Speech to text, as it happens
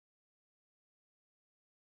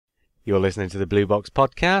You're listening to the Blue Box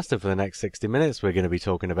Podcast, and for the next 60 minutes we're going to be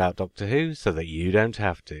talking about Doctor Who so that you don't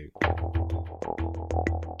have to.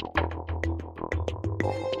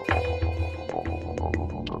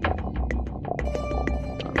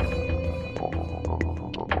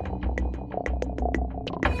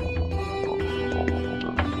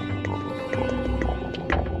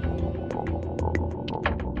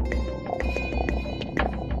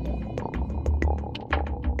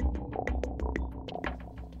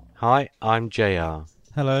 Hi, I'm JR.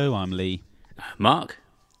 Hello, I'm Lee. Mark.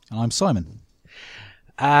 And I'm Simon.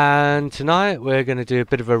 And tonight we're going to do a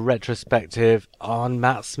bit of a retrospective on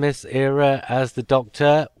Matt Smith's era as the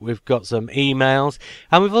Doctor. We've got some emails,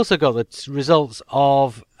 and we've also got the results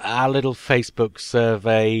of our little Facebook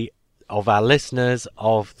survey of our listeners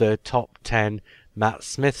of the top 10 Matt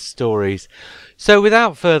Smith stories. So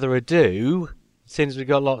without further ado, since we've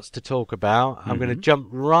got lots to talk about, I'm going to jump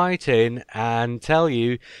right in and tell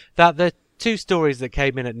you that the two stories that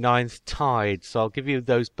came in at ninth tied, so I'll give you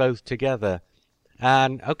those both together.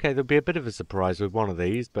 And, okay, there'll be a bit of a surprise with one of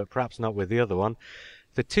these, but perhaps not with the other one.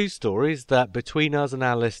 The two stories that, between us and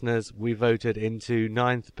our listeners, we voted into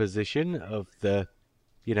ninth position of the,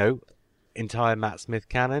 entire Matt Smith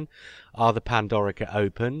canon are the Pandorica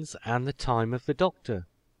Opens and the Time of the Doctor.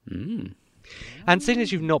 And seeing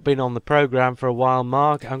as you've not been on the programme for a while,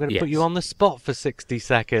 Mark, I'm going to put you on the spot for 60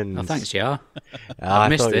 seconds. Oh, thanks, yeah.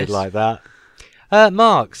 I thought you'd like that.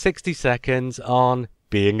 Mark, 60 seconds on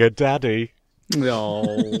being a daddy.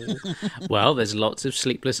 Oh. Well, there's lots of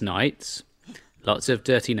sleepless nights, lots of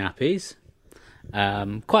dirty nappies,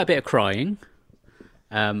 quite a bit of crying,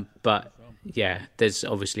 but yeah, there's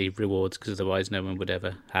obviously rewards because otherwise no one would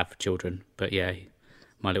ever have children. But yeah,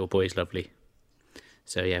 my little boy is lovely.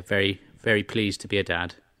 So yeah, very, very pleased to be a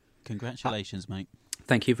dad. Congratulations, mate.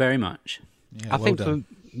 Thank you very much. Yeah, I think for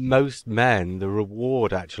most men, the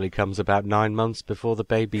reward actually comes about 9 months before the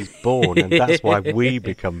baby's born, and that's why we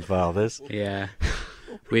become fathers. Yeah,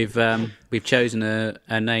 we've chosen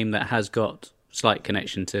a name that has got slight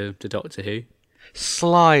connection to Doctor Who.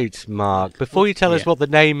 Slight, Mark. Before you tell us what the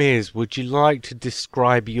name is, would you like to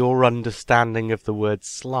describe your understanding of the word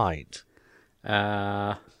slight?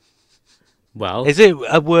 Well, is it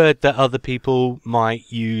a word that other people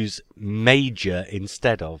might use major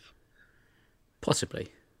instead of? Possibly.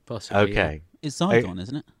 Okay. Yeah. It's Zygon,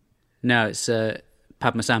 isn't it? No, it's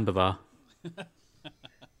Padmasambhava.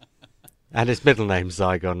 And his middle name's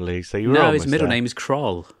Zygon, Lee, so you were No, his middle name is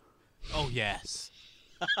Kroll. Oh, yes.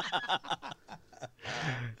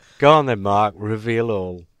 Go on then, Mark. Reveal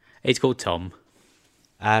all. He's called Tom.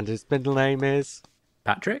 And his middle name is?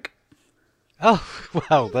 Patrick. Oh,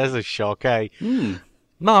 well, there's a shock, eh?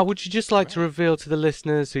 Mark, would you just like to reveal to the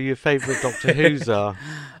listeners who your favourite Doctor Who's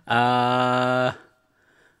are?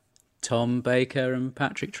 Tom Baker and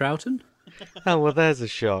Patrick Troughton. Oh, well, there's a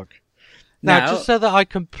shock. Now, just so that I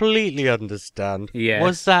completely understand,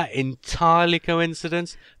 was that entirely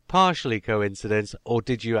coincidence, partially coincidence, or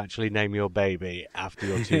did you actually name your baby after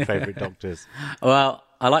your two favourite Doctors? Well,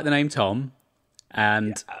 I like the name Tom,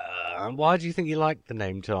 and... why do you think you like the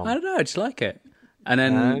name Tom? I don't know, I just like it. And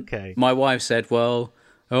then my wife said, well,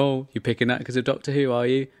 you're picking that because of Doctor Who, are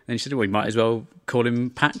you? And she said, well, you might as well call him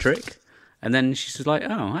Patrick. And then she was like,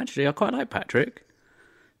 oh, actually, I quite like Patrick.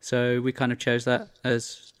 So we kind of chose that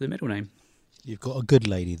as the middle name. You've got a good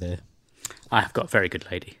lady there. I have got a very good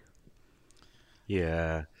lady.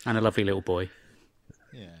 Yeah. And a lovely little boy.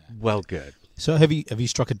 Yeah. Well, good. So have you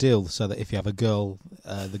struck a deal so that if you have a girl,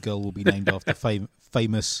 the girl will be named after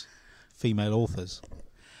famous female authors?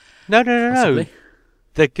 No.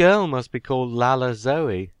 The girl must be called Lala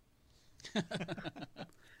Zoe.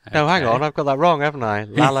 No, hang on, I've got that wrong, haven't I?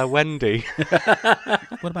 Lala Wendy.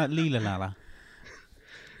 What about Leela Lala?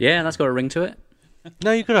 Yeah, that's got a ring to it.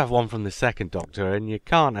 No, you could have one from the second Doctor, and you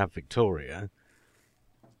can't have Victoria.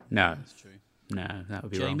 No. That's true. No, that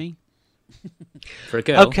would be Jamie? wrong. For a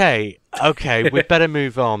girl. Okay, we'd better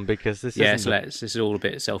move on, because this is... This is all a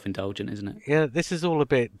bit self-indulgent, isn't it? Yeah, this is all a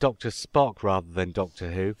bit Dr. Spock rather than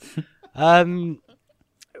Doctor Who.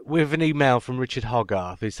 With an email from Richard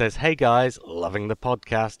Hogarth, who says, hey guys, loving the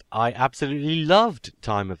podcast. I absolutely loved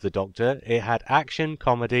Time of the Doctor. It had action,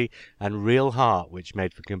 comedy, and real heart, which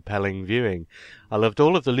made for compelling viewing. I loved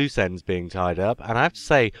all of the loose ends being tied up, and I have to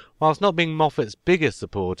say, whilst not being Moffat's biggest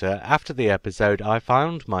supporter, after the episode I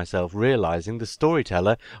found myself realising the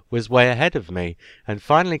storyteller was way ahead of me, and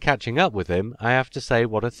finally catching up with him, I have to say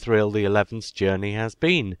what a thrill the 11th journey has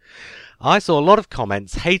been. I saw a lot of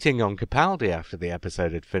comments hating on Capaldi after the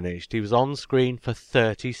episode had finished. He was on screen for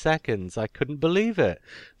 30 seconds. I couldn't believe it.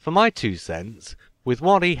 For my 2 cents, With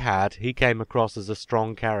what he had, he came across as a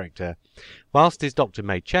strong character. Whilst his Doctor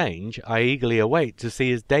may change, I eagerly await to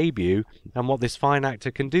see his debut and what this fine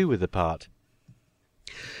actor can do with the part.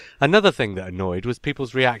 Another thing that annoyed was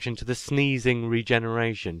people's reaction to the sneezing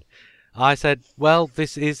regeneration. I said, well,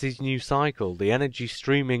 this is his new cycle. The energy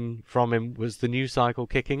streaming from him was the new cycle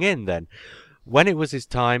kicking in then. When it was his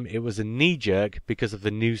time, it was a knee-jerk because of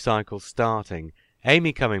the new cycle starting.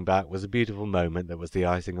 Amy coming back was a beautiful moment that was the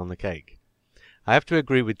icing on the cake. I have to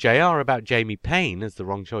agree with JR about Jamie Payne as the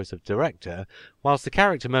wrong choice of director. Whilst the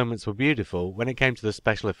character moments were beautiful, when it came to the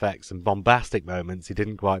special effects and bombastic moments, he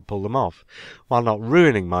didn't quite pull them off. While not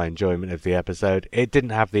ruining my enjoyment of the episode, it didn't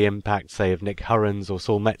have the impact, say, of Nick Hurren's or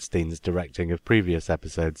Saul Metstein's directing of previous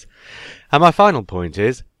episodes. And my final point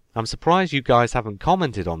is, I'm surprised you guys haven't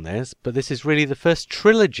commented on this, but this is really the first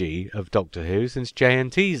trilogy of Doctor Who since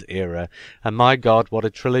JNT's era, and my God, what a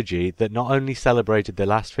trilogy that not only celebrated the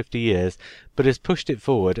last 50 years, but has pushed it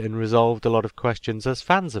forward and resolved a lot of questions as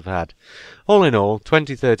fans have had. All in all,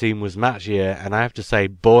 2013 was Matt's year, and I have to say,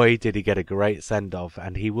 boy, did he get a great send-off,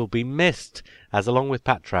 and he will be missed, as along with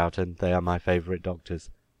Pat Troughton, they are my favourite Doctors.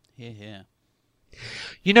 Hear, hear.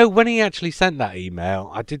 You know, when he actually sent that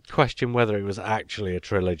email, I did question whether it was actually a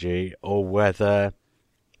trilogy or whether...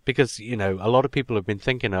 Because, you know, a lot of people have been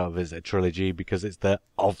thinking of it as a trilogy because it's the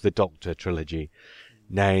Of the Doctor trilogy.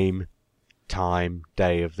 Name, time,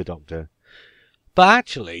 day of the Doctor. But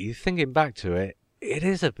actually, thinking back to it, it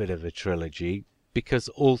is a bit of a trilogy because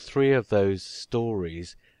all three of those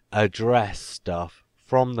stories address stuff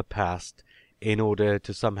from the past in order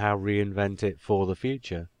to somehow reinvent it for the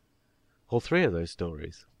future. All three of those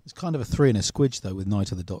stories. It's kind of a three and a squidge, though, with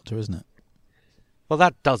Night of the Doctor, isn't it? Well,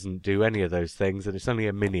 that doesn't do any of those things, and it's only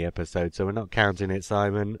a mini episode, so we're not counting it,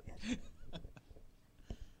 Simon.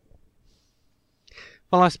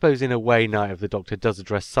 Well, I suppose in a way Night of the Doctor does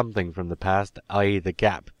address something from the past, i.e. the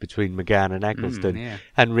gap between McGann and Eccleston,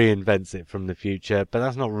 and reinvents it from the future, but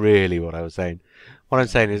that's not really what I was saying. What I'm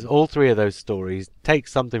saying is all three of those stories take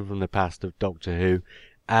something from the past of Doctor Who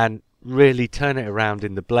and really turn it around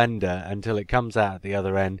in the blender until it comes out at the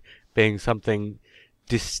other end being something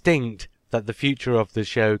distinct that the future of the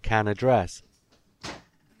show can address.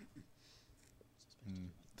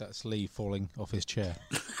 That's Lee falling off his chair.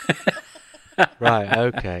 Right,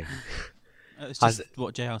 okay. It's just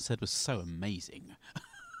what JR said was so amazing.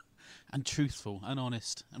 And truthful and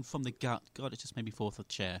honest and from the gut. God, it just made me fall off the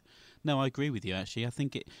chair. No, I agree with you, actually. I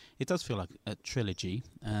think it does feel like a trilogy.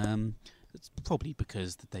 It's probably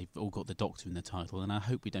because they've all got the Doctor in the title, and I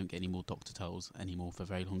hope we don't get any more Doctor titles anymore for a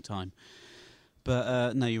very long time.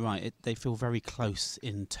 But no, you're right. They feel very close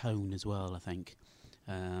in tone as well, I think,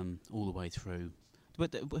 all the way through.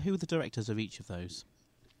 But who were the directors of each of those?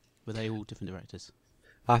 Were they all different directors?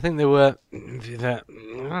 I think they were...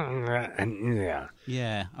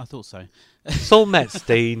 Yeah, I thought so. Saul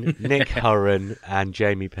Metstein, Nick Hurren, and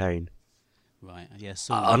Jamie Payne. Right, yeah.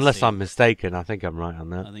 Saul Unless I'm mistaken, I think I'm right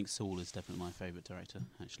on that. I think Saul is definitely my favourite director,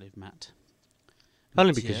 actually, of Matt.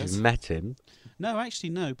 Only because you've met him. No,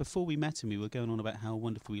 actually, no. Before we met him, we were going on about how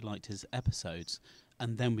wonderful we liked his episodes,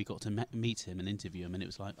 and then we got to meet him and interview him, and it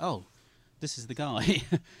was like, oh, this is the guy.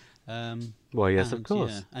 Well, yes, of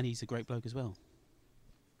course. Yeah, and he's a great bloke as well.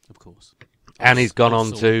 Of course. And he's gone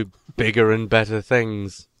on to bigger and better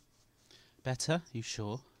things. Better? You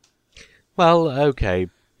sure? Well, okay.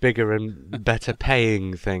 Bigger and better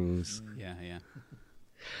paying things. Yeah.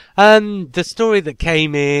 The story that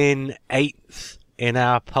came in 8th in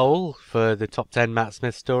our poll for the top 10 Matt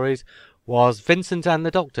Smith stories was Vincent and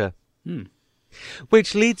the Doctor.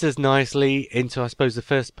 Which leads us nicely into, I suppose, the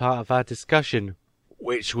first part of our discussion,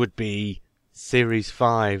 which would be Series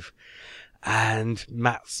 5 and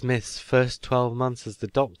Matt Smith's first 12 months as the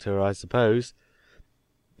Doctor, I suppose.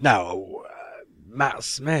 Now, Matt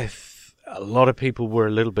Smith, a lot of people were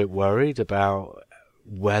a little bit worried about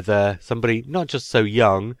whether somebody, not just so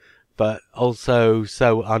young, but also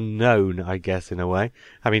so unknown, I guess, in a way.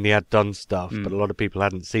 I mean, he had done stuff, but a lot of people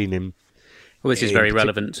hadn't seen him. Well, this is very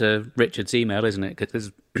relevant to Richard's email, isn't it?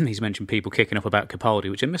 Because he's mentioned people kicking off about Capaldi,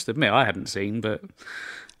 which I must admit I hadn't seen, but...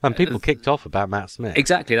 And people kicked off about Matt Smith.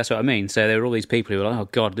 Exactly, that's what I mean. So there were all these people who were like, oh,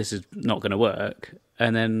 God, this is not going to work.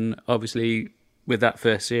 And then, obviously, with that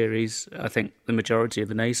first series, I think the majority of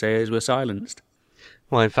the naysayers were silenced.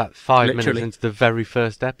 Well, in fact, 5 Literally. minutes into the very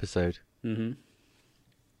first episode. Mm-hmm.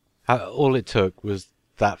 All it took was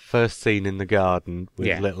that first scene in the garden with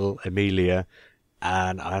Yeah. little Amelia,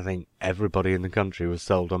 and I think everybody in the country was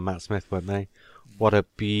sold on Matt Smith, weren't they? What a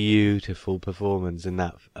beautiful performance in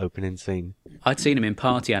that opening scene. I'd seen him in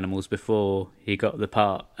Party Animals before he got the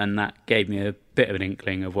part, and that gave me a bit of an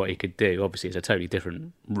inkling of what he could do. Obviously, it's a totally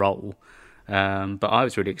different role, But I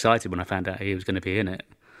was really excited when I found out he was going to be in it,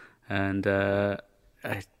 and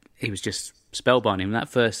he was just spellbinding. In that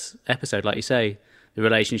first episode, like you say, the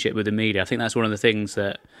relationship with the media. I think that's one of the things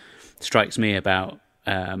that strikes me about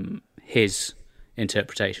his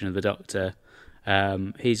interpretation of the Doctor.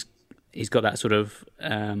 He's got that sort of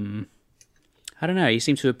I don't know. He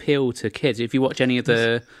seems to appeal to kids. If you watch any of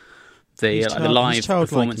the live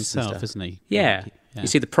performances and stuff, isn't he? Yeah. You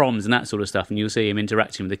see the proms and that sort of stuff, and you'll see him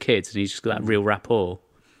interacting with the kids, and he's just got that real rapport.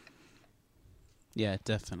 Yeah,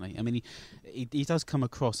 definitely. I mean, he does come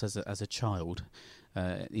across as a child,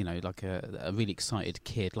 like a really excited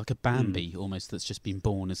kid, like a Bambi almost that's just been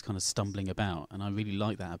born, is kind of stumbling about, and I really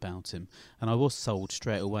like that about him. And I was sold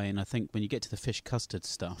straight away, and I think when you get to the fish custard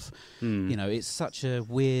stuff, it's such a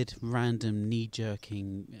weird, random,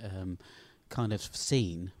 knee-jerking kind of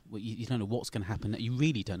scene. You don't know what's going to happen. You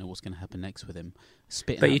really don't know what's going to happen next with him.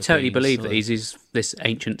 But you totally believe that he's this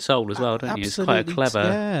ancient soul as well, don't you? It's quite a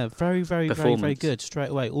clever very, very, very, very good straight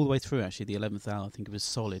away, all the way through. Actually, the 11th hour, I think it was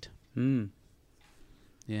solid.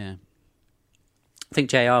 Yeah, I think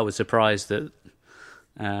JR was surprised that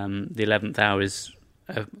the 11th hour is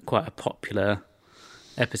quite a popular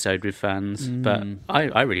episode with fans, but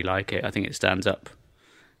I really like it. I think it stands up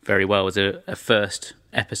very well as a first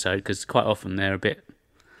episode, because quite often they're a bit,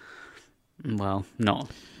 well, not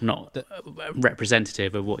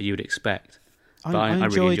representative of what you would expect. But I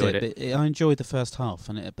really enjoyed it. I enjoyed the first half,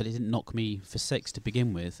 but it didn't knock me for 6 to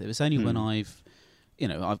begin with. It was only when I've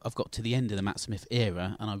got to the end of the Matt Smith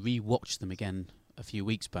era and I re-watched them again a few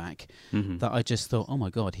weeks back that I just thought, oh my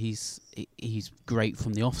God, he's great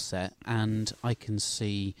from the offset, and I can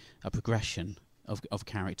see a progression of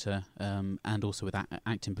character and also with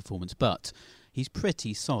acting performance. But he's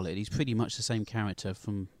pretty solid. He's pretty much the same character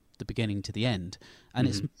from the beginning to the end, and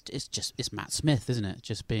it's Matt Smith, isn't it?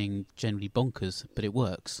 Just being generally bonkers, but it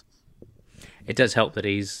works. It does help that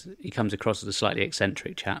he comes across as a slightly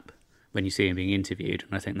eccentric chap when you see him being interviewed,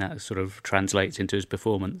 and I think that sort of translates into his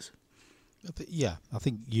performance. Yeah, I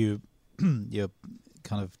think you're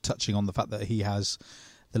kind of touching on the fact that he has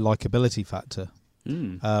the likability factor.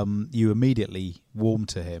 You immediately warm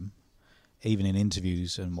to him, even in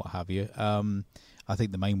interviews and what have you. I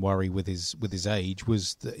think the main worry with his age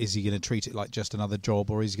was that, is he going to treat it like just another job,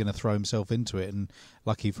 or is he going to throw himself into it? And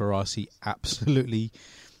lucky for us, he absolutely,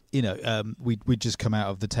 we'd just come out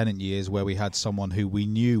of the Tennant years where we had someone who we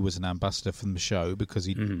knew was an ambassador from the show because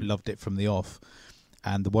he loved it from the off.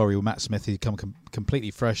 And the worry with Matt Smith, he'd come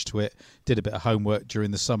completely fresh to it, did a bit of homework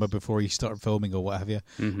during the summer before he started filming or what have you.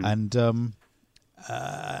 And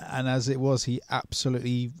as it was, he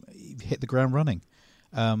absolutely hit the ground running.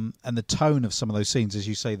 And the tone of some of those scenes, as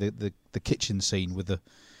you say, the kitchen scene with the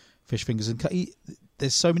fish fingers, and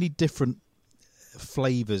there's so many different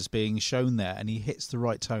flavours being shown there, and he hits the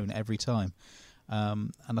right tone every time.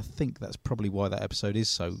 And I think that's probably why that episode is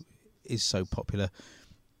so popular,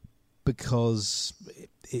 because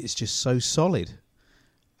it's just so solid,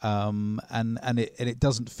 and it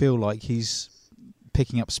doesn't feel like he's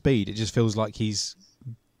picking up speed. It just feels like he's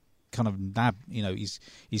kind of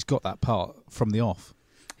he's got that part from the off.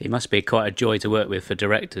 He must be quite a joy to work with for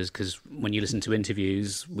directors, because when you listen to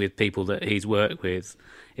interviews with people that he's worked with,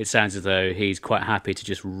 it sounds as though he's quite happy to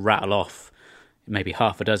just rattle off maybe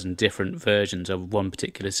half a dozen different versions of one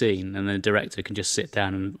particular scene, and then the director can just sit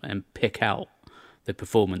down and pick out the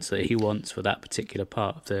performance that he wants for that particular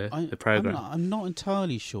part of the programme. I'm not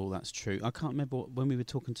entirely sure that's true. I can't remember when we were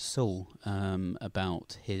talking to Saul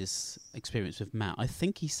about his experience with Matt. I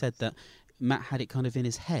think he said that Matt had it kind of in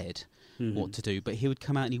his head what to do, but he would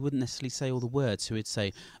come out and he wouldn't necessarily say all the words. So he'd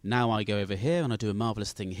say, now I go over here and I do a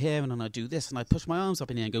marvellous thing here, and then I do this and I push my arms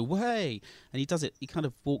up in the air and go, way! And he does it, he kind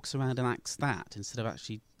of walks around and acts that instead of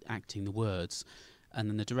actually acting the words.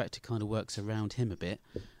 And then the director kind of works around him a bit.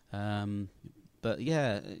 But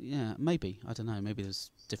yeah, maybe. I don't know. Maybe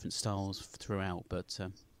there's different styles throughout, but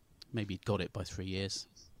maybe he got it by 3 years.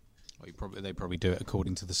 Well, they probably do it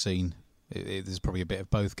according to the scene. There's probably a bit of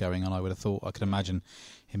both going on, I would have thought. I could imagine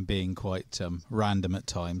him being quite random at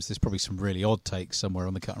times. There's probably some really odd takes somewhere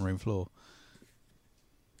on the cutting room floor.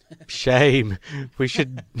 Shame. We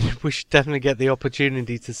should definitely get the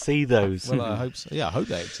opportunity to see those. Well, I hope so. Yeah, I hope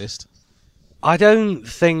they exist. I don't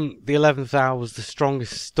think the 11th Hour was the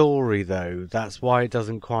strongest story, though. That's why it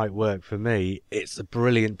doesn't quite work for me. It's a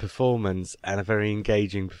brilliant performance and a very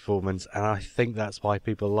engaging performance, and I think that's why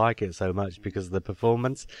people like it so much, because of the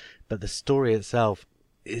performance. But the story itself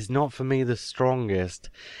is not, for me, the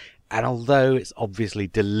strongest. And although it's obviously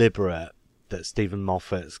deliberate, that Stephen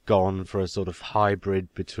Moffat's gone for a sort of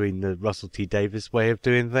hybrid between the Russell T Davies way of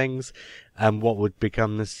doing things and what would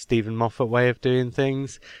become the Stephen Moffat way of doing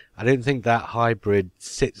things. I don't think that hybrid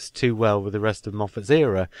sits too well with the rest of Moffat's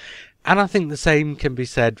era. And I think the same can be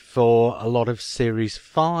said for a lot of Series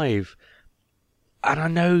 5. And I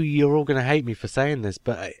know you're all going to hate me for saying this,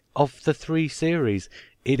 but of the 3 series,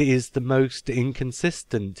 it is the most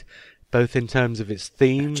inconsistent, both in terms of its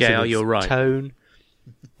themes JR, and its you're right. tone.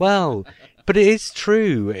 Well, but it is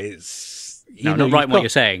true. It's not right in what you're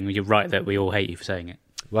saying. You're right that we all hate you for saying it.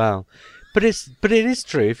 Well, but it is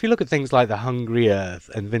true. If you look at things like The Hungry Earth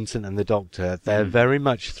and Vincent and the Doctor, they're very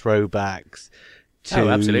much throwbacks to... Oh,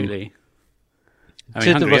 absolutely. I mean,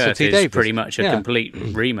 to the Hungry Russell Earth T is Davies. pretty much a Yeah. complete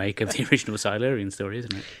remake of the original Silurian story,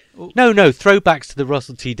 isn't it? No, throwbacks to the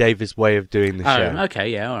Russell T Davies way of doing the show. Oh, okay,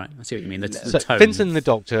 yeah, all right. I see what you mean. The So tone. Vincent and the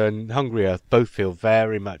Doctor and Hungry Earth both feel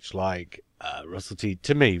very much like Russell T.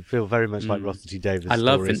 To me, feel very much like Russell T Davies. I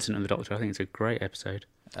love stories. Vincent and the Doctor. I think it's a great episode.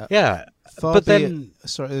 Yeah, Far but be then it,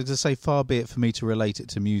 sorry to say, far be it for me to relate it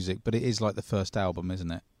to music, but it is like the first album, isn't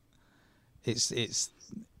it? It's.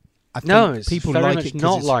 I think no, it's people very like much it 'cause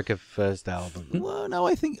not it's, like a first album. Well, no,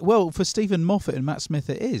 I think for Stephen Moffat and Matt Smith,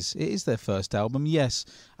 it is. It is their first album. Yes,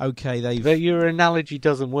 okay, But your analogy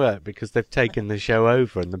doesn't work because they've taken the show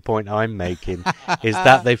over, and the point I'm making is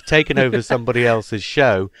that they've taken over somebody else's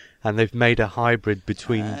show and they've made a hybrid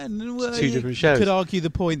between two different shows. You could argue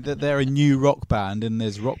the point that they're a new rock band, and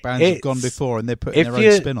there's rock bands who've gone before, and they're putting their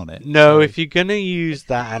own spin on it. No, So- if you're going to use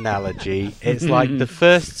that analogy, it's like the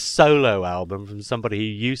first solo album from somebody who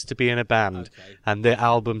used to be in a band, and the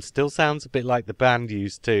album still sounds a bit like the band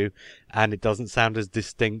used to, and it doesn't sound as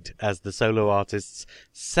distinct as the solo artist's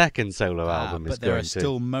second solo album is but there going are to.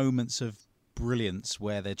 still moments of brilliance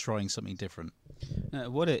where they're trying something different.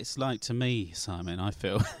 What it's like to me, Simon, I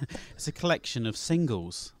feel, it's a collection of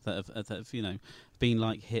singles that have been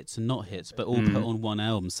like hits and not hits, but all put on one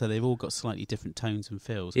album, so they've all got slightly different tones and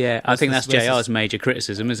feels. Yeah, I think that's JR's major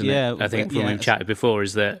criticism, isn't Yeah, it? I think yeah, when we've chatted before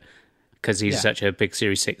is that because he's Yeah. such a big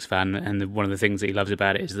Series 6 fan, and one of the things that he loves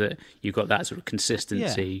about it is that you've got that sort of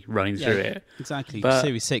consistency running through it. Exactly. But-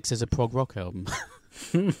 Series 6 is a prog rock album.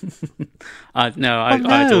 I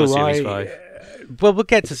Well, adore Series 5. Well, we'll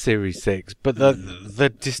get to Series 6, but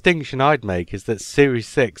the distinction I'd make is that Series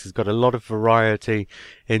 6 has got a lot of variety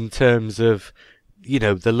in terms of,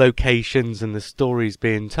 the locations and the stories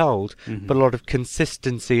being told, but a lot of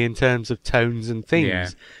consistency in terms of tones and themes. Yeah.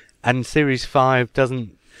 And Series 5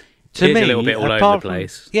 doesn't... To It is me, a little bit all over apart the from-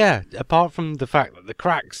 place. Yeah, apart from the fact that the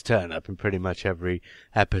cracks turn up in pretty much every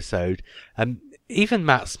episode, even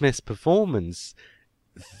Matt Smith's performance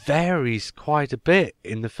varies quite a bit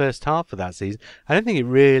in the first half of that season. I don't think it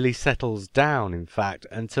really settles down, in fact,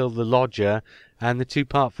 until The Lodger and the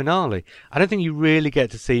 2-part finale. I don't think you really get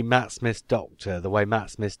to see Matt Smith's Doctor the way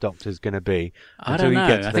Matt Smith's Doctor is going to be I until don't you know.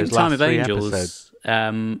 get to I think those Time last of 3 Angels, episodes.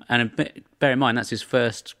 bear in mind that's his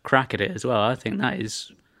first crack at it as well. I think that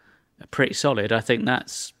is pretty solid. I think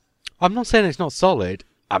that's... I'm not saying it's not solid.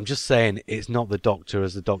 I'm just saying it's not the Doctor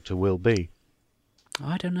as the Doctor will be.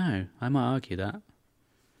 I don't know. I might argue that.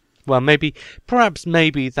 Well, perhaps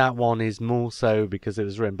that one is more so because it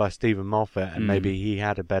was written by Stephen Moffat and maybe he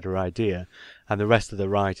had a better idea, and the rest of the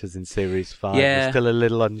writers in Series 5 Yeah. were still a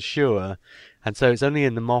little unsure, and so it's only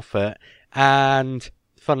in the Moffat and,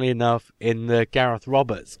 funnily enough, in the Gareth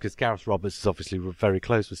Roberts, because Gareth Roberts is obviously very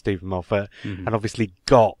close with Stephen Moffat and obviously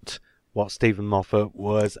got what Stephen Moffat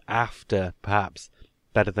was after, perhaps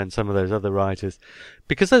better than some of those other writers,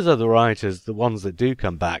 because those other writers, the ones that do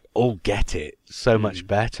come back, all get it so much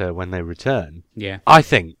better when they return. Yeah. I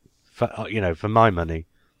think, for my money.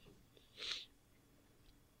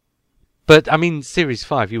 But I mean, Series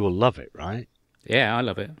 5, you will love it, right? Yeah, I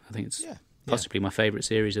love it. I think it's possibly my favourite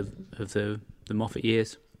series of the Moffat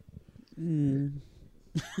years.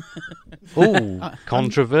 Oh,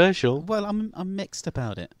 controversial. Well, I'm mixed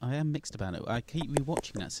about it. I am mixed about it. I keep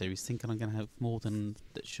rewatching that series, thinking I'm going to have more than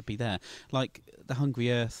that should be there. Like The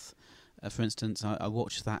Hungry Earth, for instance. I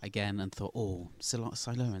watched that again and thought, Silurians.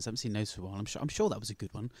 I haven't seen those for a while. I'm sure that was a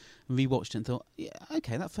good one. And rewatched it and thought, yeah,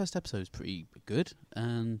 okay, that first episode was pretty good.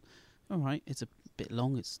 And all right, it's a bit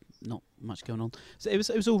long. It's not much going on. So it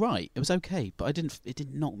was all right. It was okay, but it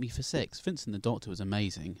didn't knock me for 6. Vincent the Doctor was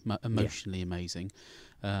amazing, emotionally amazing,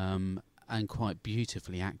 and quite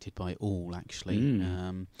beautifully acted by all actually.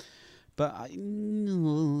 But I don't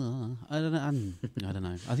know. I don't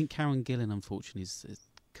know. I think Karen Gillan, unfortunately, is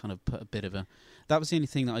kind of put a bit of a... That was the only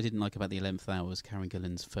thing that I didn't like about the 11th Hour, was Karen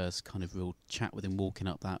Gillan's first kind of real chat with him walking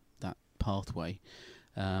up that pathway.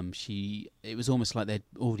 It was almost like they'd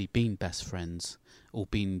already been best friends or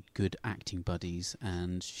been good acting buddies,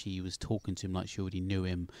 and she was talking to him like she already knew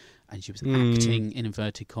him, and she was acting in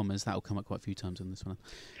inverted commas. That will come up quite a few times in this one,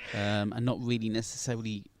 and not really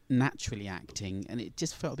necessarily naturally acting, and it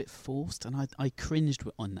just felt a bit forced, and I cringed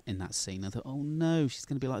in that scene. I thought, oh no, she's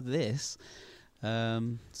going to be like this.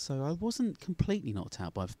 So I wasn't completely knocked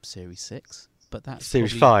out by Series 6, but that's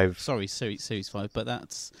Series 5. Sorry, Series 5, but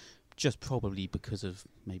that's just probably because of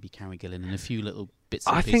maybe Carrie Gillan and a few little bits.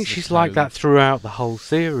 I think she's like that throughout the whole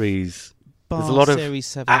series. There's a lot of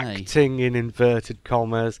acting in inverted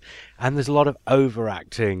commas, and there's a lot of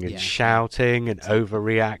overacting and shouting and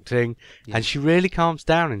overreacting, and she really calms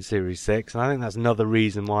down in Series 6, and I think that's another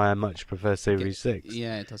reason why I much prefer Series 6.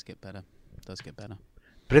 Yeah, it does get better.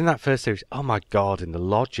 But in that first series, oh my God, in The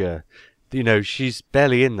Lodger, she's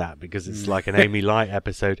barely in that because it's like an Amy Light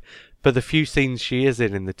episode. But the few scenes she is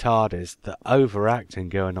in the TARDIS, the overacting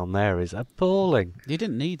going on there is appalling. You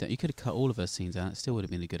didn't need that. You could have cut all of her scenes out. It still would have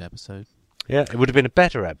been a good episode. Yeah, it would have been a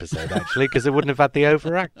better episode, actually, because it wouldn't have had the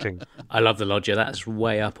overacting. I love The Lodger. That's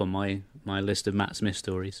way up on my list of Matt Smith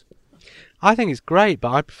stories. I think it's great,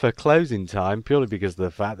 but I prefer Closing Time purely because of the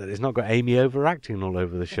fact that it's not got Amy overacting all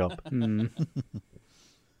over the shop.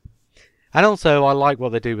 And also, I like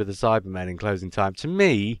what they do with the Cybermen in Closing Time. To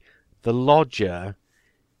me, The Lodger,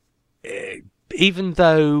 even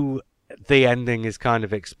though the ending is kind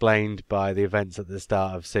of explained by the events at the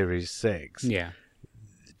start of Series 6,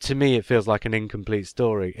 to me it feels like an incomplete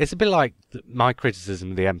story. It's a bit like my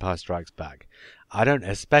criticism of The Empire Strikes Back. I don't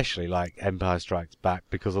especially like Empire Strikes Back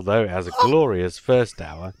because although it has a glorious first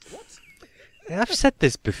hour... I've said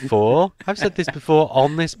this before.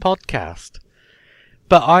 on this podcast.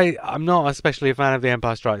 But I'm not especially a fan of The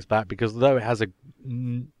Empire Strikes Back because although it has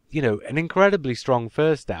an incredibly strong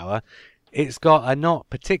first hour, it's got a not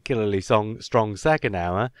particularly strong second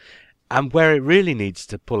hour, and where it really needs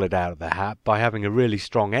to pull it out of the hat by having a really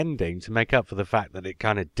strong ending to make up for the fact that it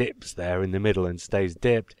kind of dips there in the middle and stays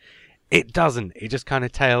dipped, it doesn't. It just kind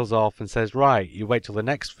of tails off and says, right, you wait till the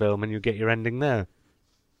next film and you get your ending there.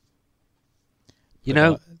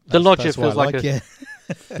 The Lodger feels like a...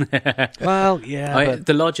 Well, yeah.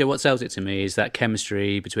 The Lodger, what sells it to me is that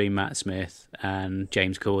chemistry between Matt Smith and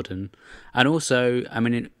James Corden. And also, I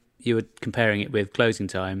mean, you were comparing it with Closing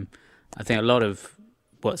Time. I think a lot of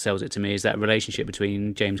what sells it to me is that relationship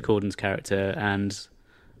between James Corden's character and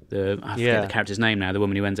I forget the character's name now, the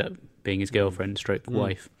woman who ends up being his girlfriend stroke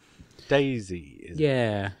wife. Daisy.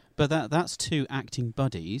 But that's two acting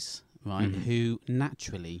buddies, right, who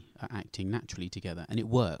naturally are acting naturally together, and it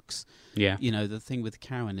works. Yeah. The thing with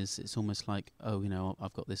Karen is it's almost like,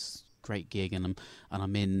 I've got this great gig and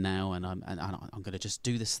I'm in now, and I'm going to just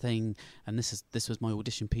do this thing, and this was my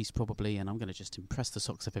audition piece probably, and I'm going to just impress the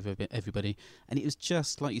socks off everybody. And it was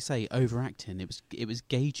just like you say, overacting. It was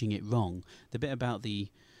gauging it wrong. The bit about the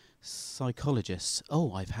psychologists,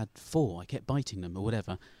 I've had 4, I kept biting them or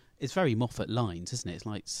whatever. It's very Moffat lines, isn't it? It's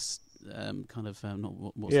like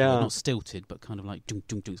not stilted, but kind of like dunk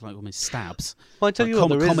dunk dunk. It's like almost stabs. Well, I tell you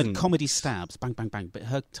what, comedy stabs, bang bang bang. But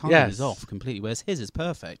her timing is off completely, whereas his is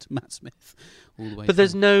perfect. Matt Smith, all the way. But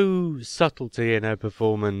there's no subtlety in her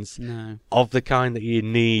performance of the kind that you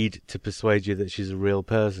need to persuade you that she's a real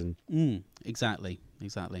person. Exactly.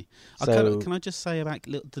 So, can I just say about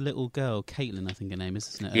the little girl, Caitlin, I think her name is,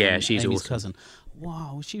 isn't it? Yeah, she's Amy's awesome. cousin.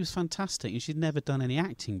 Wow, she was fantastic, and she'd never done any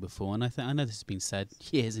acting before. And I know this has been said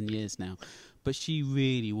years and years now, but she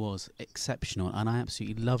really was exceptional, and I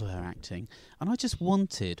absolutely love her acting. And I just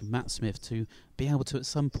wanted Matt Smith to be able to, at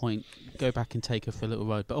some point, go back and take her for a little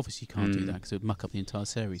ride. But obviously you can't do that because it would muck up the entire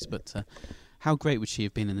series. But how great would she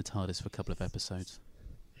have been in the TARDIS for a couple of episodes?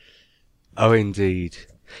 Oh, indeed.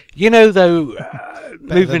 Though,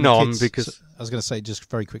 moving on, because... I was going to say, just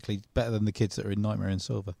very quickly, better than the kids that are in Nightmare in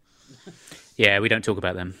Silver. Yeah, we don't talk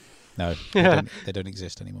about them. No, they don't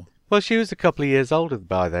exist anymore. Well, she was a couple of years older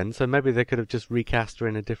by then, so maybe they could have just recast her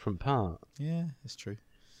in a different part. Yeah, it's true.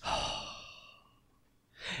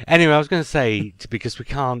 Anyway, I was going to say, because we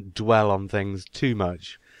can't dwell on things too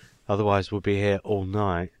much, otherwise we'll be here all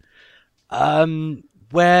night.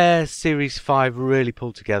 Where Series 5 really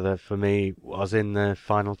pulled together for me was in the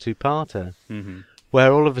final two-parter,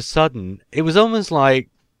 where all of a sudden, it was almost like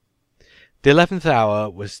the 11th Hour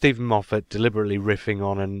was Stephen Moffat deliberately riffing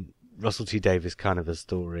on a Russell T Davies kind of a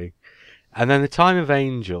story. And then The Time of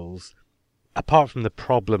Angels, apart from the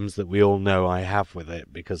problems that we all know I have with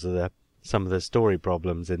it because of some of the story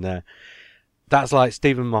problems in there, that's like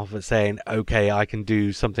Stephen Moffat saying, okay, I can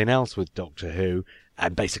do something else with Doctor Who,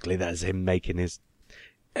 and basically that's him making his...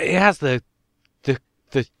 It has the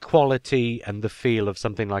the quality and the feel of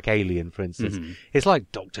something like Alien, for instance. It's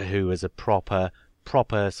like Doctor Who as a proper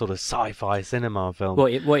sort of sci-fi cinema film.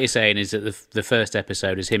 What you're saying is that the first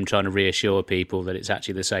episode is him trying to reassure people that it's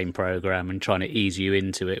actually the same program and trying to ease you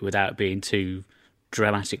into it without being too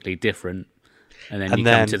dramatically different. And then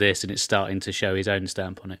come to this and it's starting to show his own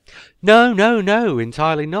stamp on it. No,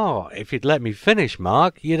 entirely not. If you'd let me finish,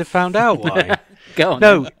 Mark, you'd have found out why. Go on.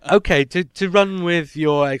 No, okay, to run with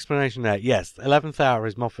your explanation there, yes, 11th Hour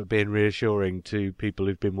is Moffat being reassuring to people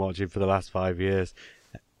who've been watching for the last 5 years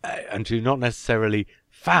and who not necessarily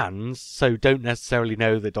fans, so don't necessarily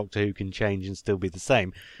know that Doctor Who can change and still be the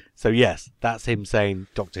same. So yes, that's him saying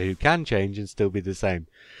Doctor Who can change and still be the same.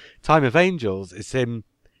 Time of Angels is him...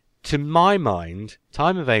 To my mind,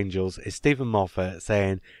 Time of Angels is Stephen Moffat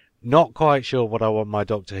saying, not quite sure what I want my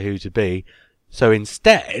Doctor Who to be, so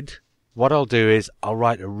instead, what I'll do is I'll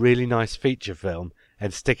write a really nice feature film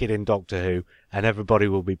and stick it in Doctor Who, and everybody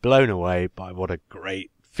will be blown away by what a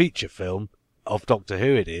great feature film of Doctor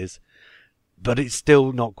Who it is, but it's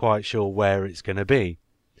still not quite sure where it's going to be.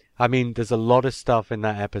 I mean, there's a lot of stuff in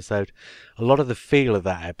that episode. A lot of the feel of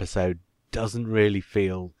that episode doesn't really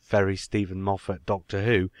feel very Stephen Moffat Doctor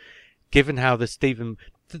Who, given how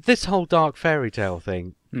this whole dark fairy tale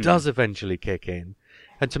thing does eventually kick in.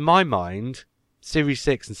 And to my mind, Series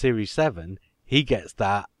 6 and Series 7, he gets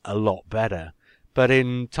that a lot better. But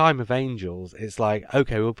in Time of Angels, it's like,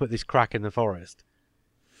 okay, we'll put this crack in the forest.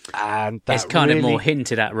 And it's kind of more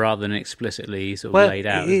hinted at rather than explicitly sort of laid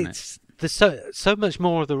out, isn't it? There's so much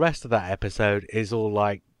more of the rest of that episode is all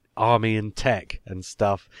like army and tech and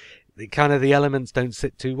stuff. The elements don't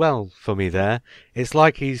sit too well for me there. It's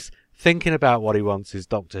like he's thinking about what he wants his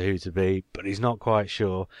Doctor Who to be, but he's not quite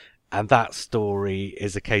sure. And that story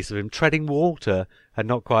is a case of him treading water and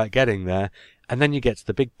not quite getting there. And then you get to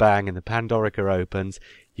the Big Bang and the Pandorica opens.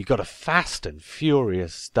 You've got a fast and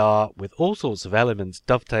furious start with all sorts of elements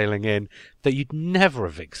dovetailing in that you'd never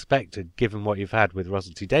have expected given what you've had with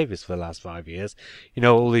Russell T Davies for the last 5 years. You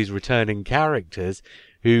know, all these returning characters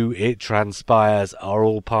who it transpires are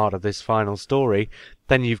all part of this final story.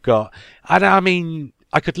 Then you've got, and I mean,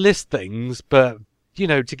 I could list things, but, you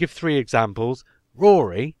know, to give 3 examples,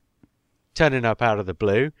 Rory turning up out of the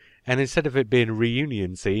blue, and instead of it being a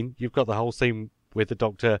reunion scene, you've got the whole scene with the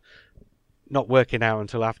Doctor not working out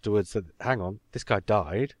until afterwards that, hang on, this guy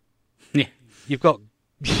died. Yeah. You've got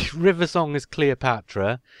River Song as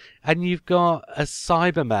Cleopatra, and you've got a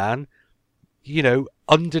Cyberman, you know,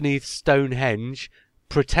 underneath Stonehenge,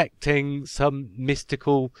 protecting some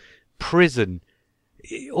mystical prison.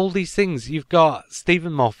 All these things. You've got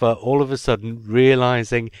Stephen Moffat all of a sudden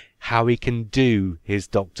realising how he can do his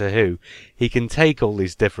Doctor Who. He can take all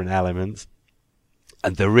these different elements,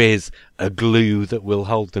 and there is a glue that will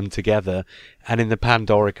hold them together. And in the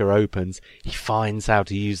Pandorica opens, he finds how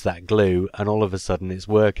to use that glue, and all of a sudden it's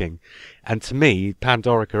working. And to me,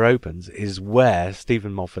 Pandorica opens is where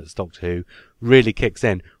Stephen Moffat's Doctor Who really kicks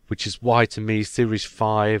in, which is why to me Series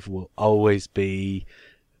 5 will always be,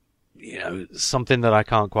 you know, something that I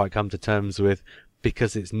can't quite come to terms with,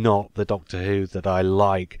 because it's not the Doctor Who that I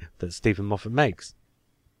like that Stephen Moffat makes.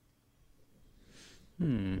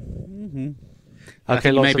 Okay, I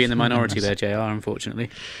think you may be in the minority there, JR, unfortunately.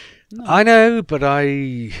 No. I know, but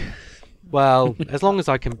well, as long as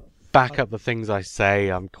I can back up the things I say,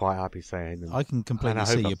 I'm quite happy saying them. I can completely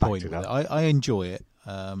see your point with it. I enjoy it.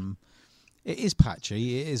 It is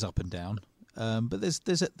patchy, it is up and down, but there's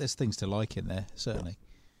things to like in there, certainly.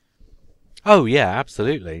 Oh yeah,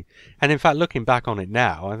 absolutely. And in fact, looking back on it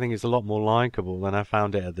now, I think it's a lot more likeable than I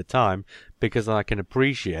found it at the time, because I can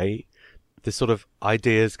appreciate the sort of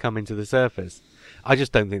ideas coming to the surface. I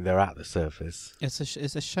just don't think they're at the surface. It's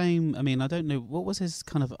a shame. I mean, I don't know, what was his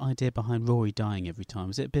kind of idea behind Rory dying every time?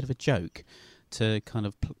 Was it a bit of a joke to kind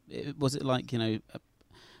of, was it like, you know,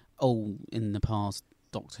 in the past,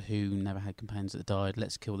 Doctor Who never had companions that died,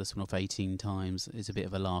 let's kill this one off 18 times, is a bit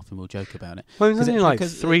of a laugh and we'll joke about it. Well, it's only like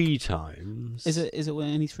 3 times. Is it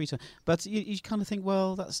only 3 times? But you kind of think,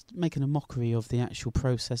 well, that's making a mockery of the actual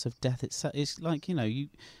process of death. It's like, you know, you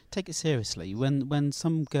take it seriously. When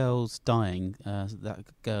some girl's dying, that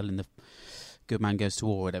girl in the Good Man Goes to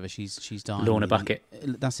War, or whatever, she's dying. Lorna Bucket.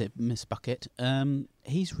 That's it, Miss Bucket.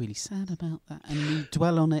 He's really sad about that, and you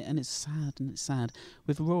dwell on it, and it's sad.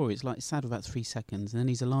 With Rory, it's like sad for about 3 seconds, and then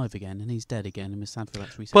he's alive again, and he's dead again, and we're sad for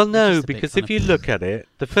about 3 seconds. Well, no, because if you look at it,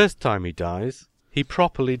 the first time he dies, he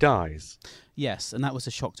properly dies. Yes, and that was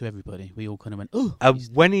a shock to everybody. We all kind of went, oh.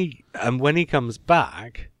 When he comes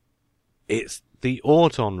back, it's the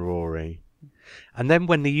Auton Rory. And then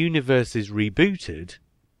when the universe is rebooted,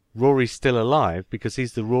 Rory's still alive because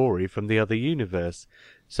he's the Rory from the other universe.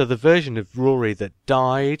 So the version of Rory that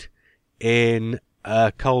died in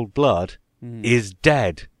Cold Blood is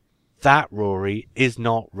dead. That Rory is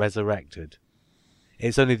not resurrected.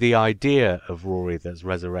 It's only the idea of Rory that's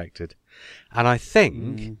resurrected. And I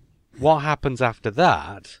think what happens after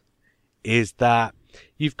that is that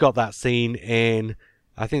you've got that scene in,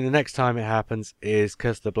 I think the next time it happens is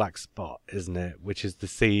Curse of the Black Spot, isn't it? Which is the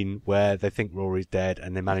scene where they think Rory's dead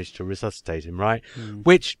and they manage to resuscitate him, right?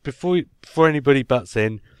 Which, before anybody butts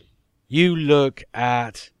in, you look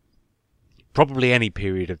at probably any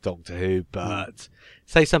period of Doctor Who, but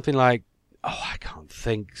say something like, I can't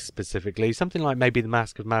think specifically, something like maybe The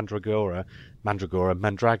Mask of Mandragora.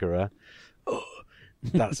 Oh,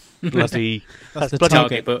 that's bloody... That's the bloody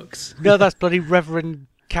Target books. No, that's bloody Reverend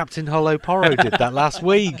Captain Hollow Porro did that last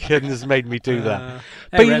week and has made me do that.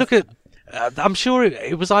 But you look at... I'm sure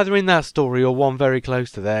it was either in that story or one very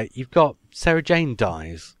close to there. You've got Sarah Jane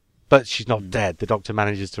dies, but she's not dead. The Doctor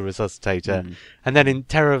manages to resuscitate her. And then in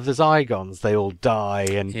Terror of the Zygons, they all die,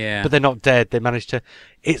 but they're not dead. They manage to...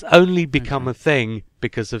 It's only become a thing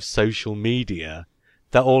because of social media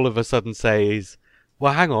that all of a sudden says,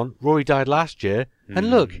 well, hang on, Rory died last year, and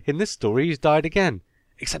look, in this story he's died again.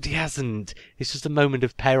 Except he hasn't. It's just a moment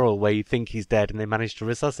of peril where you think he's dead and they manage to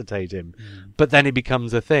resuscitate him. But then it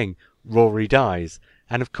becomes a thing. Rory dies.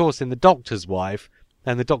 And of course in The Doctor's Wife,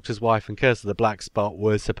 and The Doctor's Wife and Curse of the Black Spot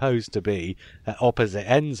were supposed to be at opposite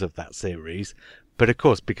ends of that series. But of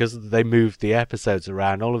course, because they moved the episodes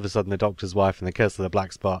around, all of a sudden The Doctor's Wife and The Curse of the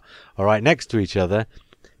Black Spot are right next to each other.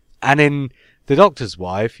 And in The Doctor's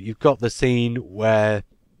Wife, you've got the scene where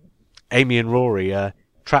Amy and Rory are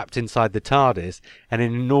trapped inside the TARDIS, and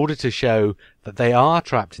in order to show that they are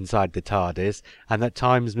trapped inside the TARDIS and that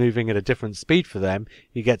time's moving at a different speed for them,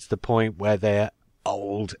 you get to the point where they're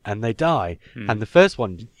old and they die. And the first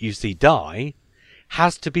one you see die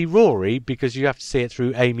has to be Rory, because you have to see it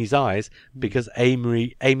through Amy's eyes, because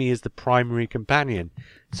Amy is the primary companion.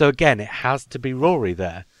 So again, it has to be Rory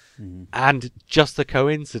there. And just the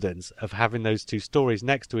coincidence of having those two stories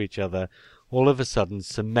next to each other all of a sudden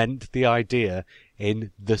cement the idea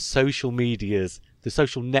in the social media's, the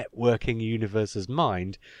social networking universe's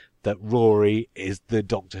mind that Rory is the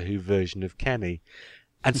Doctor Who version of Kenny.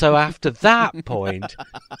 And so after that point,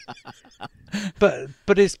 but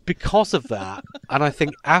it's because of that, and I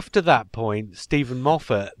think after that point, Stephen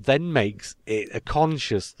Moffat then makes it a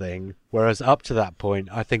conscious thing, whereas up to that point,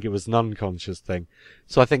 I think it was an unconscious thing.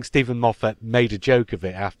 So I think Stephen Moffat made a joke of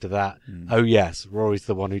it after that. Oh yes, Rory's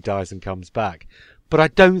the one who dies and comes back. But I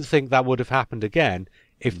don't think that would have happened again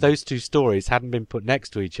if those two stories hadn't been put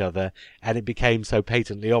next to each other and it became so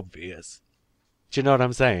patently obvious. Do you know what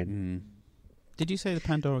I'm saying? Did you say the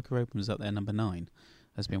Pandora Cockram was up there, number 9,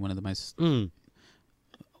 as being one of the most...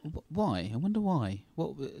 Why? I wonder why.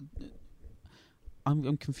 What?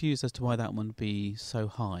 I'm confused as to why that one would be so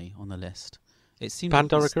high on the list. It seemed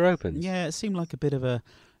Pandora like Cockram? Yeah, it seemed like a bit of a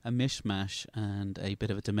mishmash and a bit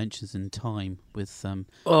of a Dimensions in Time with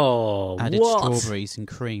added strawberries and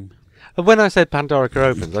cream. When I said Pandora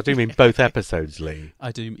Cockram, I do mean both episodes, Lee.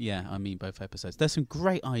 I do, yeah, I mean both episodes. There's some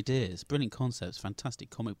great ideas, brilliant concepts, fantastic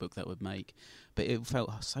comic book that would make, but it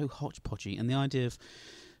felt so hodgepodgey, and the idea of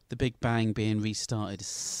the Big Bang being restarted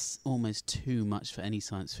is almost too much for any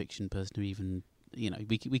science fiction person to even,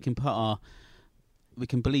 we can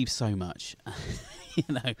believe so much,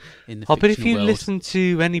 in the fictional but if you world. listen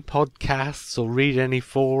to any podcasts or read any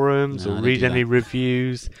forums or read any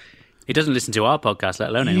reviews... He doesn't listen to our podcast, let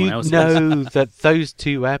alone anyone else's. You know that those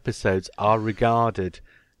two episodes are regarded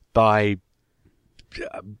by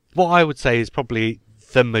what I would say is probably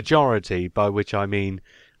the majority, by which I mean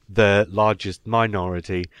the largest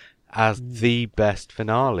minority, as the best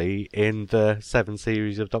finale in the 7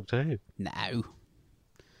 series of Doctor Who. No.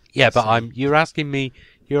 Yeah, but you're asking me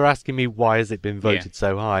why has it been voted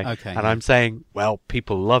so high? Okay, and I'm saying, well,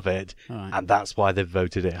 people love it, right. and that's why they've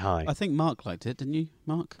voted it high. I think Mark liked it, didn't you,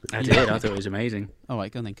 Mark? I did. I thought it was amazing. All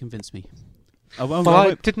right, go on then, convince me.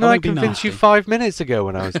 Didn't I convince you 5 minutes ago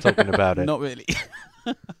when I was talking about it? Not really.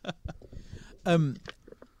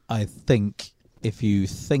 I think if you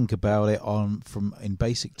think about it in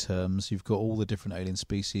basic terms, you've got all the different alien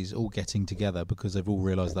species all getting together because they've all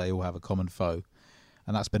realised they all have a common foe.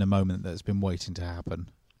 And that's been a moment that's been waiting to happen.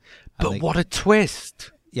 But what a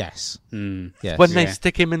twist! Yes. Yes. When they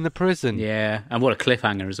stick him in the prison. Yeah, and what a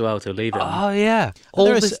cliffhanger as well to leave it on. Oh, yeah. All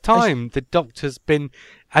this time, the Doctor's been...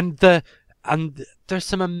 And there's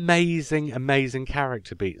some amazing, amazing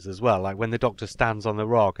character beats as well. Like when the Doctor stands on the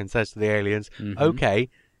rock and says to the aliens, okay,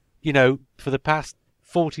 for the past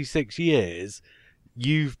 46 years,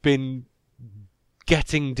 you've been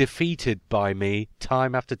getting defeated by me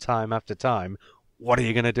time after time after time. what are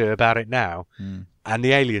you going to do about it now? And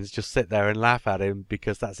the aliens just sit there and laugh at him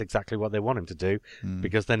because that's exactly what they want him to do,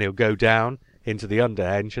 because then he'll go down into the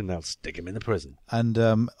underhenge and they'll stick him in the prison. And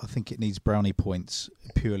I think it needs brownie points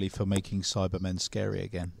purely for making Cybermen scary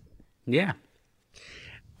again. Yeah.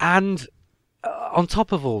 And on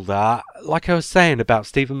top of all that, like I was saying about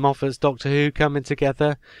Stephen Moffat's Doctor Who coming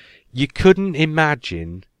together, you couldn't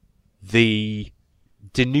imagine the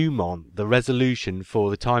denouement, the resolution for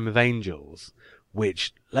the Time of Angels,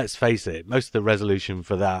 which, let's face it, most of the resolution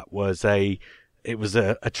for that was a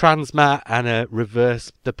transmat and a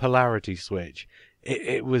reverse the polarity switch.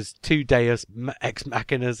 It was two Deus ex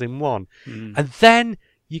machinas in one. And then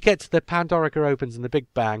you get to the Pandorica opens and the Big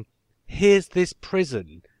Bang. Here's this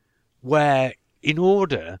prison where, in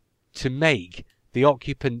order to make the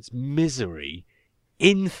occupant's misery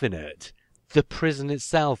infinite, the prison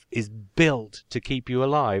itself is built to keep you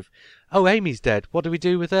alive. Oh, Amy's dead. What do we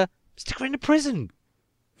do with her? Stick her in a prison.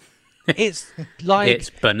 It's like... It's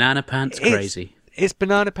banana pants crazy. It's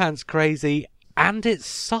banana pants crazy, and it's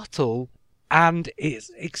subtle, and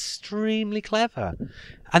it's extremely clever.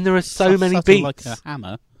 And there are so many subtle beats. Like a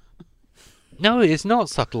hammer. No, it's not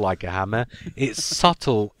subtle like a hammer. It's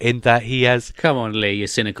subtle in that he has... Come on, Lee, you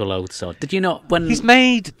cynical old sod. Did you not... when He's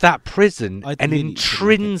made that prison I an really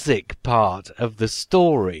intrinsic part of the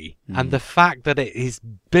story. And the fact that it is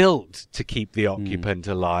built to keep the occupant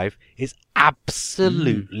alive is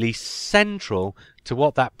absolutely central to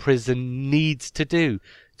what that prison needs to do,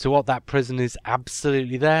 to what that prison is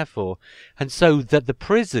absolutely there for. And so that the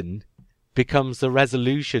prison becomes the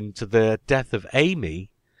resolution to the death of Amy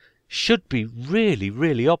should be really,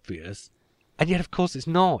 really obvious. And yet, of course, it's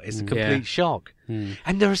not. It's a complete shock.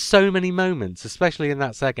 And there are so many moments, especially in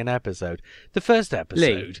that second episode. The first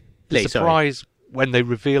episode, the surprise when they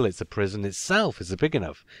reveal it's a prison itself is a big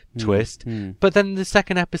enough twist. But then the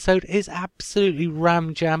second episode is absolutely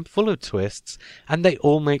ram-jam full of twists, and they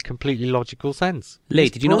all make completely logical sense. Lee,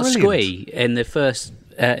 It's did you not brilliant. squee in the first...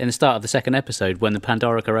 in the start of the second episode when the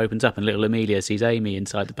Pandorica opens up and little Amelia sees Amy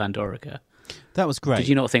inside the Pandorica? That was great. Did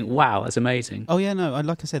you not think, wow, that's amazing? Oh yeah, no.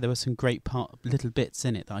 Like I said, there were some great little bits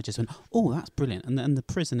in it that I just went, oh, that's brilliant. And the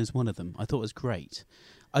prison is one of them. I thought it was great.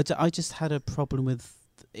 I just had a problem with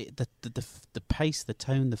the pace, the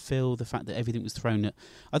tone, the feel, the fact that everything was thrown at.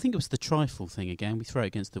 I think it was the trifle thing again. We throw it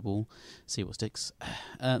against the wall, see what sticks.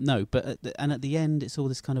 No, but at the end, it's all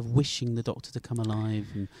this kind of wishing the Doctor to come alive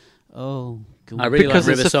and. Oh, God. I really Because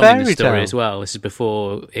like it's River a Song in the fairy story tale. as well. This is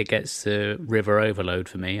before it gets to River Overload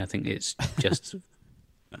for me. I think it's just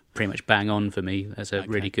pretty much bang on for me as a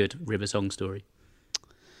really good River Song story.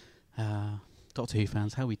 Doctor Who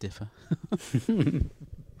fans, how we differ.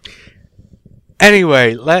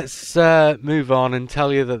 Anyway, let's move on and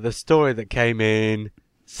tell you that the story that came in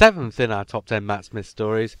 7th in our top 10 Matt Smith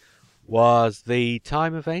stories was The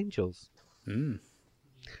Time of Angels.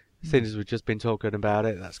 Seeing as we've just been talking about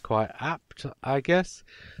it, that's quite apt, I guess.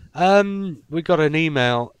 We got an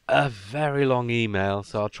email, a very long email,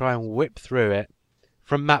 so I'll try and whip through it,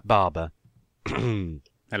 from Matt Barber.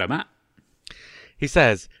 Hello, Matt. He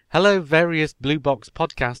says, "Hello, various Blue Box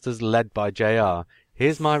podcasters led by JR.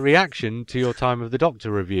 Here's my reaction to your Time of the Doctor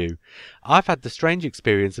review. I've had the strange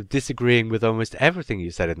experience of disagreeing with almost everything you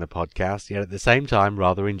said in the podcast, yet at the same time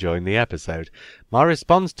rather enjoying the episode. My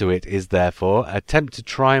response to it is, therefore, attempt to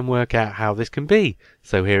try and work out how this can be.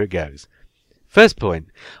 So here it goes. First point,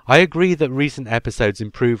 I agree that recent episodes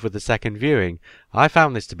improve with the second viewing. I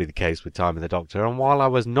found this to be the case with Time of the Doctor, and while I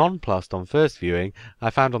was nonplussed on first viewing,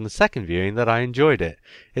 I found on the second viewing that I enjoyed it.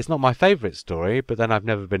 It's not my favourite story, but then I've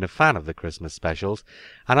never been a fan of the Christmas specials,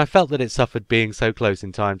 and I felt that it suffered being so close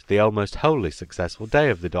in time to the almost wholly successful Day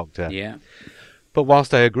of the Doctor. Yeah. But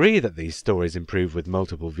whilst I agree that these stories improve with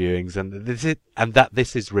multiple viewings and that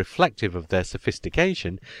this is reflective of their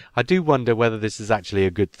sophistication, I do wonder whether this is actually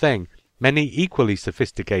a good thing. Many equally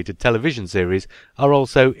sophisticated television series are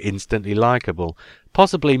also instantly likeable.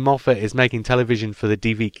 Possibly Moffat is making television for the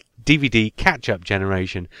DVD catch-up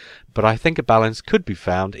generation, but I think a balance could be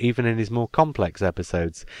found even in his more complex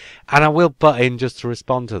episodes. And I will butt in just to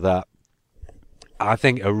respond to that. I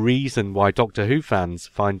think a reason why Doctor Who fans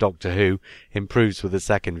find Doctor Who improves with the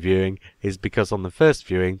second viewing is because on the first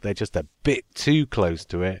viewing they're just a bit too close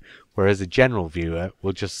to it, whereas a general viewer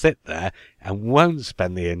will just sit there and won't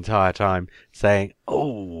spend the entire time saying,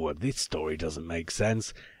 oh, this story doesn't make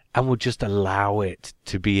sense, and will just allow it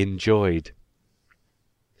to be enjoyed.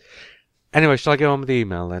 Anyway, shall I go on with the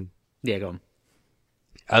email then? Yeah, go on.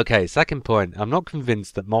 Okay, second point. I'm not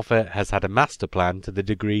convinced that Moffat has had a master plan to the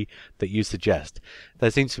degree that you suggest. There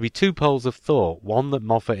seems to be two poles of thought. One, that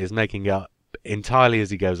Moffat is making up entirely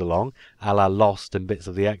as he goes along, a la Lost and bits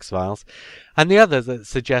of the X-Files, and the other that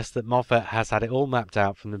suggests that Moffat has had it all mapped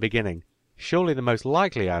out from the beginning. Surely the most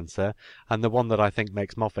likely answer, and the one that I think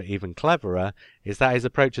makes Moffat even cleverer, is that his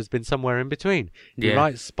approach has been somewhere in between. He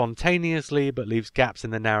writes spontaneously but leaves gaps in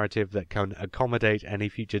the narrative that can accommodate any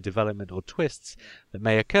future development or twists that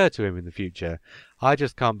may occur to him in the future. I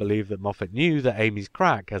just can't believe that Moffat knew that Amy's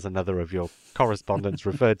crack, as another of your correspondents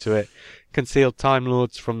referred to it, concealed Time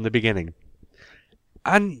Lords from the beginning.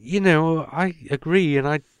 And, I agree, and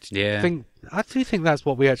I do think that's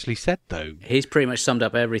what we actually said, though. He's pretty much summed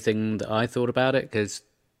up everything that I thought about it, because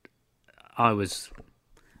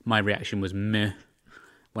my reaction was meh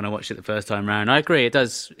when I watched it the first time round. I agree, it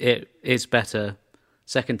is better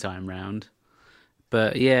second time round.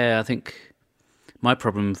 But yeah, I think my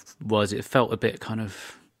problem was it felt a bit kind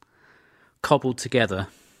of cobbled together.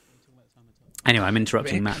 Anyway, I'm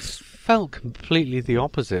interrupting Matt's. Felt completely the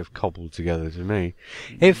opposite of cobbled together to me.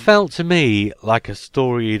 It felt to me like a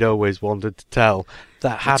story he'd always wanted to tell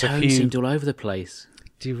that had a few. Seemed all over the place.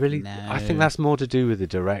 Do you really? No. I think that's more to do with the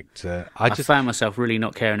director. I just found myself really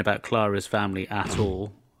not caring about Clara's family at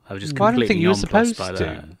all. I was just I don't think completely you were nonplussed supposed by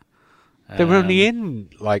to. that. They were only in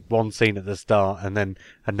like one scene at the start and then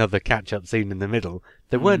another catch-up scene in the middle.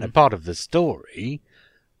 They weren't a part of the story.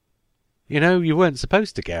 You weren't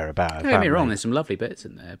supposed to care about her. Don't get me wrong, there's some lovely bits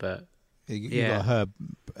in there, but you got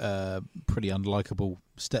her pretty unlikable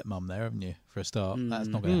stepmom there, haven't you? For a start, that's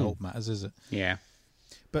not going to help matters, is it? Yeah.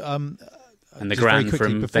 But and the Gran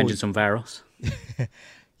from Vengeance on Varos.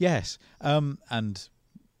 Yes, and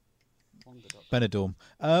Benidorm.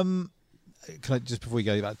 Can I just before we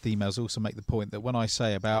go back to the emails also make the point that when I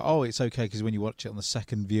say about it's okay because when you watch it on the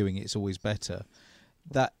second viewing it's always better,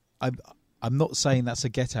 that I'm not saying that's a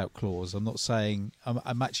get out clause. I'm not saying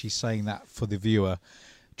I'm actually saying that for the viewer.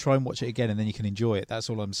 Try and watch it again and then you can enjoy it. That's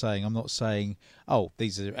all I'm saying. I'm not saying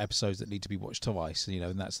these are episodes that need to be watched twice,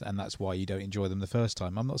 and that's why you don't enjoy them the first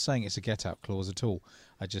time. I'm not saying it's a get out clause at all.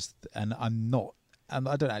 I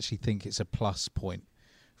don't actually think it's a plus point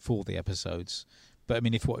for the episodes. But I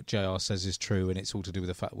mean, if what JR says is true, and it's all to do with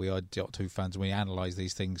the fact we are Doctor Who fans and we analyse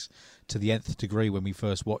these things to the nth degree when we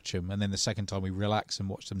first watch them, and then the second time we relax and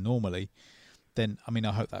watch them normally, then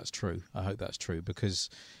I hope that's true. I hope that's true because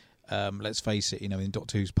let's face it, in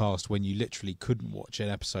Doctor Who's past, when you literally couldn't watch an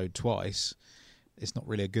episode twice, it's not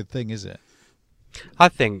really a good thing, is it? I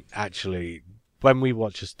think actually, when we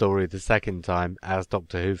watch a story the second time as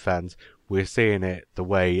Doctor Who fans, we're seeing it the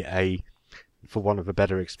way for want of a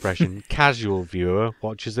better expression, casual viewer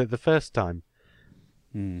watches it the first time.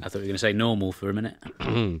 I thought you were going to say normal for a minute.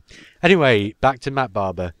 Anyway, back to Matt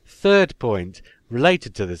Barber. Third point,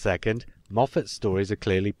 related to the second, Moffat's stories are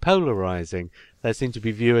clearly polarising. There seem to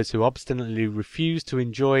be viewers who obstinately refuse to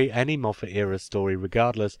enjoy any Moffat-era story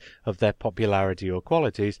regardless of their popularity or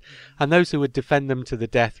qualities, and those who would defend them to the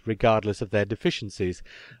death regardless of their deficiencies.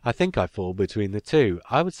 I think I fall between the two.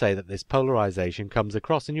 I would say that this polarisation comes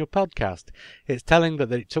across in your podcast. It's telling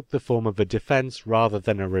that it took the form of a defence rather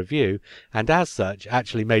than a review, and as such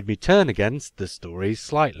actually made me turn against the story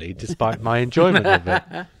slightly despite my enjoyment of it.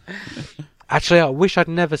 Actually, I wish I'd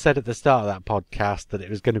never said at the start of that podcast that it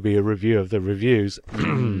was going to be a review of the reviews,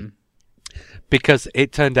 because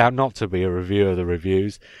it turned out not to be a review of the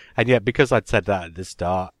reviews, and yet because I'd said that at the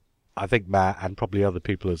start, I think Matt, and probably other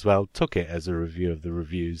people as well, took it as a review of the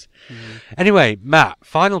reviews. Anyway, Matt,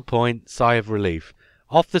 final point, sigh of relief.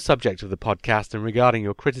 Off the subject of the podcast and regarding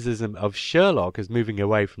your criticism of Sherlock as moving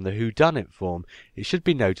away from the whodunit form, it should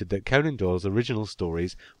be noted that Conan Doyle's original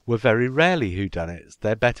stories were very rarely whodunits.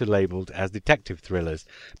 They're better labelled as detective thrillers,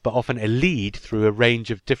 but often a lead through a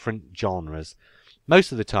range of different genres.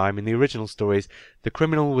 Most of the time, in the original stories, the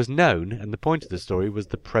criminal was known, and the point of the story was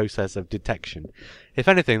the process of detection. If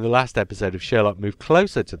anything, the last episode of Sherlock moved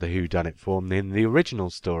closer to the whodunit form than the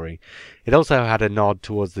original story. It also had a nod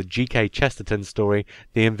towards the G.K. Chesterton story,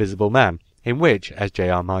 The Invisible Man, in which, as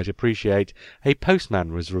JR might appreciate, a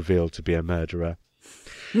postman was revealed to be a murderer.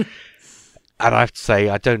 And I have to say,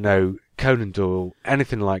 I don't know Conan Doyle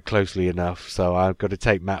anything like closely enough, so I've got to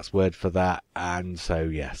take Matt's word for that, and so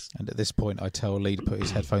yes. And at this point I tell Lee to put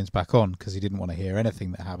his headphones back on because he didn't want to hear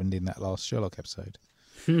anything that happened in that last Sherlock episode.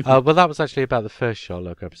 Well, that was actually about the first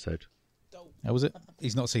Sherlock episode. Oh, was it?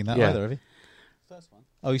 He's not seen that either, have you? First one.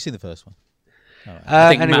 Oh, you've seen the first one. Right. I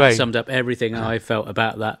think Matt summed up everything I felt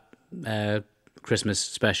about that Christmas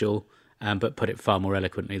special, but put it far more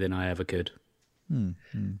eloquently than I ever could. And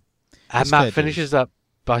Matt finishes up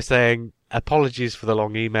by saying, apologies for the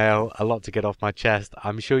long email, a lot to get off my chest.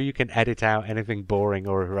 I'm sure you can edit out anything boring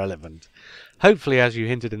or irrelevant. Hopefully, as you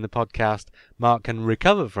hinted in the podcast, Mark can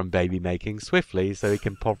recover from baby making swiftly so he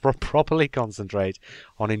can properly concentrate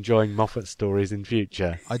on enjoying Moffat stories in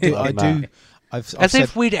future. I do. I've as said,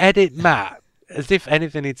 if we'd edit Matt, as if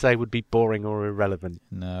anything he'd say would be boring or irrelevant.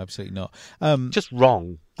 No, absolutely not. Just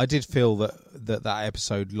wrong. I did feel that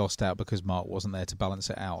episode lost out because Mark wasn't there to balance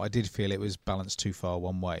it out. I did feel it was balanced too far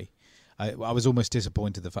one way. I was almost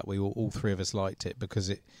disappointed the fact we all three of us liked it, because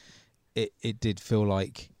it did feel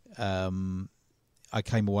like I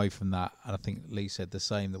came away from that, and I think Lee said the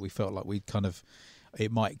same, that we felt like we'd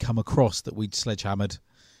it might come across that we'd sledgehammered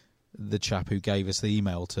the chap who gave us the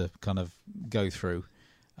email to kind of go through,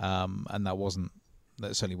 and that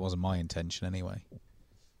certainly wasn't my intention anyway.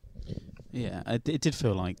 Yeah, it did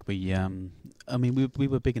feel like we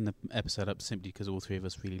were bigging the episode up simply because all three of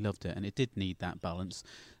us really loved it, and it did need that balance.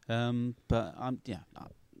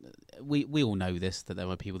 We all know this, that there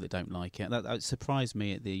are people that don't like it. That surprised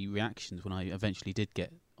me at the reactions when I eventually did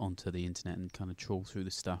get onto the internet and kind of trawl through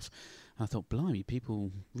the stuff. And I thought, blimey,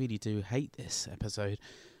 people really do hate this episode.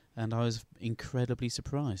 And I was incredibly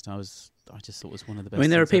surprised. I just thought it was one of the best. I mean,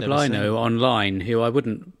 there are things I'd people ever I seen. know online who I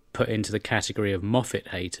wouldn't put into the category of Moffat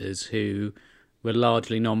haters, who were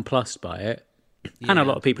largely nonplussed by it, and a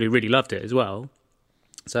lot of people who really loved it as well.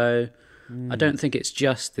 So I don't think it's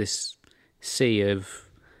just this sea of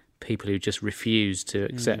people who just refuse to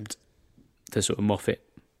accept the sort of Moffat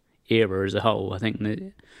era as a whole. I think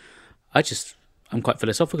I'm quite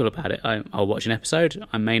philosophical about it. I'll watch an episode.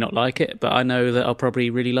 I may not like it, but I know that I'll probably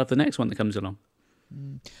really love the next one that comes along.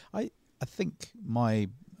 I think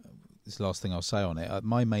this last thing I'll say on it,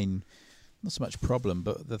 my main, not so much problem,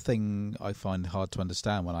 but the thing I find hard to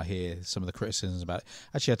understand when I hear some of the criticisms about it.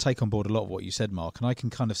 Actually, I take on board a lot of what you said, Mark, and I can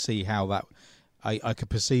kind of see how that I could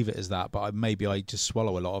perceive it as that, but maybe I just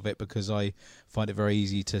swallow a lot of it because I find it very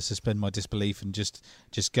easy to suspend my disbelief and just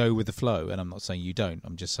go with the flow. And I'm not saying you don't.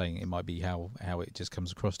 I'm just saying it might be how it just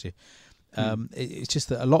comes across to you. It's just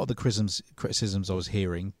that a lot of the criticisms I was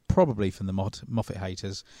hearing, probably from the Moffat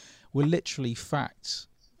haters, were literally facts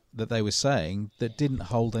that they were saying that didn't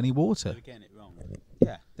hold any water. They were getting it wrong.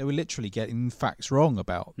 Yeah, they were literally getting facts wrong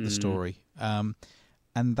about the story. And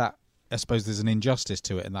that, I suppose there's an injustice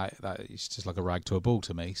to it, and that it's just like a rag to a bull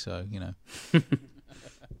to me, so, you know.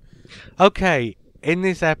 Okay, in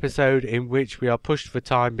this episode in which we are pushed for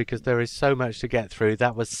time because there is so much to get through,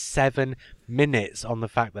 that was 7 minutes on the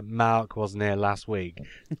fact that Mark wasn't here last week.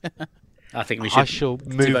 I think we should. I shall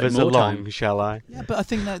move us more along, time. shall I? Yeah, but I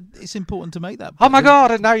think that it's important to make that. Oh my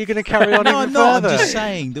God, and now you're going to carry on No, even I'm not. further. I'm just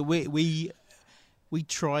saying that we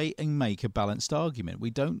try and make a balanced argument.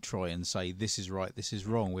 We don't try and say this is right, this is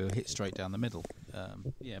wrong. We'll hit straight down the middle.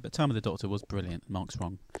 Yeah, but Time of the Doctor was brilliant. Mark's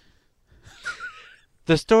wrong.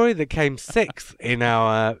 The story that came 6th in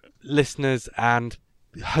our listeners and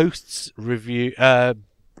hosts review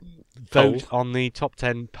vote on the top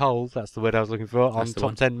 10 poll, that's the word I was looking for, on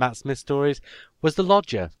top 10 Matt Smith stories, was The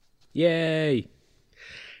Lodger. Yay!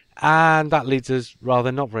 And that leads us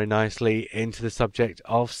rather not very nicely into the subject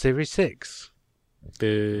of Series 6.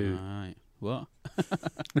 Boo. Right. What?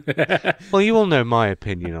 Well, you all know my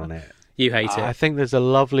opinion on it. You hate I it. think there's a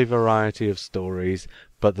lovely variety of stories,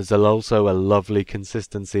 but there's also a lovely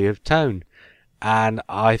consistency of tone. And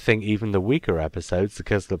I think even the weaker episodes, The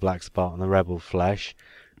Curse of the Black Spot and The Rebel Flesh,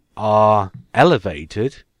 are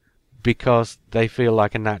elevated because they feel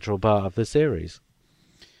like a natural part of the series.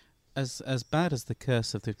 As bad as The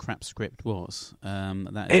Curse of the Crap Script was,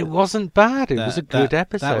 It wasn't bad. It was a good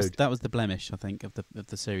episode. That was the blemish, I think, of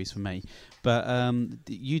the series for me. But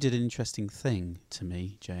you did an interesting thing to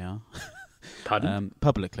me, JR. Pardon?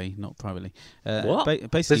 Publicly, not privately. What? This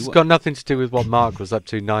Basically, has got nothing to do with what Mark was up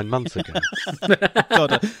to 9 months ago.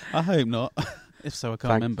 God, I hope not. If so, I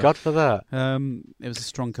can't Thank remember. God for that. It was a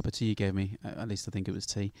strong cup of tea you gave me. At least I think it was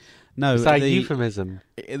tea. No, Is that a euphemism?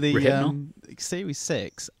 The Series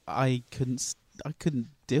 6, I couldn't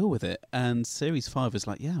deal with it, and Series 5 was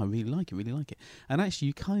like, yeah, I really like it. And actually,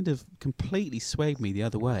 you kind of completely swayed me the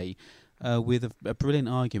other way with a brilliant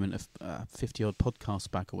argument of 50-odd podcasts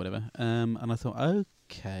back or whatever. And I thought,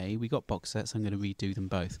 okay, we got box sets, I'm going to redo them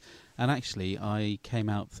both. And actually, I came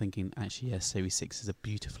out thinking, actually, yes, Series 6 is a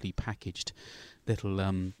beautifully packaged little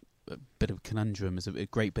bit of conundrum, is a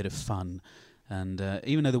great bit of fun. And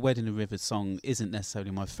even though the Wedding in the River song isn't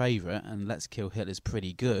necessarily my favourite, and Let's Kill Hitler's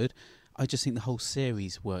pretty good, I just think the whole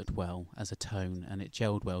series worked well as a tone, and it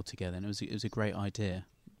gelled well together, and it was a great idea.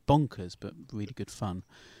 bonkers, but really good fun.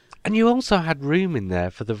 And you also had room in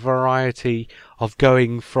there for the variety of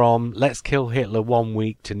going from Let's Kill Hitler one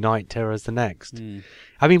week to Night Terrors the next.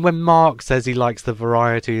 I mean, when Mark says he likes the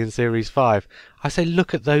variety in Series 5, I say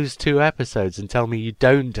look at those 2 episodes and tell me you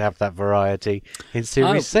don't have that variety in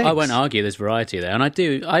Series 6. I won't argue there's variety there, and I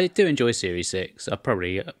do enjoy Series 6. I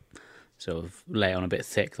probably sort of lay on a bit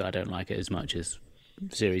thick that I don't like it as much as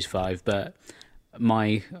Series 5, but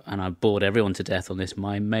and I bored everyone to death on this,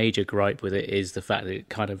 my major gripe with it is the fact that it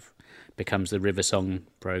kind of becomes the River Song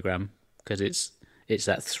programme, because it's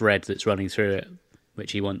that thread that's running through it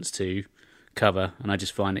which he wants to cover, and I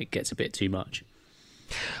just find it gets a bit too much.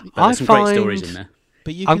 But there's some great stories in there.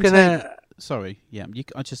 But you can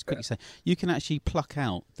I just quickly say, you can actually pluck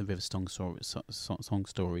out the River Song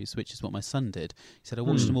stories, which is what my son did. He said, I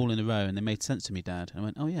watched them all in a row and they made sense to me, Dad. And I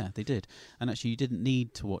went, oh yeah, they did. And actually you didn't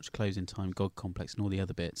need to watch Closing Time, God Complex and all the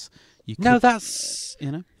other bits. That's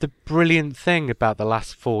the brilliant thing about the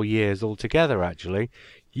last 4 years altogether, actually.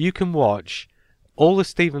 You can watch all the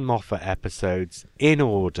Stephen Moffat episodes in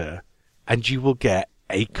order and you will get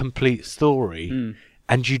a complete story.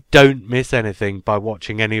 And you don't miss anything by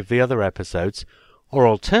watching any of the other episodes. Or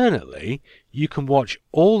alternately, you can watch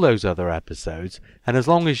all those other episodes, and as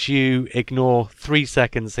long as you ignore 3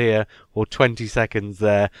 seconds here or 20 seconds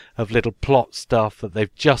there of little plot stuff that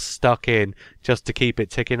they've just stuck in just to keep it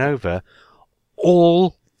ticking over,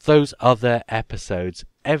 all those other episodes,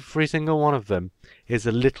 every single one of them, is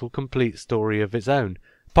a little complete story of its own.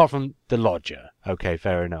 Apart from The Lodger. Okay,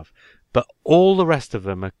 fair enough. But all the rest of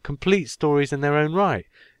them are complete stories in their own right.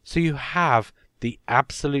 So you have the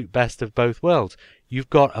absolute best of both worlds. You've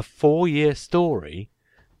got a 4-year story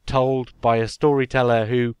told by a storyteller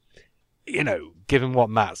who, given what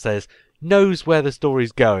Matt says, knows where the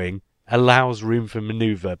story's going, allows room for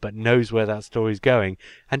manoeuvre, but knows where that story's going,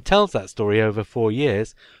 and tells that story over 4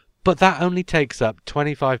 years. But that only takes up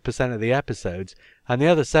 25% of the episodes, and the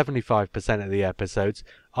other 75% of the episodes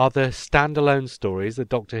are the standalone stories that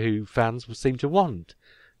Doctor Who fans seem to want.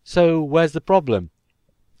 So where's the problem?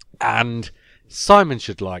 And Simon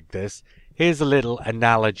should like this. Here's a little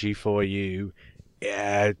analogy for you.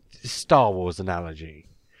 Star Wars analogy.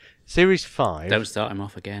 Series 5... Don't start him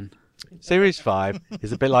off again. Series 5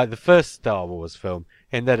 is a bit like the first Star Wars film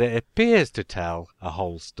in that it appears to tell a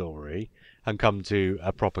whole story and come to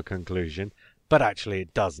a proper conclusion, but actually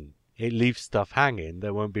it doesn't. It leaves stuff hanging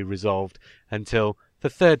that won't be resolved until the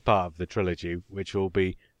third part of the trilogy, which will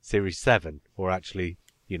be Series 7, or actually,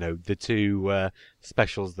 the 2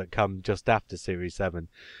 specials that come just after Series 7.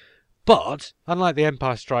 But, unlike The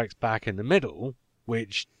Empire Strikes Back in the middle,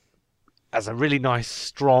 which has a really nice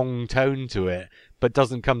strong tone to it, but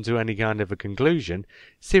doesn't come to any kind of a conclusion,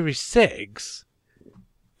 Series 6,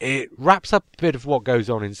 it wraps up a bit of what goes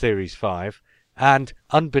on in Series 5, and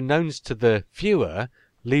unbeknownst to the viewer,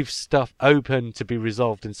 leaves stuff open to be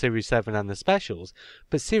resolved in Series 7 and the specials,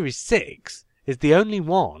 but Series 6 is the only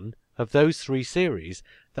one of those 3 series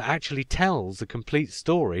that actually tells a complete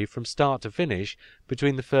story from start to finish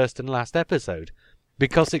between the first and last episode,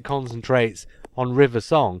 because it concentrates on River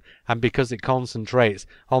Song, and because it concentrates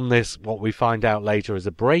on this, what we find out later as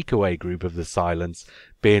a breakaway group of the Silence,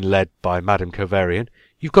 being led by Madame Covarian.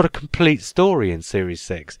 You've got a complete story in Series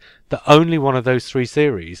 6. The only one of those 3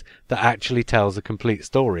 series that actually tells a complete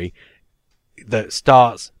story that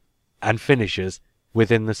starts and finishes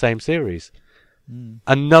within the same series.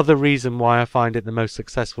 Another reason why I find it the most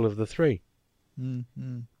successful of the 3. I'm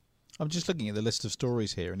just looking at the list of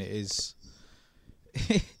stories here, and it is...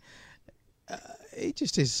 it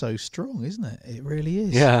just is so strong, isn't it? It really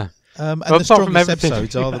is. Yeah. And the strongest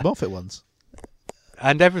episodes are the Moffat ones.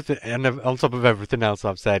 And everything, and on top of everything else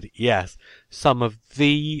I've said, yes, some of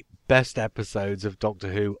the best episodes of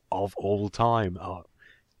Doctor Who of all time are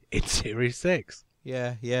in Series 6.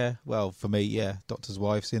 Yeah. Well, for me, Doctor's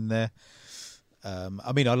Wife's in there.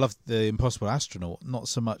 I mean, I love The Impossible Astronaut, not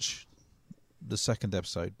so much the second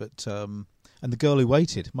episode, but and The Girl Who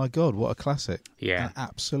Waited. My God, what a classic! Yeah, an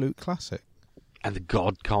absolute classic. And the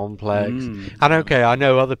God Complex. And okay, I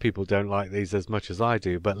know other people don't like these as much as I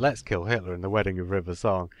do, but Let's Kill Hitler and The Wedding of River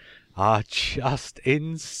Song are just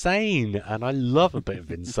insane. And I love a bit of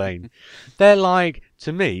insane. They're like,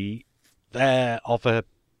 to me, they're of a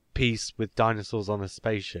piece with dinosaurs on a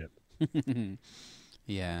spaceship.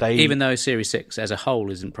 Yeah. Even though Series 6 as a whole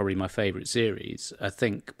isn't probably my favourite series, I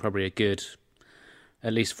think probably a good...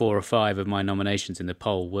 at least 4 or 5 of my nominations in the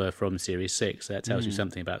poll were from Series 6. That tells you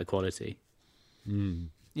something about the quality.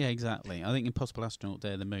 Yeah, exactly. I think Impossible Astronaut,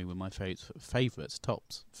 Day of the Moon were my favourites,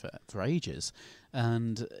 tops for ages.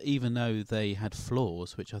 And even though they had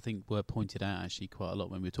flaws, which I think were pointed out actually quite a lot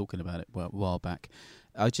when we were talking about it a while back,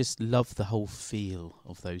 I just loved the whole feel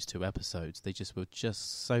of those 2 episodes. They just were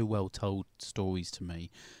just so well told stories to me.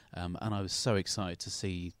 And I was so excited to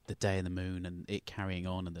see the Day of the Moon and it carrying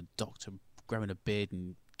on and the Doctor growing a beard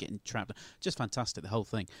and getting trapped. Just fantastic, the whole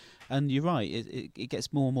thing. And you're right, it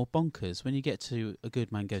gets more and more bonkers when you get to A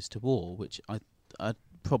Good Man Goes to War, which I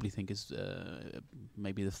probably think is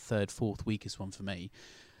maybe the 3rd, 4th weakest one for me.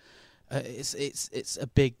 It's a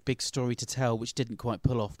big story to tell, which didn't quite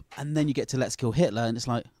pull off. And then you get to Let's Kill Hitler, and it's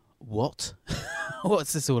like, what?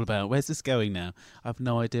 What's this all about? Where's this going now? I have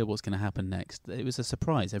no idea what's going to happen next. It was a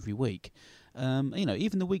surprise every week.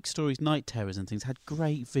 Even the weak stories, Night Terrors and things, had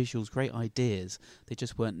great visuals, great ideas. They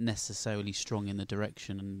just weren't necessarily strong in the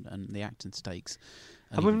direction and the acting stakes.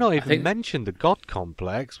 And we've not even mentioned the God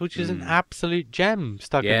Complex, which is an absolute gem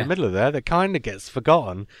stuck in the middle of there that kind of gets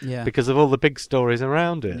forgotten because of all the big stories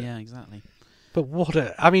around it. Yeah, exactly. But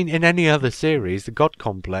in any other series, the God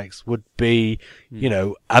Complex would be,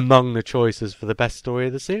 among the choices for the best story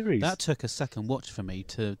of the series. That took a second watch for me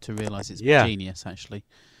to realise it's genius, actually.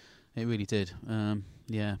 It really did. I'll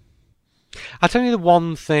tell you the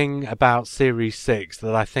one thing about Series 6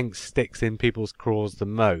 that I think sticks in people's craws the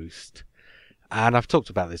most, and I've talked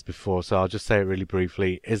about this before, so I'll just say it really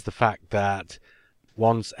briefly, is the fact that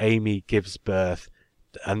once Amy gives birth,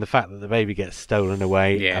 and the fact that the baby gets stolen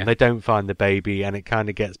away, and they don't find the baby, and it kind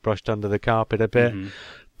of gets brushed under the carpet a bit. Mm-hmm.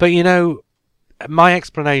 But, my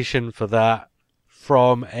explanation for that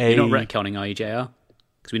from a... You're not retconning, are you, JR?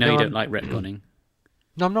 Because we know you don't like retconning.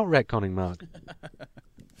 No, I'm not retconning, Mark.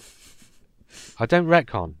 I don't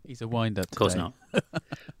retcon. He's a wind-up today. Of course not.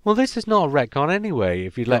 Well, this is not a retcon anyway,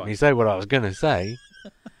 if you'd let me say what I was going to say.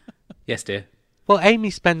 Yes, dear. Well, Amy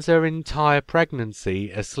spends her entire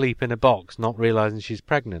pregnancy asleep in a box, not realising she's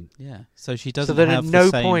pregnant. Yeah, so she doesn't have at no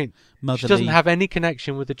same point. Motherly... She doesn't have any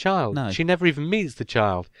connection with the child. No. She never even meets the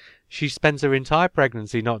child. She spends her entire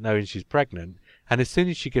pregnancy not knowing she's pregnant, and as soon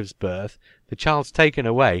as she gives birth, the child's taken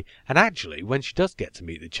away, and actually, when she does get to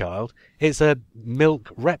meet the child, it's a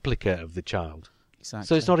milk replica of the child. Exactly.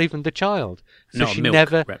 So it's not even the child. So not a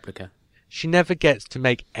milk replica. She never gets to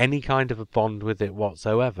make any kind of a bond with it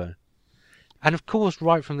whatsoever. And of course,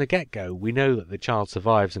 right from the get-go, we know that the child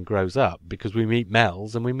survives and grows up because we meet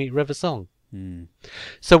Mel's and we meet River Song. Mm.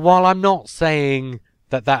 So while I'm not saying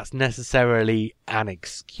that that's necessarily an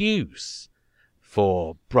excuse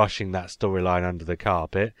for brushing that storyline under the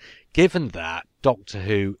carpet, given that Doctor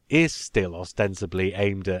Who is still ostensibly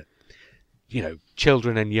aimed at,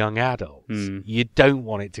 children and young adults, you don't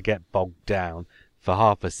want it to get bogged down for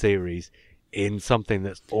half a series in something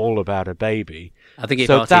that's all about a baby. I think if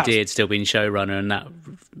RTD had still been showrunner and that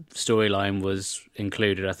storyline was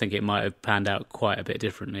included, I think it might have panned out quite a bit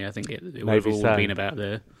differently. I think it would have all been about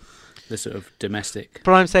the sort of domestic.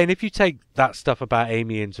 But I'm saying if you take that stuff about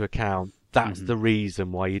Amy into account, that's the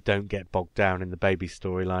reason why you don't get bogged down in the baby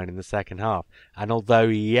storyline in the second half. And although,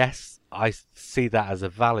 yes, I see that as a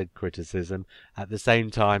valid criticism, at the same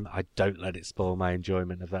time, I don't let it spoil my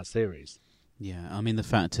enjoyment of that series. Yeah, I mean, the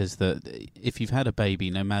fact is that if you've had a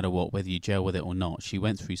baby, no matter what, whether you gel with it or not, she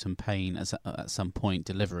went through some pain at some point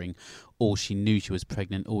delivering, or she knew she was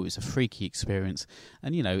pregnant, or it was a freaky experience.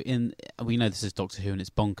 And, we know this is Doctor Who and it's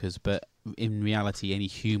bonkers, but in reality, any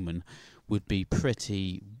human would be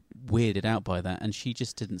pretty weirded out by that, and she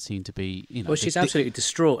just didn't seem to be, Well, she's absolutely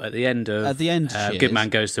distraught at the end of Good Man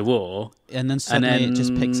Goes to War. And then suddenly it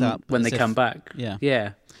just picks up. When they come back.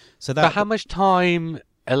 Yeah. So but how much time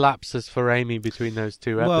elapses for Amy between those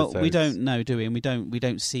two episodes? Well, we don't know, do we? And we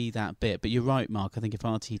don't see that bit. But you're right, Mark. I think if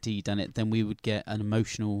RTD done it, then we would get an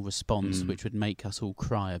emotional response which would make us all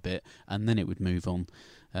cry a bit, and then it would move on.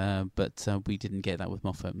 But we didn't get that with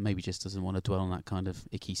Moffat. Maybe just doesn't want to dwell on that kind of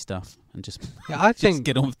icky stuff and just, I think, just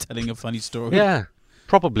get on with telling a funny story. Yeah,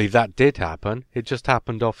 probably that did happen. It just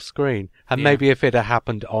happened off screen. And maybe if it had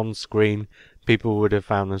happened on screen, people would have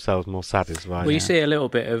found themselves more satisfied. Well, you see a little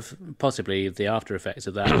bit of possibly the after effects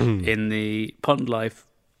of that in the Pond Life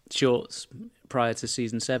shorts prior to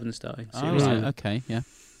season 7 starting. Oh, right, okay, yeah.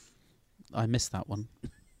 I missed that one.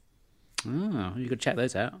 Oh, you could check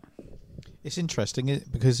those out. It's interesting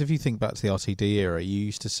because if you think back to the RTD era,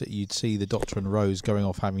 you'd see the Doctor and Rose going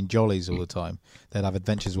off having jollies all the time. They'd have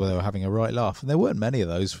adventures where they were having a right laugh, and there weren't many of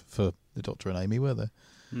those for the Doctor and Amy, were there?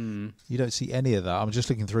 You don't see any of that. I'm just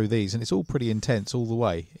looking through these, and it's all pretty intense all the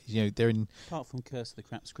way. They're in. Apart from Curse of the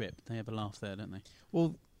Crap Script, they have a laugh there, don't they?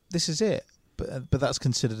 Well, this is it, but that's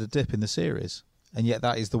considered a dip in the series, and yet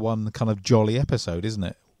that is the one kind of jolly episode, isn't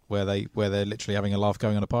it? where they're literally having a laugh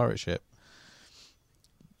going on a pirate ship.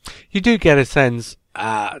 You do get a sense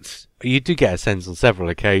on several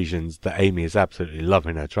occasions that Amy is absolutely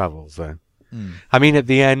loving her travels, though. I mean, at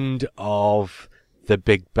the end of the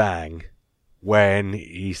Big Bang, when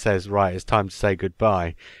he says, right, it's time to say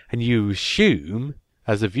goodbye, and you assume,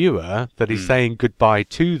 as a viewer, that he's saying goodbye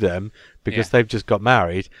to them because they've just got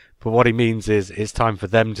married, but what he means is it's time for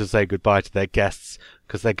them to say goodbye to their guests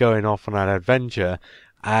because they're going off on an adventure,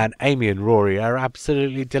 and Amy and Rory are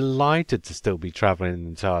absolutely delighted to still be travelling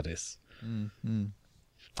in the TARDIS.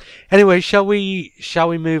 Anyway, shall we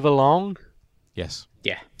move along? Yes.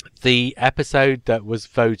 Yeah. The episode that was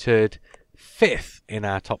voted 5th in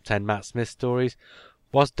our top 10 Matt Smith stories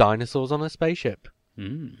was Dinosaurs on a Spaceship.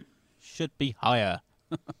 Should be higher.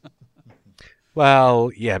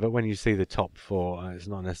 Well, yeah, but when you see the top 4, it's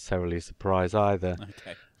not necessarily a surprise either.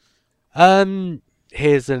 Okay.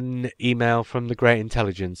 Here's an email from the Great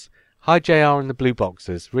Intelligence. Hi JR and the Blue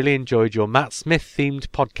Boxers. Really enjoyed your Matt Smith themed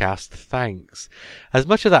podcast. Thanks. As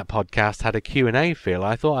much of that podcast had a Q&A feel,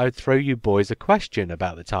 I thought I would throw you boys a question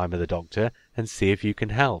about the time of the Doctor and see if you can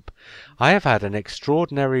help. I have had an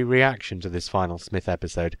extraordinary reaction to this final Smith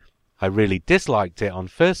episode. I really disliked it on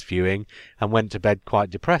first viewing and went to bed quite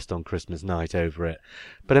depressed on Christmas night over it.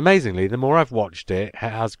 But amazingly, the more I've watched it, it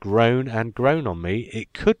has grown and grown on me.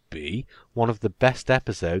 It could be one of the best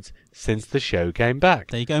episodes since the show came back.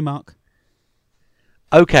 There you go, Mark.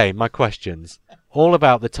 Okay, my questions. All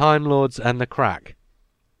about the Time Lords and the crack.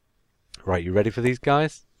 Right, you ready for these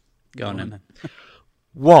guys? Go on then.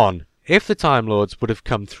 1. If the Time Lords would have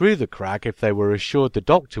come through the crack if they were assured the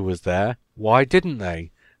Doctor was there, why didn't they?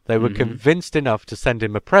 They were convinced enough to send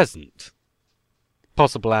him a present.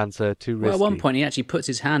 Possible answer, too risky. Well, at one point he actually puts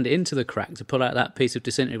his hand into the crack to pull out that piece of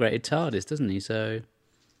disintegrated TARDIS, doesn't he? So,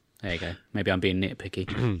 there you go. Maybe I'm being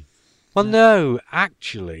nitpicky. Well, no,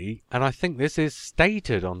 actually, and I think this is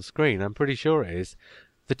stated on screen, I'm pretty sure it is,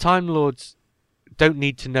 the Time Lords don't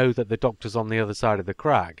need to know that the Doctor's on the other side of the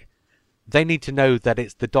crack. They need to know that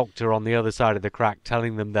it's the Doctor on the other side of the crack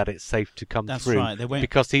telling them that it's safe to come That's through. right.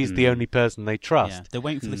 Because he's the only person they trust. Yeah, they're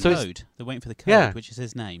waiting for the So code. They're waiting for the code, which is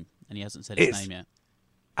his name, and he hasn't said his name yet.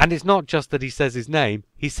 And it's not just that he says his name,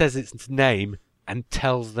 he says its name and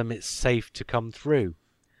tells them it's safe to come through.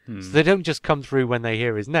 So they don't just come through when they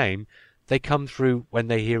hear his name, they come through when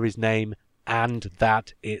they hear his name and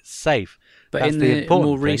that it's safe. But That's in the the important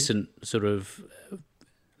more thing. recent sort of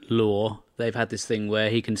lore, they've had this thing where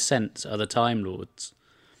he can sense other Time Lords.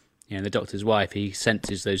 You know, the Doctor's wife, he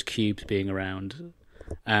senses those cubes being around.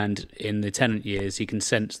 And in the Tennant years, he can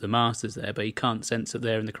sense the Masters there, but he can't sense that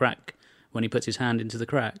they're in the crack when he puts his hand into the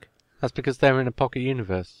crack. That's because they're in a pocket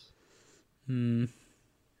universe.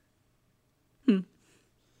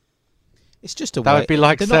 It's just a That way. would be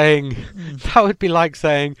like they're saying, that would be like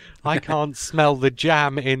saying, I can't smell the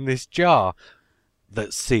jam in this jar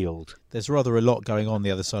that's sealed. There's rather a lot going on the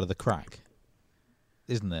other side of the crack,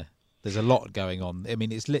 isn't there? There's a lot going on. I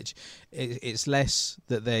mean, it's less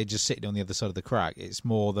that they're just sitting on the other side of the crack. It's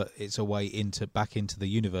more that it's a way back into the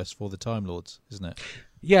universe for the Time Lords, isn't it?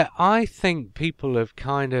 Yeah, I think people have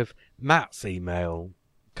kind of, Matt's email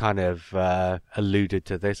kind of alluded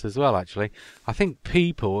to this as well, actually. I think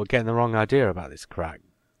people are getting the wrong idea about this crack.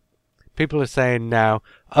 People are saying now,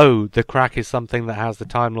 oh, the crack is something that has the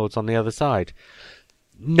Time Lords on the other side.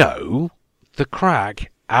 No, the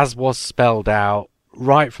crack, as was spelled out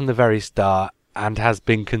right from the very start and has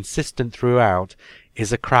been consistent throughout,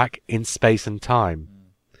 is a crack in space and time.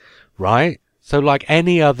 Right? So like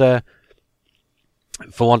any other,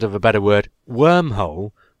 for want of a better word,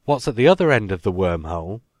 wormhole, what's at the other end of the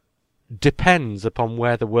wormhole depends upon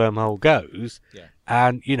where the wormhole goes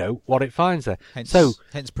and, you know, what it finds there.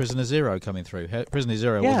 Hence Prisoner Zero coming through. Prisoner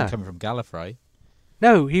Zero wasn't coming from Gallifrey.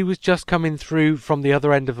 No, he was just coming through from the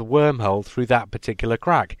other end of the wormhole through that particular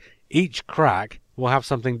crack. Each crack will have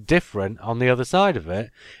something different on the other side of it,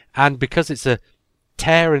 and because it's a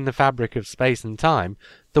tear in the fabric of space and time,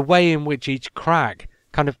 the way in which each crack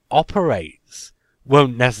kind of operates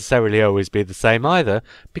won't necessarily always be the same either,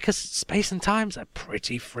 because space and time's a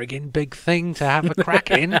pretty friggin' big thing to have a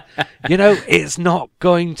crack in. You know, it's not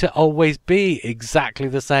going to always be exactly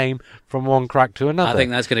the same from one crack to another. I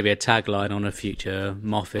think that's going to be a tagline on a future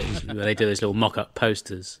Moffat, where they do those little mock-up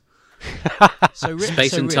posters.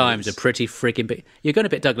 Space and time's a pretty friggin' big... You're going a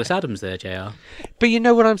bit Douglas Adams there, JR. But you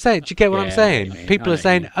know what I'm saying? Do you get what I'm saying? People are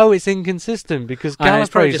saying, oh, it's inconsistent because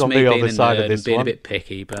Gallifrey's on the other side of this being one. A bit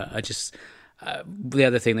picky, but I just... the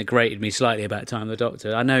other thing that grated me slightly about Time of the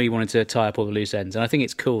Doctor, I know he wanted to tie up all the loose ends, and I think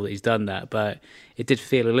it's cool that he's done that, but it did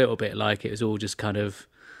feel a little bit like it was all just kind of...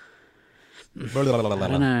 I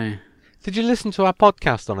don't know. Did you listen to our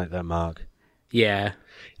podcast on it then, Mark? Yeah.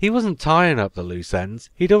 He wasn't tying up the loose ends.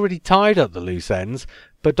 He'd already tied up the loose ends,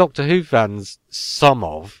 but Doctor Who fans, some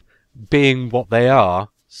of, being what they are,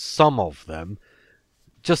 some of them,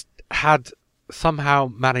 just had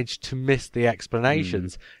somehow managed to miss the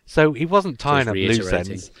explanations. So he wasn't tying up loose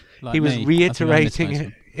ends. Like he was me. reiterating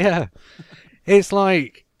it. Yeah. It's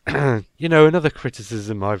like, another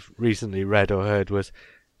criticism I've recently read or heard was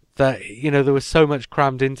that, there was so much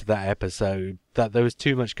crammed into that episode that there was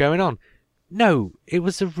too much going on. No, it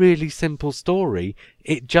was a really simple story.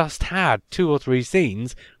 It just had 2 or 3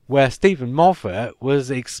 scenes where Stephen Moffat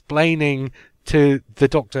was explaining to the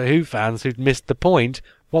Doctor Who fans who'd missed the point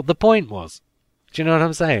what the point was. Do you know what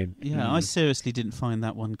I'm saying? Yeah, I seriously didn't find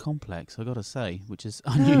that one complex, I got to say, which is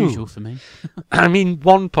unusual for me. I mean,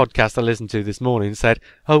 one podcast I listened to this morning said,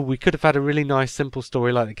 we could have had a really nice, simple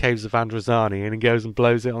story like the Caves of Androzani, and he goes and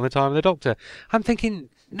blows it on the time of the Doctor. I'm thinking,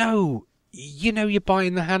 no, you're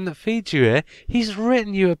biting the hand that feeds you here. He's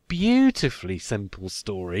written you a beautifully simple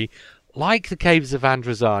story like the Caves of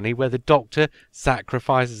Androzani, where the Doctor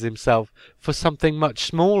sacrifices himself for something much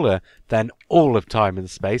smaller than all of time and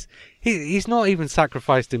space. He's not even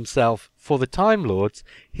sacrificed himself for the Time Lords.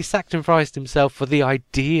 He sacrificed himself for the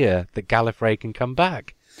idea that Gallifrey can come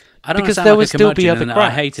back. I don't because understand there like would still be other I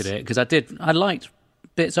cracks. hated it because I liked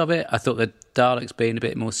bits of it. I thought the Daleks being a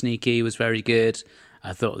bit more sneaky was very good.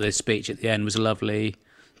 I thought the speech at the end was lovely.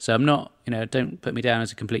 So I'm not, don't put me down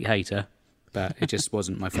as a complete hater, but it just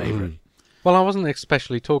wasn't my favourite. Well, I wasn't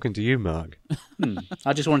especially talking to you, Mark.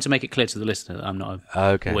 I just wanted to make it clear to the listener that I'm not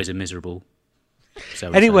always a miserable.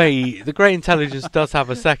 Anyway, the Great Intelligence does have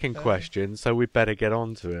a second question, so we'd better get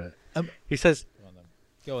on to it. He says...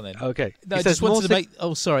 Go on then. Okay. No, He I says just wanted to make...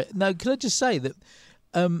 Oh, sorry. No, can I just say that,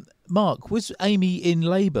 Mark, was Amy in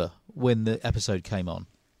labour when the episode came on?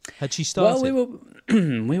 Had she started? Well,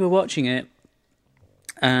 we were watching it,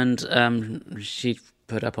 and she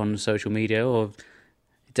put up on social media, or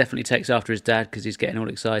he definitely takes after his dad because he's getting all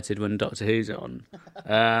excited when Doctor Who's on,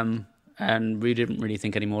 and we didn't really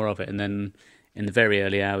think any more of it. And then in the very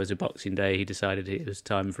early hours of Boxing Day, he decided it was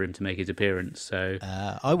time for him to make his appearance. So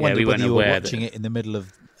I wondered whether you were watching it in the middle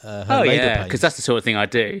of her labour pains. Because that's the sort of thing I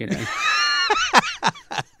do,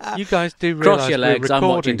 You guys do realise Cross your legs, we're I'm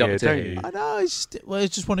watching recording Doctor here, Who. don't you? I know. I was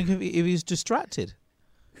just wondering if he was distracted.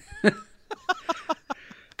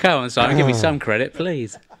 Come on, Simon, give me some credit,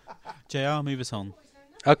 please. JR, move us on.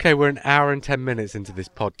 Okay, we're an hour and 10 minutes into this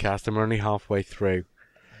podcast and we're only halfway through.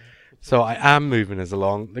 So I am moving us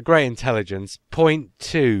along. The Great Intelligence, point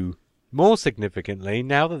 2. More significantly,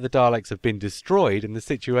 now that the Daleks have been destroyed and the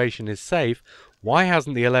situation is safe, why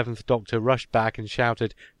hasn't the 11th Doctor rushed back and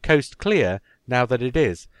shouted, "Coast clear," now that it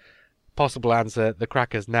is? Possible answer, the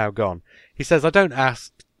cracker's now gone. He says, I don't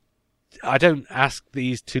ask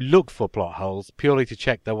these to look for plot holes, purely to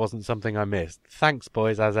check there wasn't something I missed. Thanks,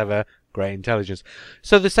 boys, as ever, Great Intelligence.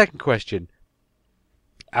 So the second question.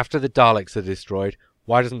 After the Daleks are destroyed,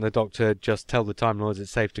 why doesn't the Doctor just tell the Time Lords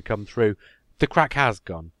it's safe to come through? The crack has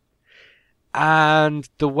gone. And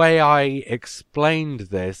the way I explained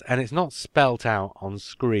this, and it's not spelt out on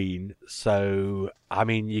screen, so, I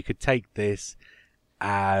mean, you could take this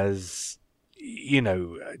as,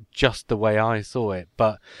 just the way I saw it,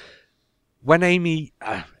 but when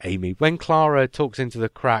when Clara talks into the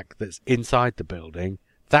crack that's inside the building,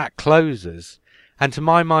 that closes, and to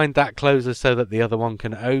my mind that closes so that the other one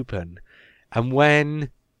can open, and when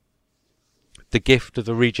the gift of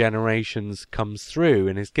the regenerations comes through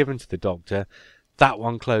and is given to the Doctor, that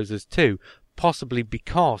one closes too, possibly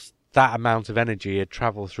because that amount of energy had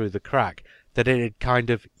travelled through the crack, that it had kind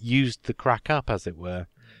of used the crack up, as it were.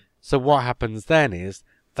 So what happens then is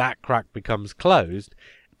that crack becomes closed,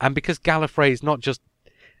 and because Gallifrey's not just,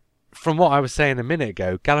 from what I was saying a minute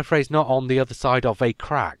ago, Gallifrey's not on the other side of a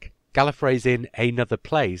crack. Gallifrey's in another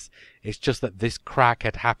place. It's just that this crack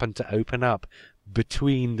had happened to open up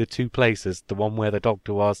between the two places, the one where the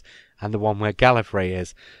Doctor was and the one where Gallifrey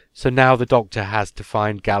is. So now the Doctor has to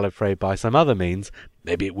find Gallifrey by some other means.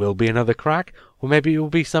 Maybe it will be another crack, or maybe it will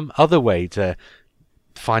be some other way to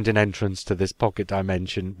find an entrance to this pocket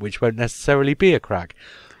dimension, which won't necessarily be a crack.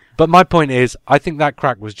 But my point is, I think that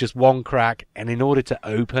crack was just one crack, and in order to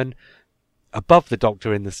open above the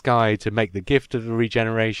Doctor in the sky to make the gift of the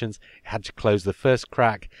regenerations, it had to close the first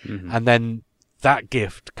crack, and then that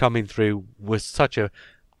gift coming through was such a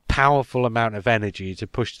powerful amount of energy to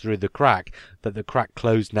push through the crack that the crack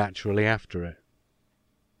closed naturally after it.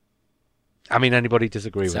 I mean, anybody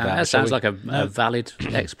disagree with that? That sounds like a valid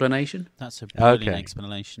explanation. That's a brilliant Okay.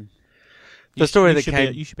 explanation. The story that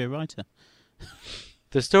came... You should be a writer.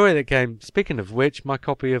 The story that came... Speaking of which, my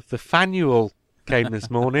copy of the Fannual came this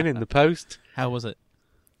morning in the post. How was it?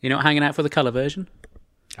 You're not hanging out for the colour version?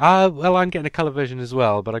 Well, I'm getting a colour version as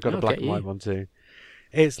well, but I got a I'll black get and white you. one too.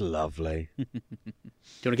 It's lovely. Do you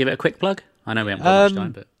want to give it a quick plug? I know we haven't got much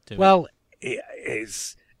time, but do it. Well,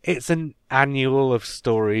 it's an annual of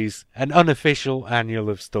stories, an unofficial annual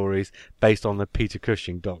of stories based on the Peter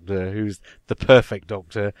Cushing Doctor, who's the perfect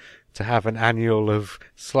Doctor to have an annual of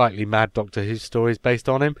slightly mad Doctor Who stories based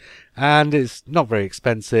on him. And it's not very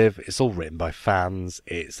expensive. It's all written by fans.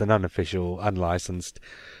 It's an unofficial, unlicensed,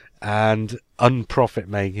 and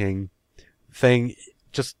unprofit-making thing.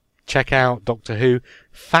 Just check out Doctor Who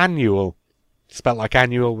Fanual. Spelt like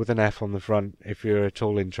annual with an F on the front, if you're at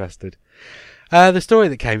all interested. The story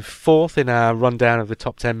that came fourth in our rundown of the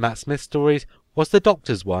top 10 Matt Smith stories was The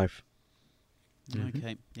Doctor's Wife.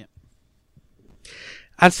 Okay, yeah.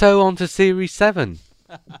 And so on to Series 7.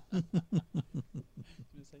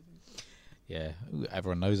 Yeah,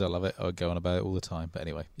 everyone knows I love it. I go on about it all the time. But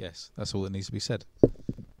anyway, yes, that's all that needs to be said.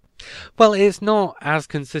 Well, it's not as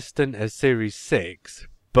consistent as Series 6,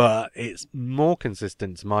 but it's more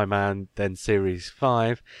consistent to my man than Series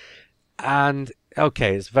 5. And,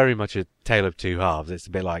 okay, it's very much a tale of two halves. It's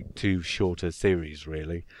a bit like two shorter series,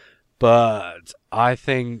 really. But I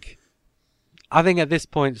think at this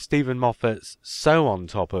point, Stephen Moffat's so on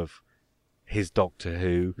top of his Doctor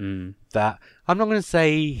Who that I'm not going to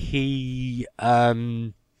say he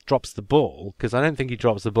drops the ball, because I don't think he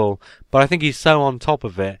drops the ball, but I think he's so on top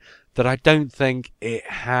of it that I don't think it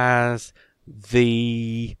has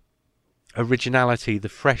the originality, the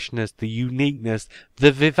freshness, the uniqueness,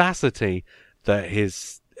 the vivacity that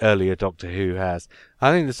his earlier Doctor Who has.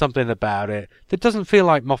 I think there's something about it that doesn't feel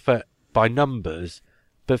like Moffat by numbers,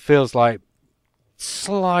 but feels like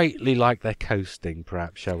slightly like they're coasting,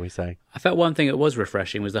 perhaps, shall we say. I felt one thing that was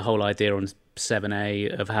refreshing was the whole idea on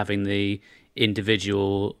 7A of having the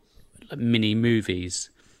individual mini movies.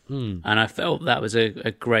 And I felt that was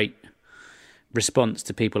a great response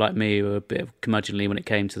to people like me who were a bit curmudgeonly when it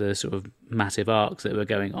came to the sort of massive arcs that were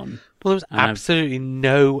going on. Well, there was absolutely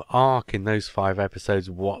no arc in those 5 episodes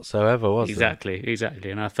whatsoever, was there?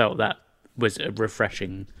 Exactly. And I felt that was a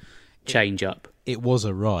refreshing change up. It was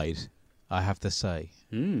a ride, I have to say.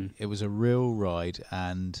 It was a real ride,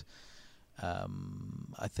 and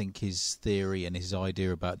I think his theory and his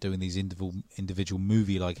idea about doing these individual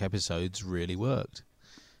movie-like episodes really worked.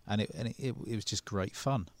 And it was just great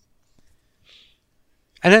fun.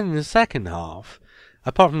 And then in the second half,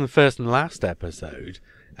 apart from the first and last episode,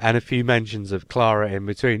 and a few mentions of Clara in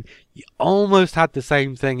between, you almost had the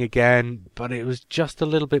same thing again, but it was just a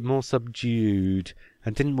little bit more subdued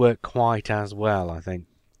and didn't work quite as well, I think.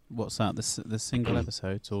 What's that? The single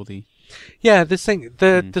episodes or the? Yeah, the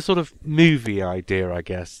sort of movie idea, I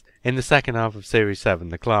guess, in the second half of Series 7,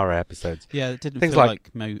 the Clara episodes. Yeah, it didn't Things feel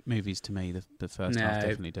like movies to me. The first half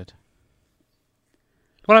definitely did.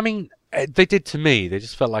 Well, I mean, they did to me. They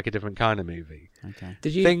just felt like a different kind of movie. Okay.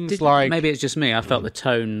 Maybe it's just me. I felt the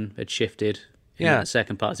tone had shifted in that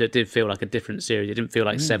second part, so it did feel like a different series. It didn't feel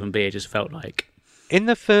like 7B. It just felt like in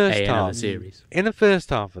the first another series. In the first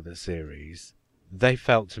half of the series, they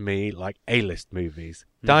felt to me like A-list movies.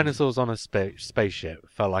 Dinosaurs on a spaceship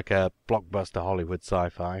felt like a blockbuster Hollywood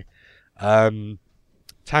sci-fi. Town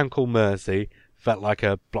Called Mercy felt like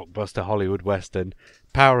a blockbuster Hollywood western.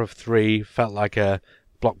 Power of Three felt like a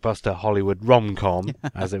blockbuster Hollywood rom-com,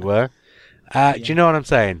 as it were. Do you know what I'm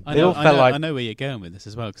saying? I know where you're going with this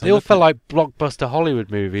as well. They all felt like blockbuster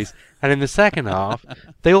Hollywood movies, and in the second half,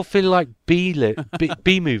 they all feel like B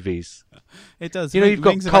movies. It does. You know, you've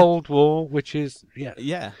got Cold War, which is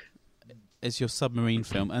it's your submarine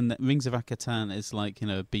film, and Rings of Akatan is like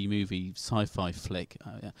a B movie sci-fi flick.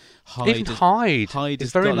 Even Hyde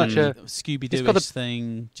is very much a Scooby-Doo-ish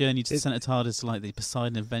thing. Journey to the Centre TARDIS is like the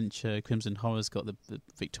Poseidon Adventure. Crimson Horror's got the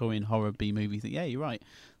Victorian horror B movie thing. Yeah, you're right.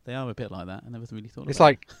 They are a bit like that. I never really thought. It's about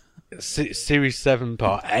like Series 7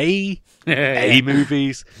 Part A, A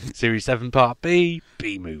movies. Series 7 Part B,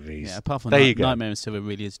 B movies. Yeah, apart from you go. Nightmare in Silver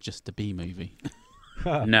really is just a B movie.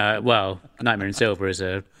 No, well, Nightmare in Silver is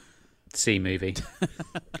a C movie.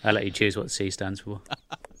 I'll let you choose what C stands for.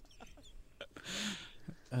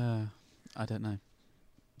 I don't know.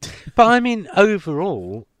 But I mean,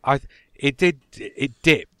 overall, it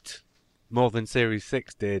dipped more than Series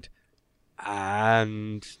 6 did.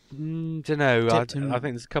 And don't know. I think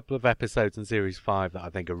there's a couple of episodes in Series 5 that I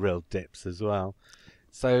think are real dips as well.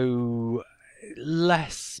 So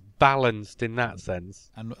less balanced in that sense.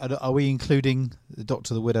 And are we including the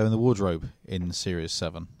Doctor, the Widow, and the Wardrobe in Series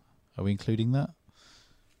 7? Are we including that?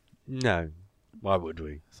 No. Why would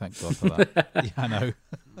we? Thank God for that. Yeah, I know.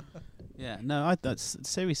 Yeah, no. That's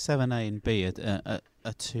Series 7A and B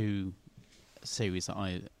are two series that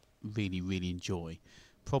I really, really enjoy.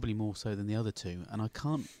 Probably more so than the other two, and I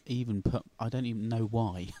don't even know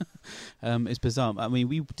why. It's bizarre. I mean,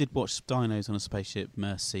 we did watch Dinos on a Spaceship,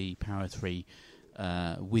 Mercy, Power 3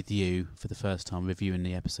 with you for the first time, reviewing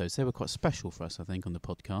the episodes. They were quite special for us, I think, on the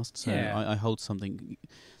podcast. So I hold something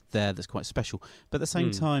there that's quite special. But at the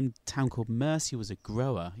same time, Town Called Mercy was a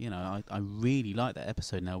grower. You know, I really like that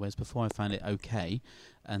episode now, whereas before I found it okay.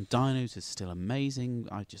 And Dinos is still amazing.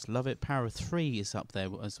 I just love it. Power 3 is up there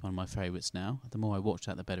as one of my favourites now. The more I watch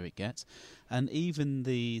that, the better it gets. And even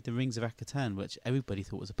the Rings of Akatan, which everybody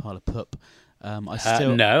thought was a pile of poop.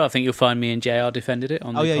 No, I think you'll find me and JR defended it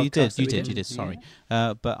on the podcast. You did. Sorry.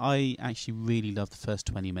 But I actually really loved the first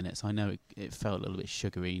 20 minutes. I know it felt a little bit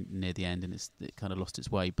sugary near the end, and it kind of lost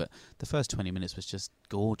its way. But the first 20 minutes was just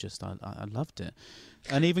gorgeous. I loved it.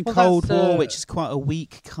 And even Cold War, which is quite a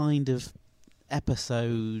weak kind of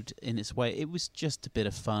episode in its way, it was just a bit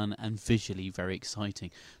of fun and visually very exciting.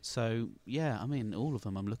 So yeah, I mean, all of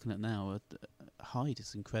them I'm looking at now. Hyde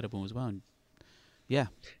is incredible as well. And yeah.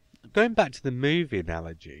 Going back to the movie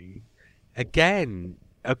analogy, again,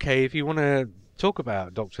 okay, if you want to talk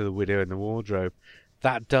about Doctor the Widow and the Wardrobe,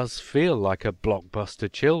 that does feel like a blockbuster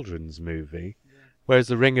children's movie, whereas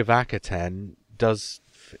the Rings of Akatan does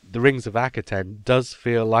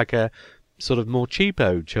feel like a sort of more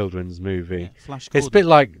cheapo children's movie. Yeah, Flash Gordon. It's a bit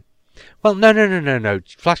like, well, no.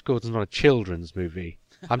 Flash Gordon's not a children's movie.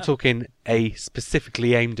 I'm talking a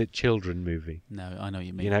specifically aimed at children movie. No, I know what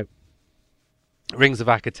you mean. You know, Rings of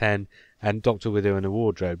Akatan and Doctor Widow and the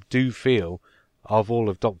Wardrobe do feel, of all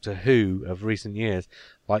of Doctor Who of recent years,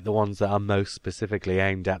 like the ones that are most specifically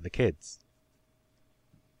aimed at the kids.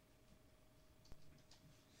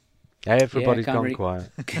 Everybody's gone quiet.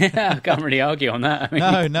 I can't really argue on that.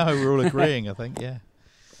 I mean, No, we're all agreeing, I think, yeah.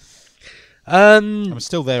 I'm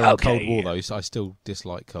still there on Cold War, though, so I still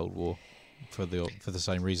dislike Cold War for the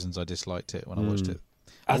same reasons I disliked it when I watched it.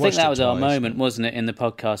 I think that was our moment, wasn't it, in the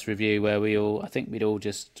podcast review, where we'd all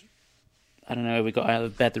just, I don't know, we got out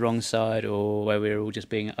of bed the wrong side, or where we were all just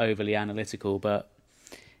being overly analytical, but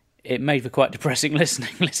it made for quite depressing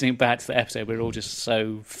listening back to the episode. We were all just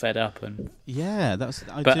so fed up, and yeah,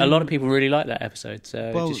 a lot of people really like that episode,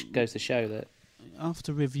 so it just goes to show that.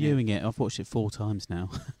 After reviewing it, I've watched it 4 times now,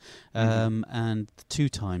 and 2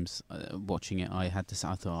 times watching it, I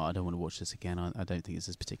thought, I don't want to watch this again. I don't think this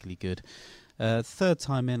is particularly good. Third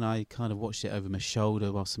time in, I kind of watched it over my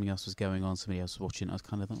shoulder while something else was going on. Somebody else was watching it. I was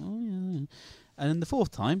kind of like, oh yeah. And then the 4th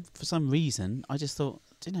time, for some reason, I just thought,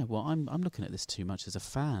 do you know what? I'm looking at this too much as a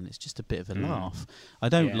fan. It's just a bit of a laugh. I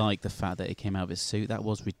don't like the fact that it came out of its suit. That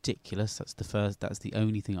was ridiculous. That's the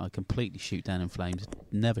only thing I completely shoot down in flames.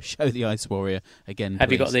 Never show the Ice Warrior again.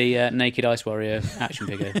 Have you got the naked Ice Warrior action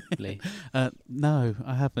figure, Lee? No,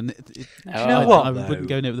 I haven't. Do you know what? I wouldn't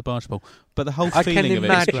go near the barge pole. But the whole feeling of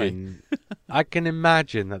it is great. I can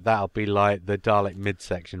imagine that'll be like the Dalek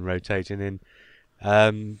midsection rotating in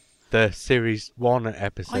the Series 1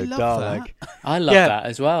 episode Dalek. I love that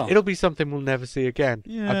as well. It'll be something we'll never see again.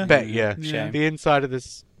 Yeah. I bet you. Yeah. The inside of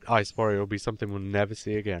this Ice Warrior will be something we'll never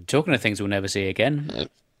see again. Talking of things we'll never see again,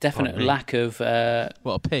 definite lack of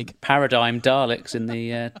what a pig paradigm Daleks in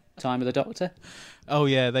the time of the Doctor. Oh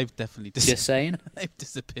yeah, they've definitely just saying they've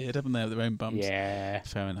disappeared, haven't they, with their own bumps? Yeah,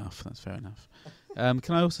 fair enough. That's fair enough.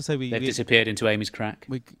 Can I also say they've disappeared into Amy's crack?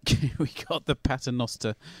 We got the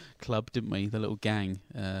Paternoster Club, didn't we? The little gang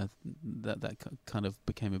that kind of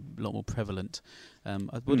became a lot more prevalent.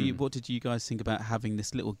 What did you guys think about having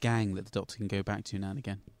this little gang that the Doctor can go back to now and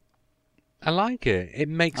again? I like it. It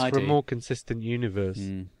makes for a more consistent universe.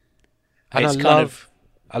 And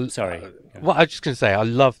it's sorry. Well, I was just going to say, I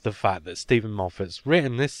love the fact that Stephen Moffat's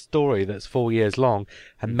written this story that's 4 years long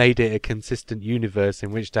and made it a consistent universe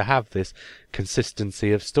in which to have this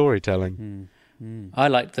consistency of storytelling. I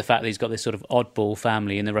liked the fact that he's got this sort of oddball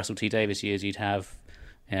family. In the Russell T Davies years, you'd have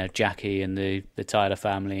Jackie and the Tyler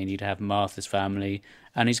family, and you'd have Martha's family,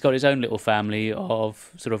 and he's got his own little family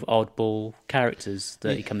of sort of oddball characters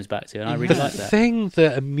that he comes back to, and I really like that. The thing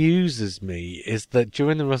that amuses me is that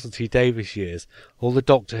during the Russell T Davies years, all the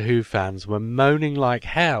Doctor Who fans were moaning like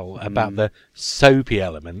hell about the soapy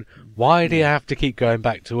element. Why do you have to keep going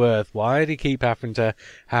back to Earth? Why do you keep having to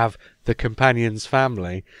have the companion's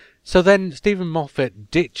family? So then Stephen Moffat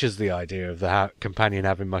ditches the idea of the companion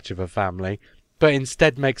having much of a family, but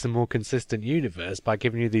instead makes a more consistent universe by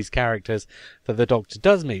giving you these characters that the Doctor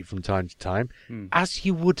does meet from time to time, as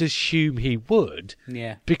you would assume he would.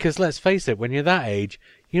 Yeah. Because let's face it, when you're that age,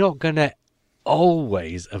 you're not going to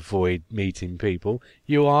always avoid meeting people.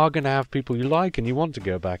 You are going to have people you like and you want to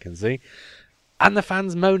go back and see. And the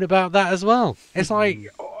fans moan about that as well. It's like,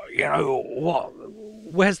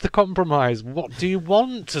 Where's the compromise? What do you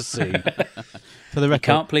want to see? For the You record,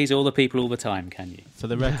 can't please all the people all the time, can you? For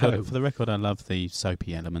the record, I love the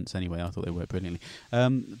soapy elements. Anyway, I thought they worked brilliantly.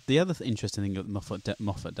 The other interesting thing that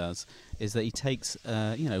Moffat does is that he takes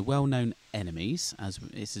well-known enemies, as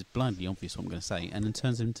this is blindly obvious what I'm going to say, and then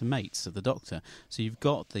turns them into mates of the Doctor. So you've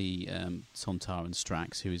got the Sontar and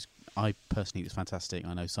Strax, who is, I personally think is fantastic.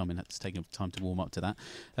 I know Simon has taken time to warm up to that.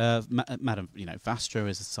 Madam, Vastra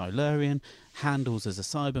is a Silurian, Handles as a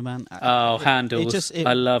Cyberman. Handles!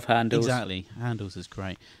 I love Handles. Exactly, Handles is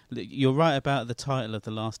great. You're right about the title of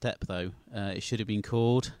the last ep, though. It should have been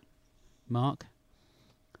called Mark.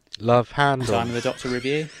 Love Handles. Time of the Doctor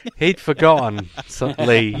review. He'd forgotten,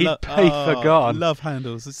 Lee. He'd forgotten. Love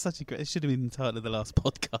Handles. It's such a great. It should have been the title of the last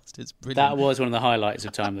podcast. It's brilliant. That was one of the highlights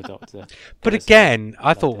of Time of the Doctor. But again,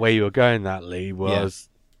 I thought where you were going, that Lee, was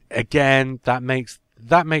again that makes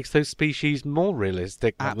those species more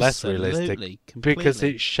realistic, not less realistic, completely. because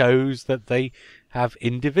it shows that they have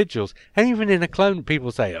individuals. And even in a clone,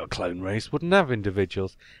 people say, "Oh, a clone race wouldn't have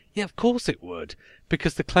individuals." Yeah, of course it would,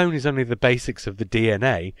 because the clone is only the basics of the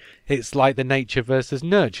DNA. It's like the nature versus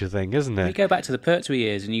nurture thing, isn't it? You go back to the Pertwee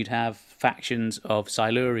years, and you'd have factions of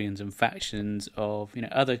Silurians and factions of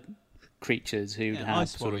other creatures who'd have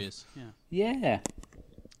ice sort warriors. of yeah.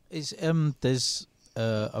 There's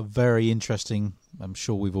a very interesting, I'm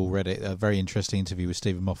sure we've all read it, a very interesting interview with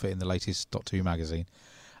Stephen Moffat in the latest Doctor Who magazine.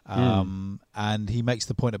 And he makes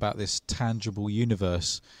the point about this tangible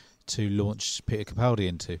universe to launch Peter Capaldi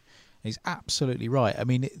into. He's absolutely right. I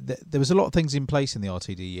mean, there was a lot of things in place in the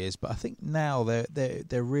RTD years, but I think now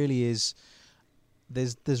there really is,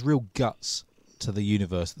 there's real guts to the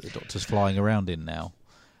universe that the Doctor's flying around in now.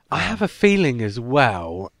 I have a feeling as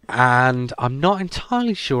well, and I'm not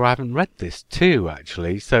entirely sure. I haven't read this too,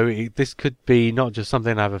 actually. So this could be not just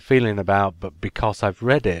something I have a feeling about, but because I've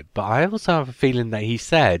read it. But I also have a feeling that he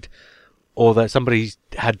said, or that somebody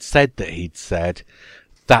had said that he'd said,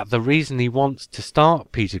 that the reason he wants to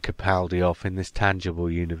start Peter Capaldi off in this tangible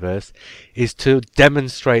universe is to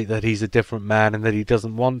demonstrate that he's a different man and that he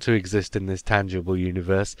doesn't want to exist in this tangible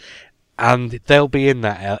universe. And they'll be in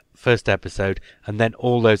that first episode, and then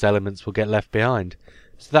all those elements will get left behind.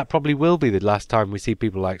 So that probably will be the last time we see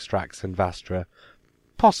people like Strax and Vastra.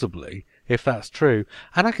 Possibly, if that's true.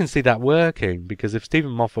 And I can see that working, because if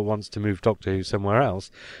Stephen Moffat wants to move Doctor Who somewhere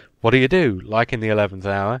else, what do? Like in the 11th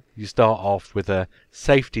hour, you start off with a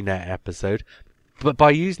safety net episode, but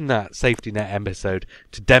by using that safety net episode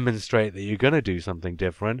to demonstrate that you're going to do something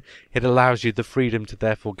different, it allows you the freedom to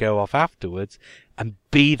therefore go off afterwards and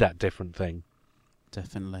be that different thing.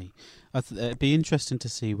 Definitely. It'd be interesting to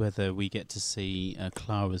see whether we get to see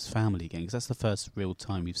Clara's family again, because that's the first real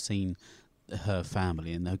time we've seen her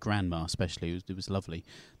family, and her grandma especially. It was lovely.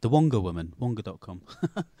 The Wonga woman, Wonga.com.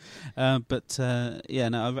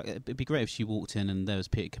 It'd be great if she walked in and there was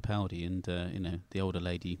Peter Capaldi, and the older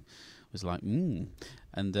lady was like, and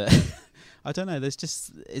I don't know.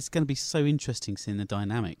 It's going to be so interesting seeing the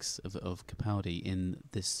dynamics of Capaldi in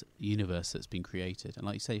this universe that's been created. And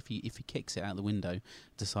like you say, if he kicks it out the window,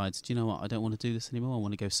 decides, do you know what, I don't want to do this anymore, I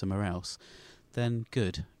want to go somewhere else, then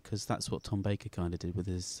good, because that's what Tom Baker kind of did with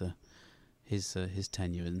his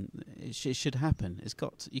tenure, and it should happen.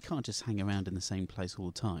 You can't just hang around in the same place all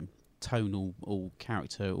the time. Tone, all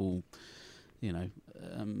character, all the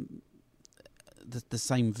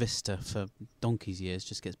same vista for donkey's years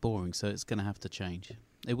just gets boring. So it's going to have to change.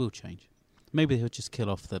 It will change. Maybe he'll just kill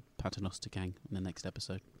off the Paternoster gang in the next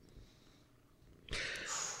episode.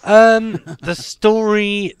 The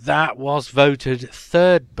story that was voted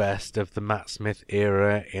third best of the Matt Smith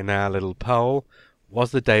era in our little poll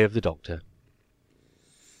was The Day of the Doctor.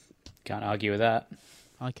 Can't argue with that.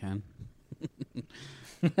 I can.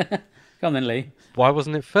 Come on then, Lee. Why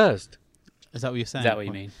wasn't it first? Is that what you're saying? Is that what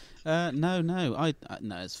you mean? No. No,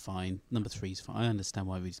 it's fine. Number 3 is fine. I understand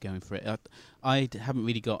why he's going for it. I haven't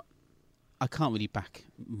really got. I can't really back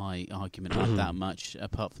my argument up that much,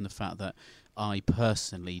 apart from the fact that I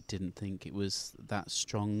personally didn't think it was that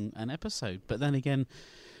strong an episode. But then again,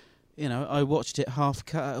 I watched it half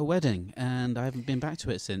cut at a wedding, and I haven't been back to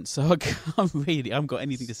it since. So I haven't got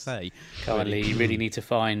anything to say. Currently, you really need to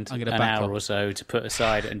find an hour or so to put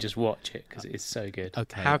aside and just watch it, because it's so good.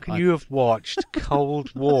 Okay. How can you have watched Cold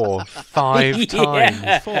War 5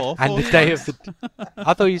 times? Four and The Day of the...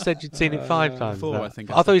 I thought you said you'd seen it 5 times. 4, no. I think.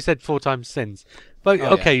 I thought you said 4 times since. But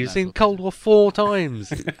you've seen Cold War 4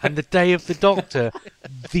 times, and The Day of the Doctor,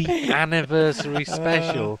 the anniversary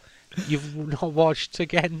special, You've not watched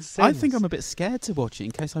again since. I think I'm a bit scared to watch it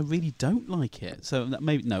in case I really don't like it. So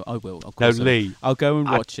maybe no, I will. Of No, course, Lee. I'll go and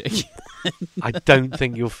watch it. I don't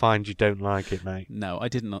think you'll find you don't like it, mate. No, I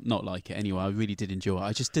did not like it anyway. I really did enjoy it.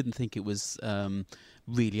 I just didn't think it was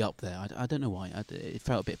really up there. I don't know why. It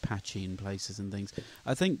felt a bit patchy in places and things.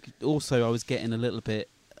 I think also I was getting a little bit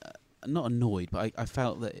not annoyed, but I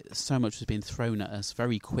felt that so much was being thrown at us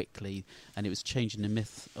very quickly, and it was changing the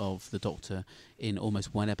myth of the Doctor in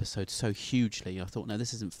almost one episode so hugely. I thought, no,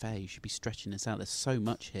 this isn't fair. You should be stretching this out. There's so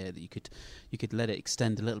much here that you could let it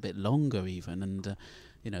extend a little bit longer, even, and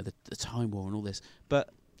the Time War and all this. But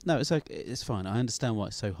no, it's okay. It's fine. I understand why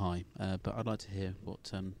it's so high, but I'd like to hear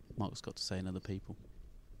what Mark's got to say and other people.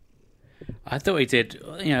 I thought he did,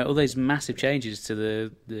 all those massive changes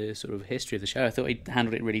to the sort of history of the show. I thought he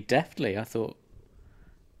handled it really deftly. I thought,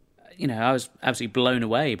 I was absolutely blown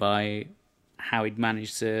away by how he'd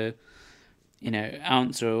managed to,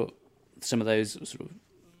 answer some of those sort of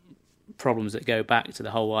problems that go back to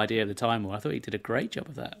the whole idea of the Time War. I thought he did a great job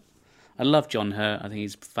of that. I love John Hurt. I think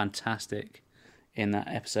he's fantastic in that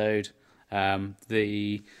episode.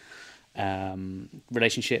 The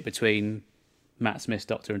relationship between Matt Smith's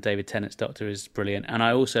Doctor and David Tennant's Doctor is brilliant. And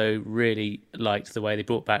I also really liked the way they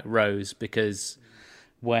brought back Rose, because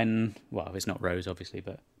it's not Rose, obviously,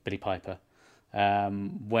 but Billie Piper.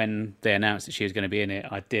 When they announced that she was going to be in it,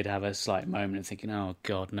 I did have a slight moment of thinking, oh,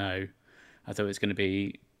 God, no. I thought it was going to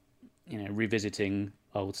be, revisiting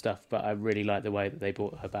old stuff, but I really liked the way that they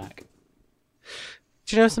brought her back.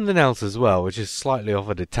 Do you know something else as well, which is slightly off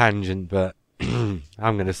at a tangent, but I'm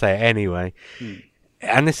going to say it anyway.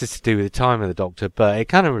 And this is to do with the time of the Doctor, but it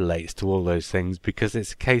kind of relates to all those things, because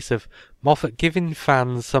it's a case of Moffat giving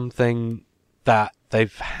fans something that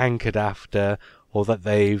they've hankered after, or that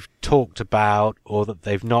they've talked about, or that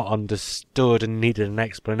they've not understood and needed an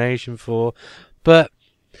explanation for. But,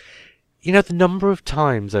 the number of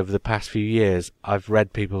times over the past few years I've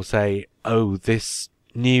read people say, oh, this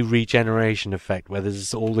new regeneration effect where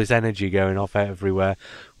there's all this energy going off everywhere.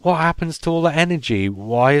 What happens to all that energy?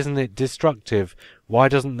 Why isn't it destructive? Why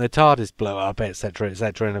doesn't the TARDIS blow up, etc.,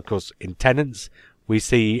 etc.? And of course, in Tenants, we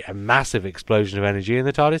see a massive explosion of energy and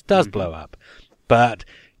the TARDIS does blow up. But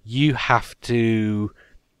you have to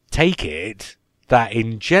take it that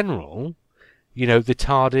in general, the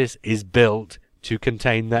TARDIS is built to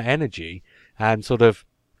contain that energy and sort of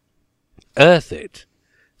earth it.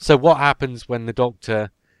 So what happens when the Doctor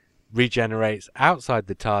regenerates outside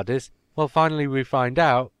the TARDIS? Well, finally we find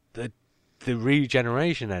out that the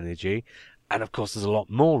regeneration energy, and of course there's a lot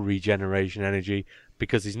more regeneration energy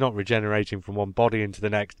because he's not regenerating from one body into the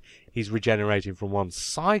next, he's regenerating from one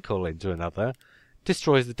cycle into another,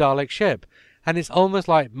 destroys the Dalek ship. And it's almost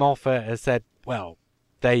like Moffat has said, well,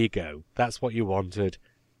 there you go, that's what you wanted,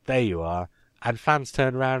 there you are. And fans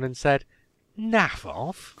turned around and said, naff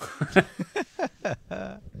off.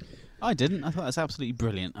 I didn't. I thought that's absolutely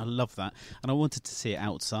brilliant. I love that, and I wanted to see it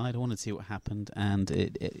outside. I wanted to see what happened, and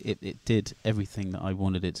it did everything that I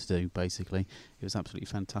wanted it to do. Basically, it was absolutely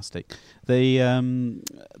fantastic. The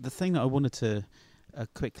thing that I wanted to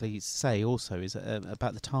quickly say also is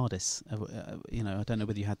about the TARDIS. I don't know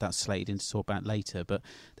whether you had that slated in to talk about later, but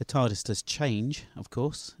the TARDIS does change, of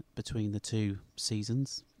course, between the two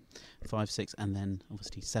seasons, 5, 6, and then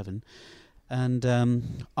obviously 7. And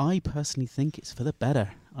I personally think it's for the better.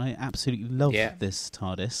 I absolutely love this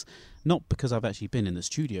TARDIS. Not because I've actually been in the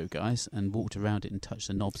studio, guys, and walked around it and touched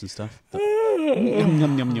the knobs and stuff. But yum,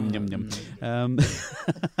 yum, yum, yum, yum, yum.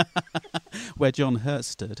 Where John Hurt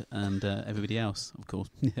stood and everybody else, of course.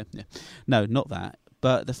 No, not that.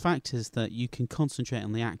 But the fact is that you can concentrate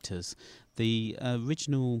on the actors. The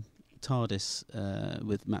original TARDIS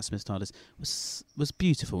with Matt Smith's TARDIS was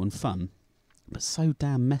beautiful and fun, but so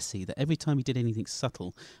damn messy that every time he did anything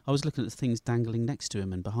subtle, I was looking at the things dangling next to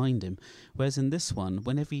him and behind him. Whereas in this one,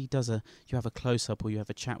 whenever he does you have a close-up or you have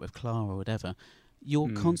a chat with Clara or whatever, you're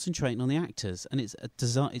concentrating on the actors, and it's a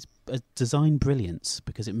design brilliance,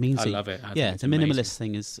 because it means I love it. I the think minimalist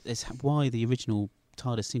thing is why the original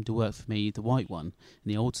TARDIS seemed to work for me, the white one in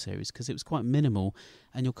the old series, because it was quite minimal,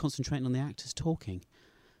 and you're concentrating on the actors talking.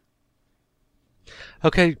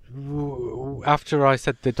 Okay, after I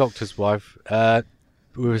said the Doctor's wife,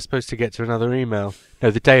 we were supposed to get to another email.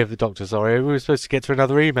 No, the day of the Doctor, sorry. We were supposed to get to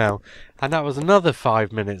another email, and that was another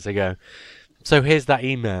 5 minutes ago. So here's that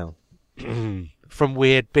email from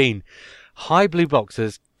Weird Bean. Hi, Blue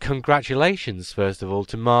Boxers. Congratulations, first of all,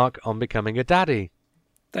 to Mark on becoming a daddy.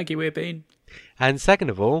 Thank you, Weird Bean. And second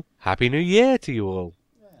of all, Happy New Year to you all.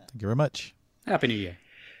 Thank you very much. Happy New Year.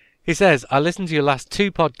 He says, I listened to your last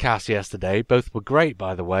 2 podcasts yesterday. Both were great,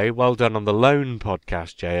 by the way. Well done on the Lone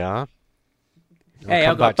podcast, JR. Hey,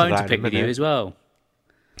 come I've got a back to bone to that in a pick with you minute. as well.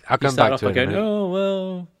 I'll You come start back off to by it in a going, minute. oh,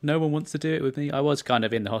 well, no one wants to do it with me. I was kind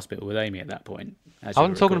of in the hospital with Amy at that point. As I you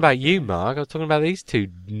wasn't talking recall. about you, Mark. I was talking about these two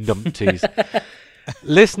numpties.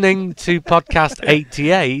 Listening to podcast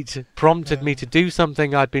 88 prompted me to do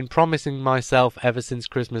something I'd been promising myself ever since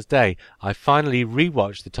Christmas Day. I finally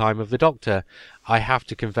rewatched The Time of the Doctor. I have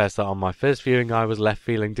to confess that on my first viewing I was left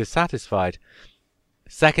feeling dissatisfied.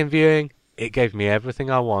 Second viewing, it gave me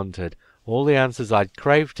everything I wanted. All the answers I'd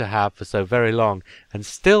craved to have for so very long, and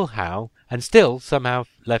still somehow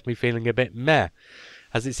left me feeling a bit meh,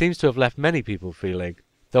 as it seems to have left many people feeling.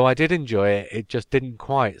 Though I did enjoy it, it just didn't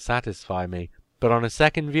quite satisfy me. But on a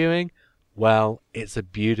second viewing, well, it's a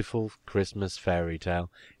beautiful Christmas fairy tale.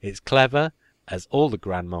 It's clever, as all the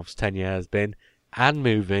Grand Moff's tenure has been, and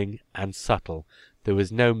moving and subtle. There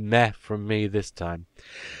was no meh from me this time.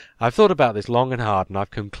 I've thought about this long and hard, and I've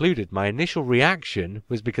concluded my initial reaction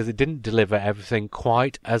was because it didn't deliver everything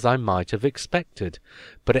quite as I might have expected.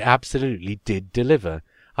 But it absolutely did deliver.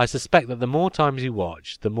 I suspect that the more times you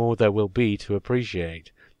watch, the more there will be to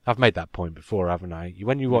appreciate. I've made that point before, haven't I?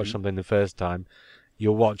 When you watch something the first time,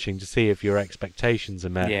 you're watching to see if your expectations are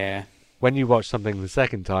met. Yeah. When you watch something the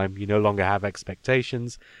second time, you no longer have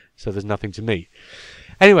expectations, so there's nothing to meet.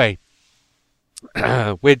 Anyway,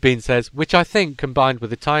 Weird Bean says, which I think, combined with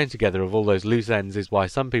the tying together of all those loose ends, is why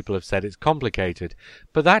some people have said it's complicated.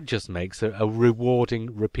 But that just makes a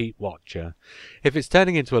rewarding repeat watcher. If it's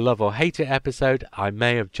turning into a love or hate it episode, I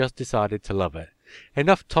may have just decided to love it.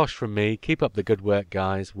 Enough tosh from me. Keep up the good work,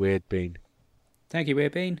 guys. Weird Bean. Thank you,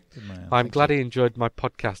 Weird Bean. I'm glad he enjoyed my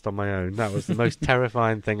podcast on my own. That was the most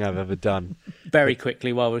terrifying thing I've ever done. Very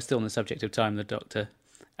quickly, while we're still on the subject of Time of the Doctor,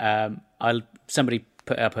 somebody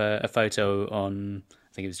put up a photo on,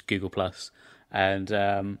 I think it was Google Plus,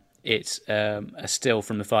 and it's a still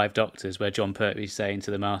from the Five Doctors where John Pertwee's saying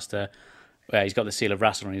to the Master, where he's got the seal of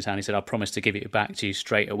Rassilon in his hand, he said, "I promise to give it back to you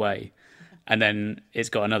straight away." And then it's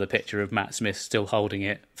got another picture of Matt Smith still holding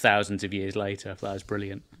it thousands of years later. I thought that was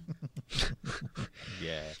brilliant.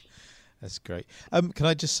 Yeah, that's great. Can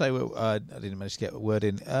I just say, I didn't manage to get a word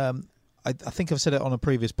in. I think I've said it on a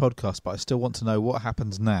previous podcast, but I still want to know what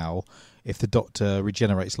happens now if the Doctor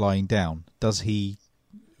regenerates lying down. Does he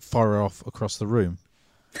fire off across the room?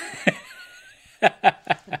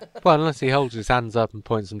 Well, unless he holds his hands up and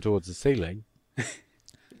points them towards the ceiling.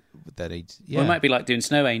 Well, it might be like doing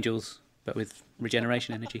Snow Angels, but with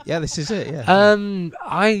regeneration energy. Yeah, this is it. Yeah.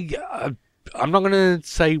 I'm not going to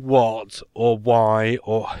say what or why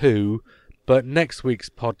or who, but next week's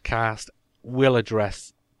podcast will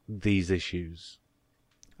address these issues.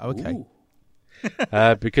 Okay.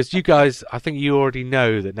 Because you guys, I think you already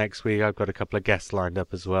know that next week I've got a couple of guests lined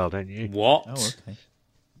up as well, don't you? What? Oh,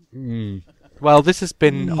 okay. Well, this has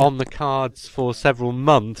been on the cards for several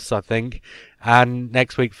months, I think, and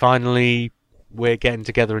next week finally we're getting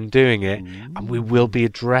together and doing it, and we will be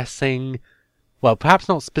addressing, well, perhaps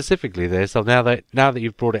not specifically this, so now that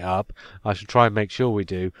you've brought it up, I should try and make sure we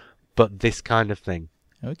do, but this kind of thing.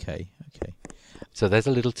 Okay. So there's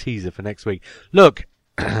a little teaser for next week. Look,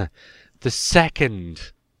 the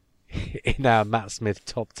second in our Matt Smith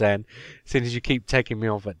top 10, since as you keep taking me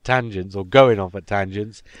off at tangents, or going off at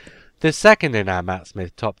tangents, the second in our Matt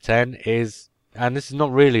Smith top 10 is, and this is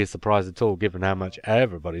not really a surprise at all given how much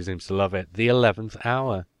everybody seems to love it, The 11th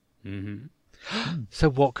Hour. Mm-hmm. So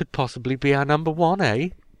what could possibly be our number one, eh?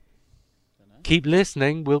 Keep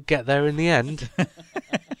listening, we'll get there in the end.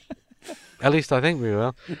 At least I think we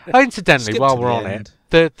will. Incidentally, while we're on it,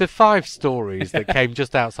 the 5 stories that came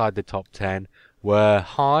just outside the top 10 were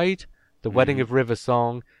Hyde, The Wedding of River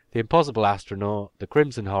Song, The Impossible Astronaut, The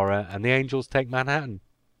Crimson Horror, and The Angels Take Manhattan.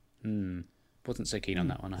 Wasn't so keen on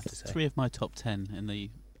that one, I have to say. 3 of my top 10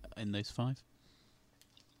 in those 5.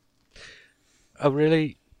 Oh,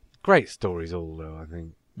 really? Great stories all, though, I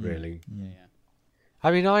think, really. Yeah. I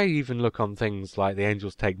mean, I even look on things like The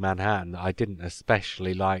Angels Take Manhattan that I didn't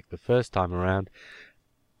especially like the first time around,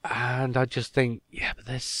 and I just think, yeah, but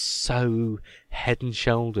they're so head and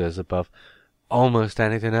shoulders above almost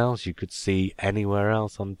anything else you could see anywhere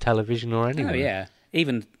else on television or anywhere. Oh, yeah.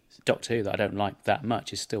 Even Doctor Who, that I don't like that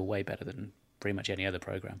much, is still way better than pretty much any other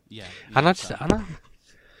programme. Yeah. And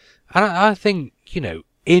I think,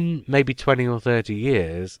 in maybe 20 or 30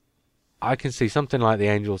 years, I can see something like The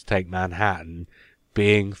Angels Take Manhattan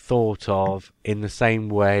being thought of in the same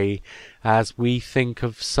way as we think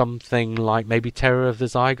of something like maybe Terror of the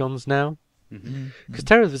Zygons now. Because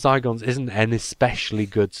Terror of the Zygons isn't an especially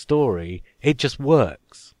good story, it just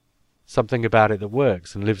works. Something about it that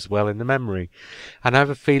works and lives well in the memory. And I have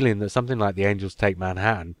a feeling that something like The Angels Take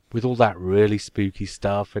Manhattan, with all that really spooky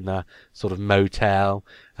stuff in a sort of motel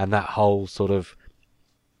and that whole sort of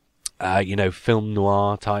film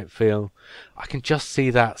noir type feel. I can just see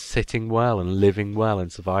that sitting well and living well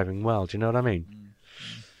and surviving well. Do you know what I mean?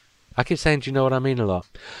 I keep saying, do you know what I mean a lot?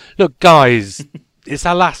 Look, guys, it's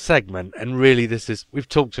our last segment, and really we've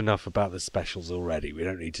talked enough about the specials already. We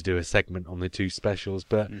don't need to do a segment on the 2 specials,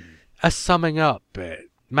 but a summing up bit.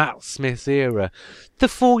 Matt Smith's era. The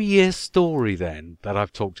 4-year story, then, that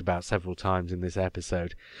I've talked about several times in this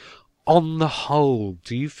episode. On the whole,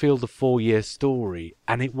 do you feel the 4-year story,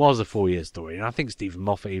 and it was a 4-year story, and I think Stephen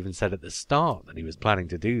Moffat even said at the start that he was planning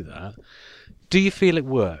to do that, do you feel it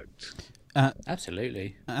worked?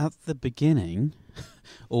 Absolutely. At the beginning,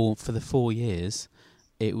 or for the 4 years,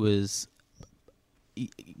 it was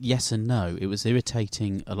yes and no. It was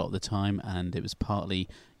irritating a lot of the time, and it was partly...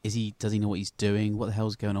 does he know what he's doing? What the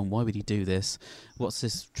hell's going on? Why would he do this? What's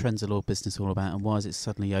this Trends of Law business all about? And why is it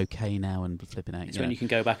suddenly okay now and flipping out? It's when you can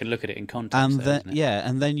go back and look at it in context. And though, isn't it?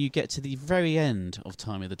 and then you get to the very end of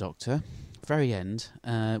Time of the Doctor, very end,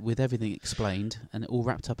 with everything explained and it all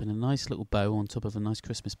wrapped up in a nice little bow on top of a nice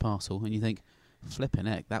Christmas parcel, and you think, flipping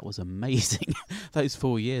heck, that was amazing. Those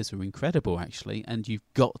 4 years were incredible, actually, and you've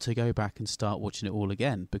got to go back and start watching it all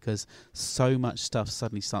again because so much stuff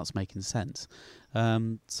suddenly starts making sense.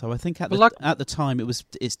 So I think at the time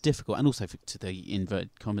it's difficult, and also to the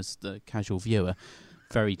inverted commas, the casual viewer,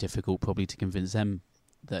 very difficult probably to convince them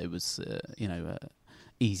that it was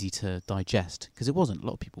easy to digest, because it wasn't. A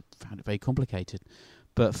lot of people found it very complicated.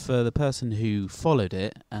 But for the person who followed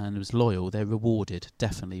it and was loyal, they're rewarded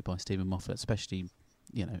definitely by Stephen Moffat, especially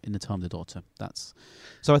in the Time of the Doctor.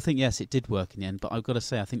 So I think yes, it did work in the end. But I've got to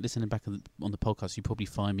say, I think listening back on the podcast, you probably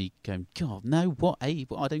find me going, God, no, what? I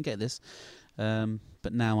don't get this.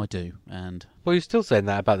 But now I do. And well, you're still saying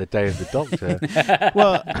that about the Day of the Doctor.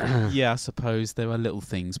 Well, yeah, I suppose there are little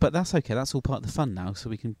things, but that's okay. That's all part of the fun now. So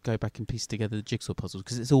we can go back and piece together the jigsaw puzzles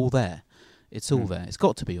because it's all there. It's all there. It's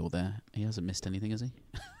got to be all there. He hasn't missed anything, has he?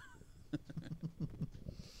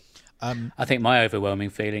 I think my overwhelming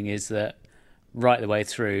feeling is that right the way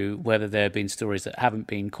through, whether there have been stories that haven't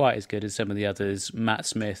been quite as good as some of the others, Matt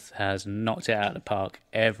Smith has knocked it out of the park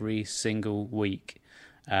every single week.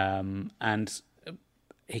 And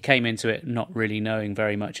he came into it not really knowing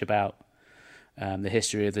very much about the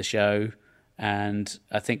history of the show. And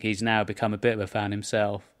I think he's now become a bit of a fan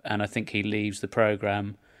himself. And I think he leaves the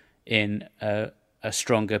programme in a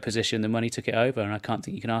stronger position than when he took it over, and I can't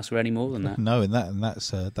think you can ask for any more than that. No, and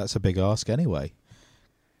that's a big ask anyway.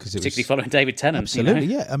 Particularly following David Tennant. Absolutely,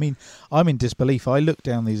 yeah. I mean, I'm in disbelief. I look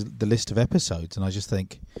down the list of episodes, and I just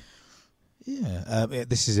think,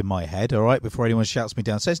 this is in my head, all right, before anyone shouts me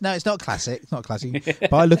down and says, no, it's not classic, it's not classic.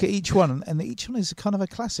 But I look at each one, and each one is kind of a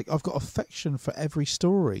classic. I've got affection for every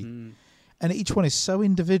story. And each one is so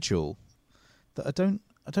individual that I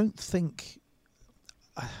don't think...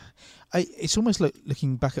 it's almost like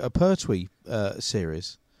looking back at a Pertwee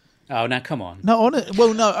series. Oh, now come on. No,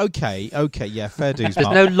 okay, yeah, fair dues. There's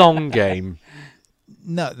no long game.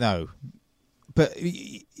 No. But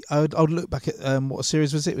I'd look back at what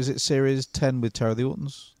series was it? Was it series 10 with Terror of the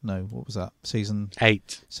Ortons? No, what was that? Season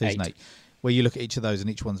 8. Season 8. Where you look at each of those and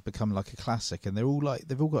each one's become like a classic, and they've all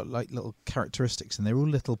got like little characteristics and they're all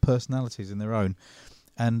little personalities in their own.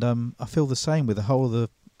 And I feel the same with the whole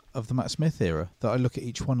of the Matt Smith era, that I look at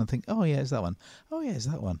each one and think, oh yeah, it's that one. Oh yeah, it's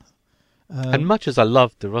that one. And much as I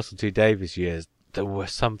loved the Russell T Davies years, there were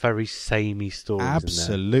some very samey stories.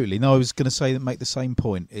 Absolutely. In there. No, I was going to say that, make the same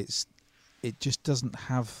point. It just doesn't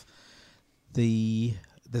have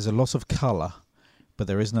there's a lot of colour, but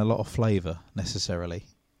there isn't a lot of flavour necessarily.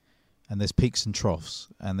 And there's peaks and troughs,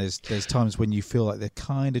 and there's times when you feel like they're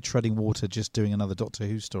kind of treading water, just doing another Doctor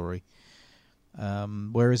Who story.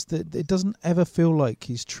 Whereas it doesn't ever feel like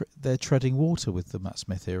they're treading water with the Matt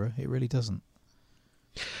Smith era. It really doesn't.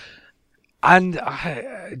 And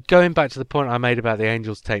going back to the point I made about the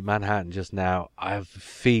Angels Take Manhattan just now, I have a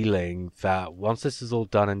feeling that once this is all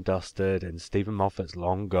done and dusted and Stephen Moffat's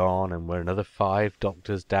long gone and we're another 5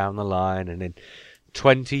 Doctors down the line, and in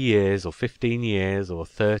 20 years or 15 years or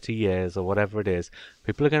 30 years or whatever it is,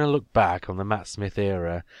 people are going to look back on the Matt Smith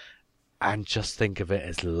era and just think of it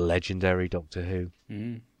as legendary Doctor Who.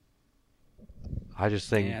 I just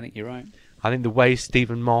think... Yeah, I think you're right. I think the way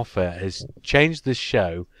Stephen Moffat has changed the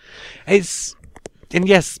show, and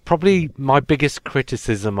yes, probably my biggest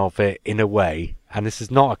criticism of it in a way, and this is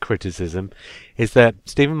not a criticism, is that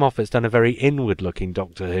Stephen Moffat's done a very inward-looking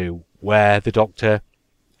Doctor Who, where the Doctor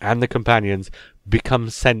and the companions become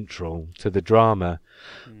central to the drama.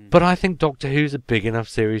 But I think Doctor Who's a big enough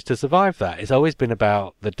series to survive that. It's always been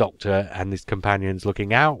about the Doctor and his companions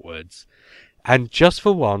looking outwards. And just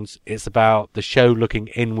for once, it's about the show looking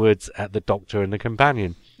inwards at the Doctor and the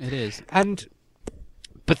companion. It is.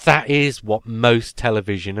 But But that is what most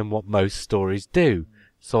television and what most stories do.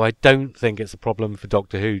 So I don't think it's a problem for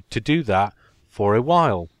Doctor Who to do that for a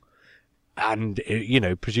while. And,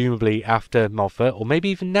 presumably after Moffat, or maybe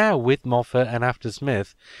even now with Moffat and after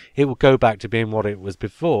Smith, it will go back to being what it was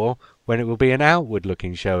before, when it will be an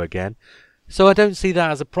outward-looking show again. So I don't see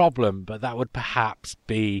that as a problem, but that would perhaps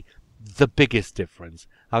be the biggest difference.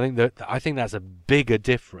 I think that's a bigger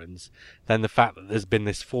difference than the fact that there's been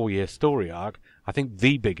this 4-year story arc. I think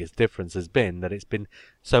the biggest difference has been that it's been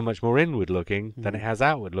so much more inward-looking than it has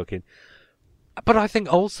outward-looking. But I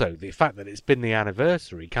think also the fact that it's been the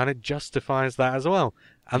anniversary kind of justifies that as well.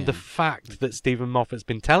 And the fact that Stephen Moffat's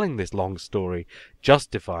been telling this long story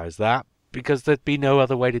justifies that, because there'd be no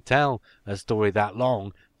other way to tell a story that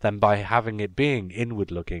long than by having it being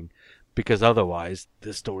inward-looking, because otherwise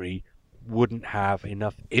the story wouldn't have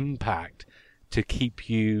enough impact to keep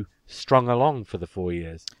you strung along for the 4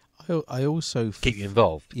 years. I also keep you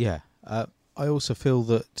involved. Yeah, I also feel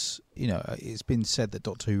that it's been said that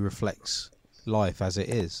Doctor Who reflects life as it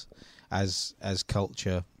is, as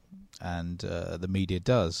culture and the media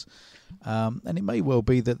does, and it may well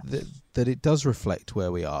be that it does reflect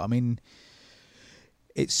where we are. I mean,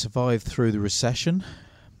 it survived through the recession.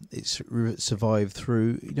 It's survived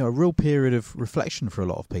through a real period of reflection for a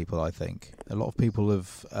lot of people. I think a lot of people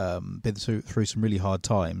have been through some really hard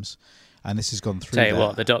times, and this has gone through. Tell you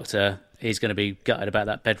what, the Doctor, he's going to be gutted about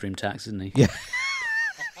that bedroom tax, isn't he? Yeah.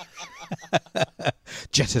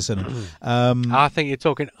 Jettison. I think you're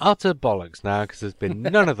talking utter bollocks now, because there's been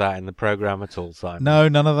none of that in the programme at all, Simon. No,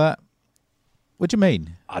 none of that. What do you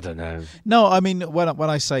mean? I don't know. No, I mean, when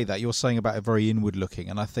I say that, you're saying about it very inward looking,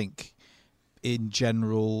 and I think in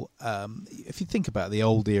general, if you think about the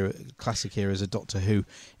old era, classic eras of Doctor Who,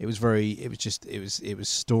 it was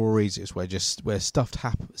stories. It was where stuff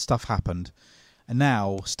happened, and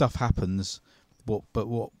now stuff happens.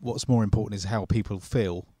 What's more important is how people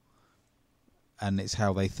feel, and it's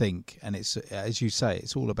how they think, and it's, as you say,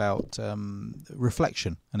 it's all about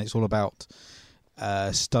reflection, and it's all about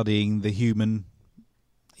studying the human.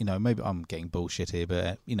 Maybe I'm getting bullshit here,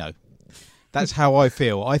 but that's how I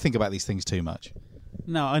feel. I think about these things too much.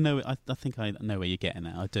 No, I know. I think I know where you're getting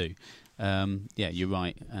at. I do. Yeah, you're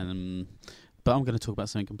right. But I'm going to talk about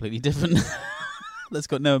something completely different. That's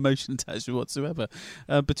got no emotion attached to it whatsoever.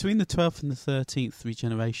 Between the 12th and the 13th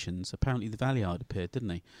regenerations, apparently the Valiard appeared, didn't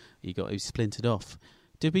he? He splintered off.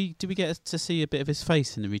 Did we get to see a bit of his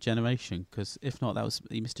face in the regeneration? Because if not,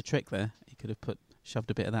 he missed a trick there. He could have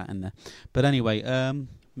shoved a bit of that in there. But anyway,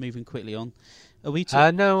 moving quickly on. Are we?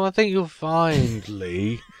 No, I think you'll find,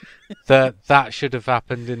 Lee, that should have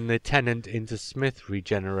happened in the Tennant into Smith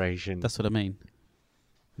regeneration. That's what I mean.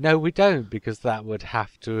 No, we don't, because they would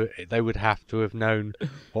have to have known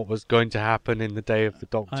what was going to happen in the Day of the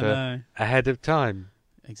Doctor ahead of time.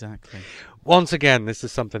 Exactly. Once again, this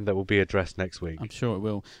is something that will be addressed next week. I'm sure it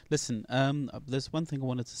will. Listen, there's one thing I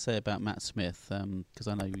wanted to say about Matt Smith, because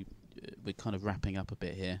I know we're kind of wrapping up a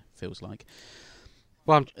bit here, feels like.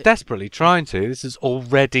 Well, I'm desperately trying to. This is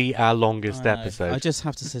already our longest episode. I just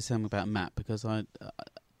have to say something about Matt, because I've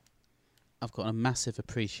got a massive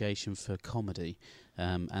appreciation for comedy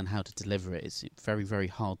and how to deliver it. It's a very, very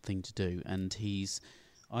hard thing to do, and he's,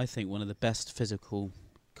 I think, one of the best physical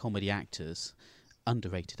comedy actors,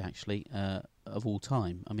 underrated actually, of all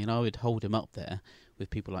time. I mean, I would hold him up there with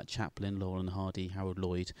people like Chaplin, Laurel and Hardy, Harold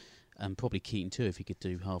Lloyd, and probably Keaton too, if he could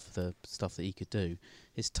do half of the stuff that he could do.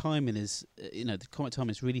 His timing is, the comic timing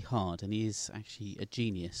is really hard, and he is actually a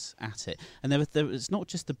genius at it. And it's not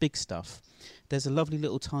just the big stuff. There's a lovely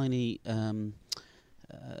little tiny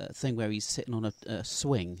thing where he's sitting on a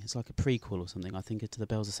swing. It's like a prequel or something, I think, to the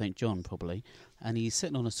Bells of St. John probably. And he's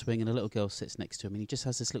sitting on a swing, and a little girl sits next to him, and he just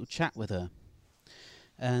has this little chat with her.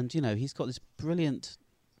 And, he's got this brilliant,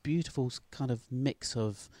 beautiful kind of mix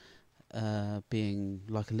of being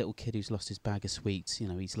like a little kid who's lost his bag of sweets.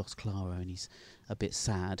 He's lost Clara and he's a bit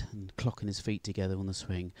sad and clocking his feet together on the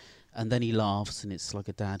swing. And then he laughs, and it's like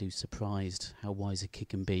a dad who's surprised how wise a kid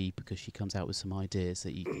can be because she comes out with some ideas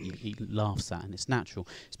that he laughs at, and it's natural.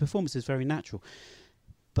 His performance is very natural.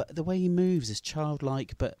 But the way he moves is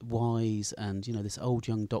childlike but wise, and, this old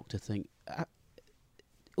young Doctor thing,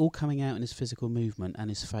 all coming out in his physical movement and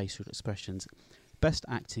his facial expressions. Best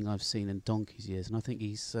acting I've seen in donkey's years, and I think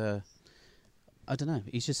he's, I don't know,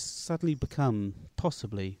 he's just suddenly become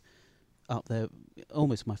possibly up there,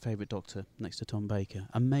 almost my favourite Doctor next to Tom Baker.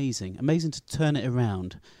 Amazing to turn it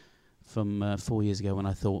around from 4 years ago when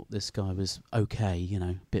I thought this guy was okay,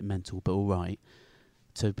 a bit mental but all right,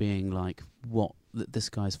 to being like, what, this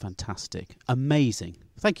guy's fantastic. Amazing.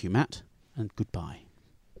 Thank you, Matt, and goodbye.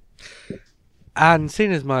 And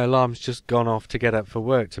seeing as my alarm's just gone off to get up for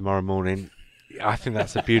work tomorrow morning, I think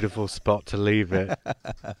that's a beautiful spot to leave it.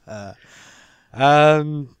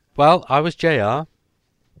 Well, I was JR.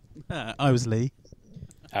 I was Lee.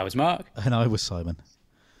 I was Mark. And I was Simon.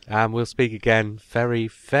 And we'll speak again very,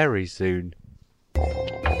 very soon.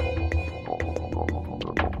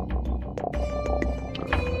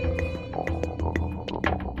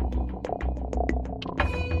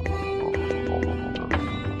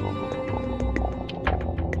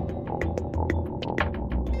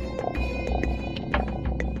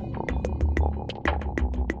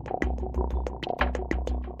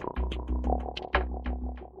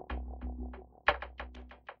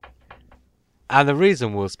 And the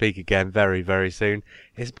reason we'll speak again very, very soon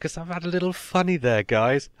is because I've had a little funny there,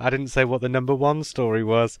 guys. I didn't say what the number one story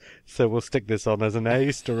was, so we'll stick this on as an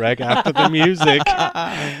Easter egg after the music.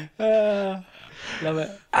 Love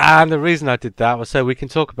it. And the reason I did that was so we can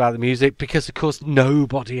talk about the music, because, of course,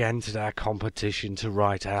 nobody entered our competition to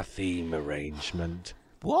write our theme arrangement.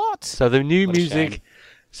 What? So the new What a music... shame.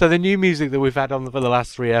 So the new music that we've had on for the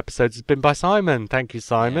last 3 episodes has been by Simon. Thank you,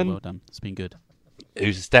 Simon. Yeah, well done. It's been good.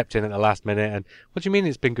 Who's stepped in at the last minute. And what do you mean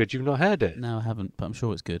it's been good? You've not heard it? No, I haven't, but I'm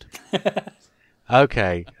sure it's good.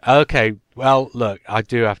 Okay. Well, look, I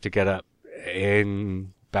do have to get up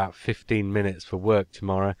in about 15 minutes for work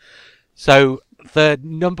tomorrow. So the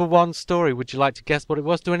number one story, would you like to guess what it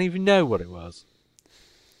was? Do any of you know what it was?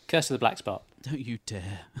 Curse of the Black Spot. Don't you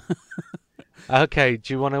dare. Okay,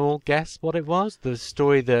 do you want to all guess what it was? The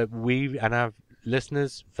story that we and our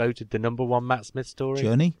listeners voted the number one Matt Smith story?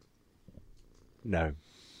 Journey? No.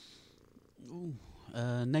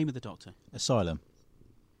 Name of the Doctor. Asylum.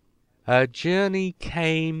 Journey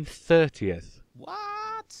came 30th.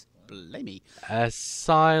 What? Blimey.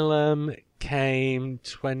 Asylum came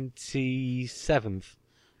 27th.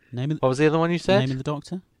 Name of What was the other one you said? Name of the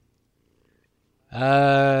Doctor.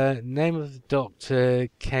 Name of the Doctor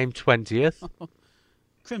came 20th.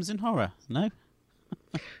 Crimson Horror. No.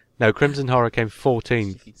 No, Crimson Horror came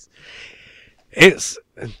 14th. Jeez.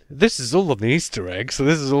 This is all on the Easter egg, so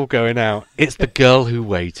this is all going out. It's The Girl Who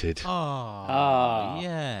Waited. Oh.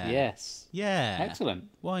 Yeah. Yes. Yeah. Excellent.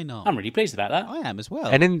 Why not? I'm really pleased about that. I am as well.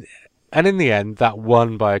 And in the end, that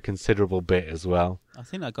won by a considerable bit as well. I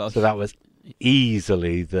think I got. So that was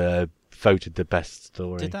easily voted the best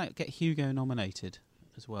story. Did that get Hugo nominated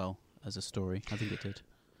as well as a story? I think it did.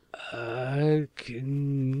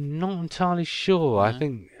 Not entirely sure. I No?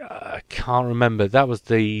 think I can't remember. That was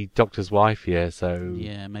the Doctor's Wife year, so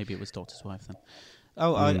Yeah, maybe it was Doctor's Wife then.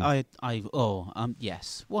 Oh,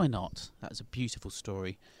 yes. Why not? That's a beautiful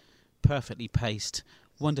story, perfectly paced,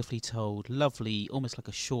 wonderfully told, lovely, almost like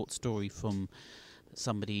a short story from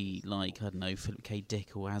somebody like, I don't know, Philip K.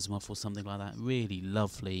 Dick or Asimov or something like that. Really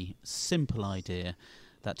lovely, simple idea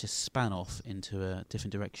that just span off into a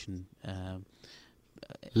different direction.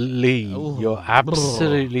 Lee, Oh. you're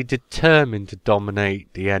absolutely determined to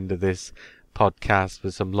dominate the end of this podcast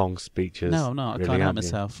with some long speeches. No, I'm not. I really, can't help aren't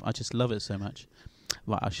you? myself. I just love it so much.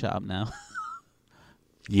 Right, I'll shut up now.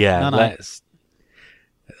 Yeah, No. let's.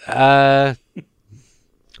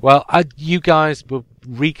 Well, you guys will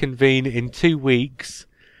reconvene in 2 weeks,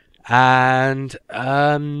 and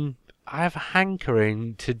I have a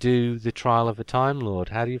hankering to do the Trial of a Time Lord.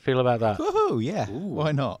 How do you feel about that? Woohoo, yeah. Ooh.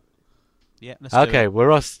 Why not? Yeah, let's do Okay, it.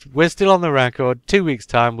 we're still on the record. 2 weeks'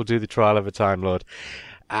 time, we'll do the Trial of a Time Lord.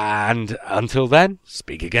 And until then,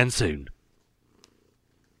 speak again soon.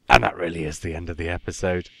 And that really is the end of the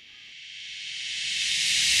episode.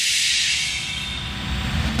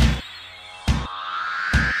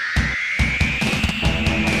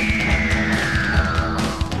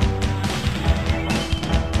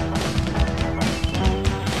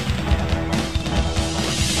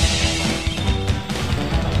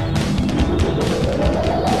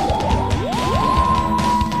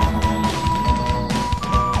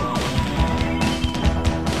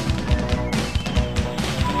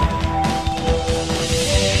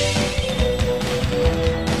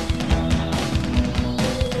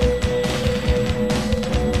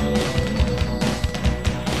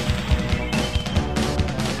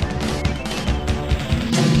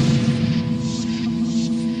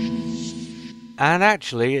 And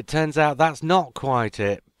actually, it turns out that's not quite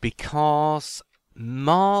it, because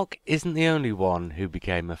Mark isn't the only one who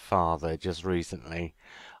became a father just recently.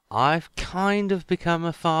 I've kind of become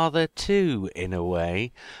a father too, in a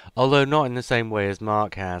way, although not in the same way as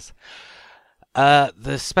Mark has.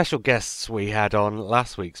 The special guests we had on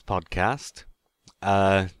last week's podcast,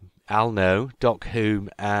 Al No, Doc Hume,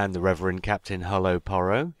 and the Reverend Captain Hullo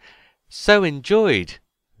Porro, so enjoyed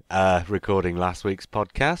recording last week's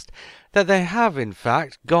podcast that they have in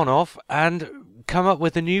fact gone off and come up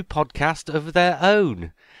with a new podcast of their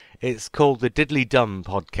own. It's called the Diddly Dum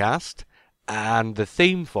Podcast, and the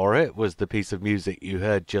theme for it was the piece of music you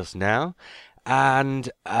heard just now.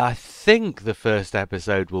 And I think the first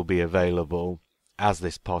episode will be available as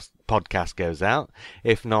this podcast goes out.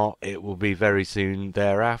 If not, it will be very soon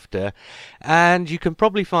thereafter. And you can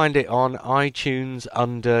probably find it on iTunes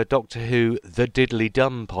under Doctor Who The Diddly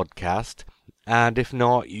Dum Podcast. And if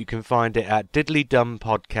not, you can find it at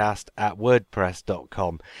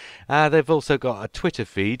diddlydumpodcast@wordpress.com. They've also got a Twitter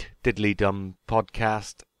feed, Diddly Dum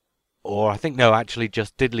Podcast, or I think, no, actually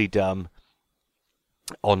just Diddly Dum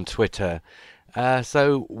on Twitter.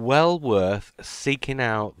 So well worth seeking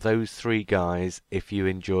out those three guys if you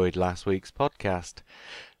enjoyed last week's podcast.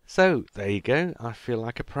 So there you go. I feel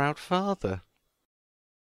like a proud father.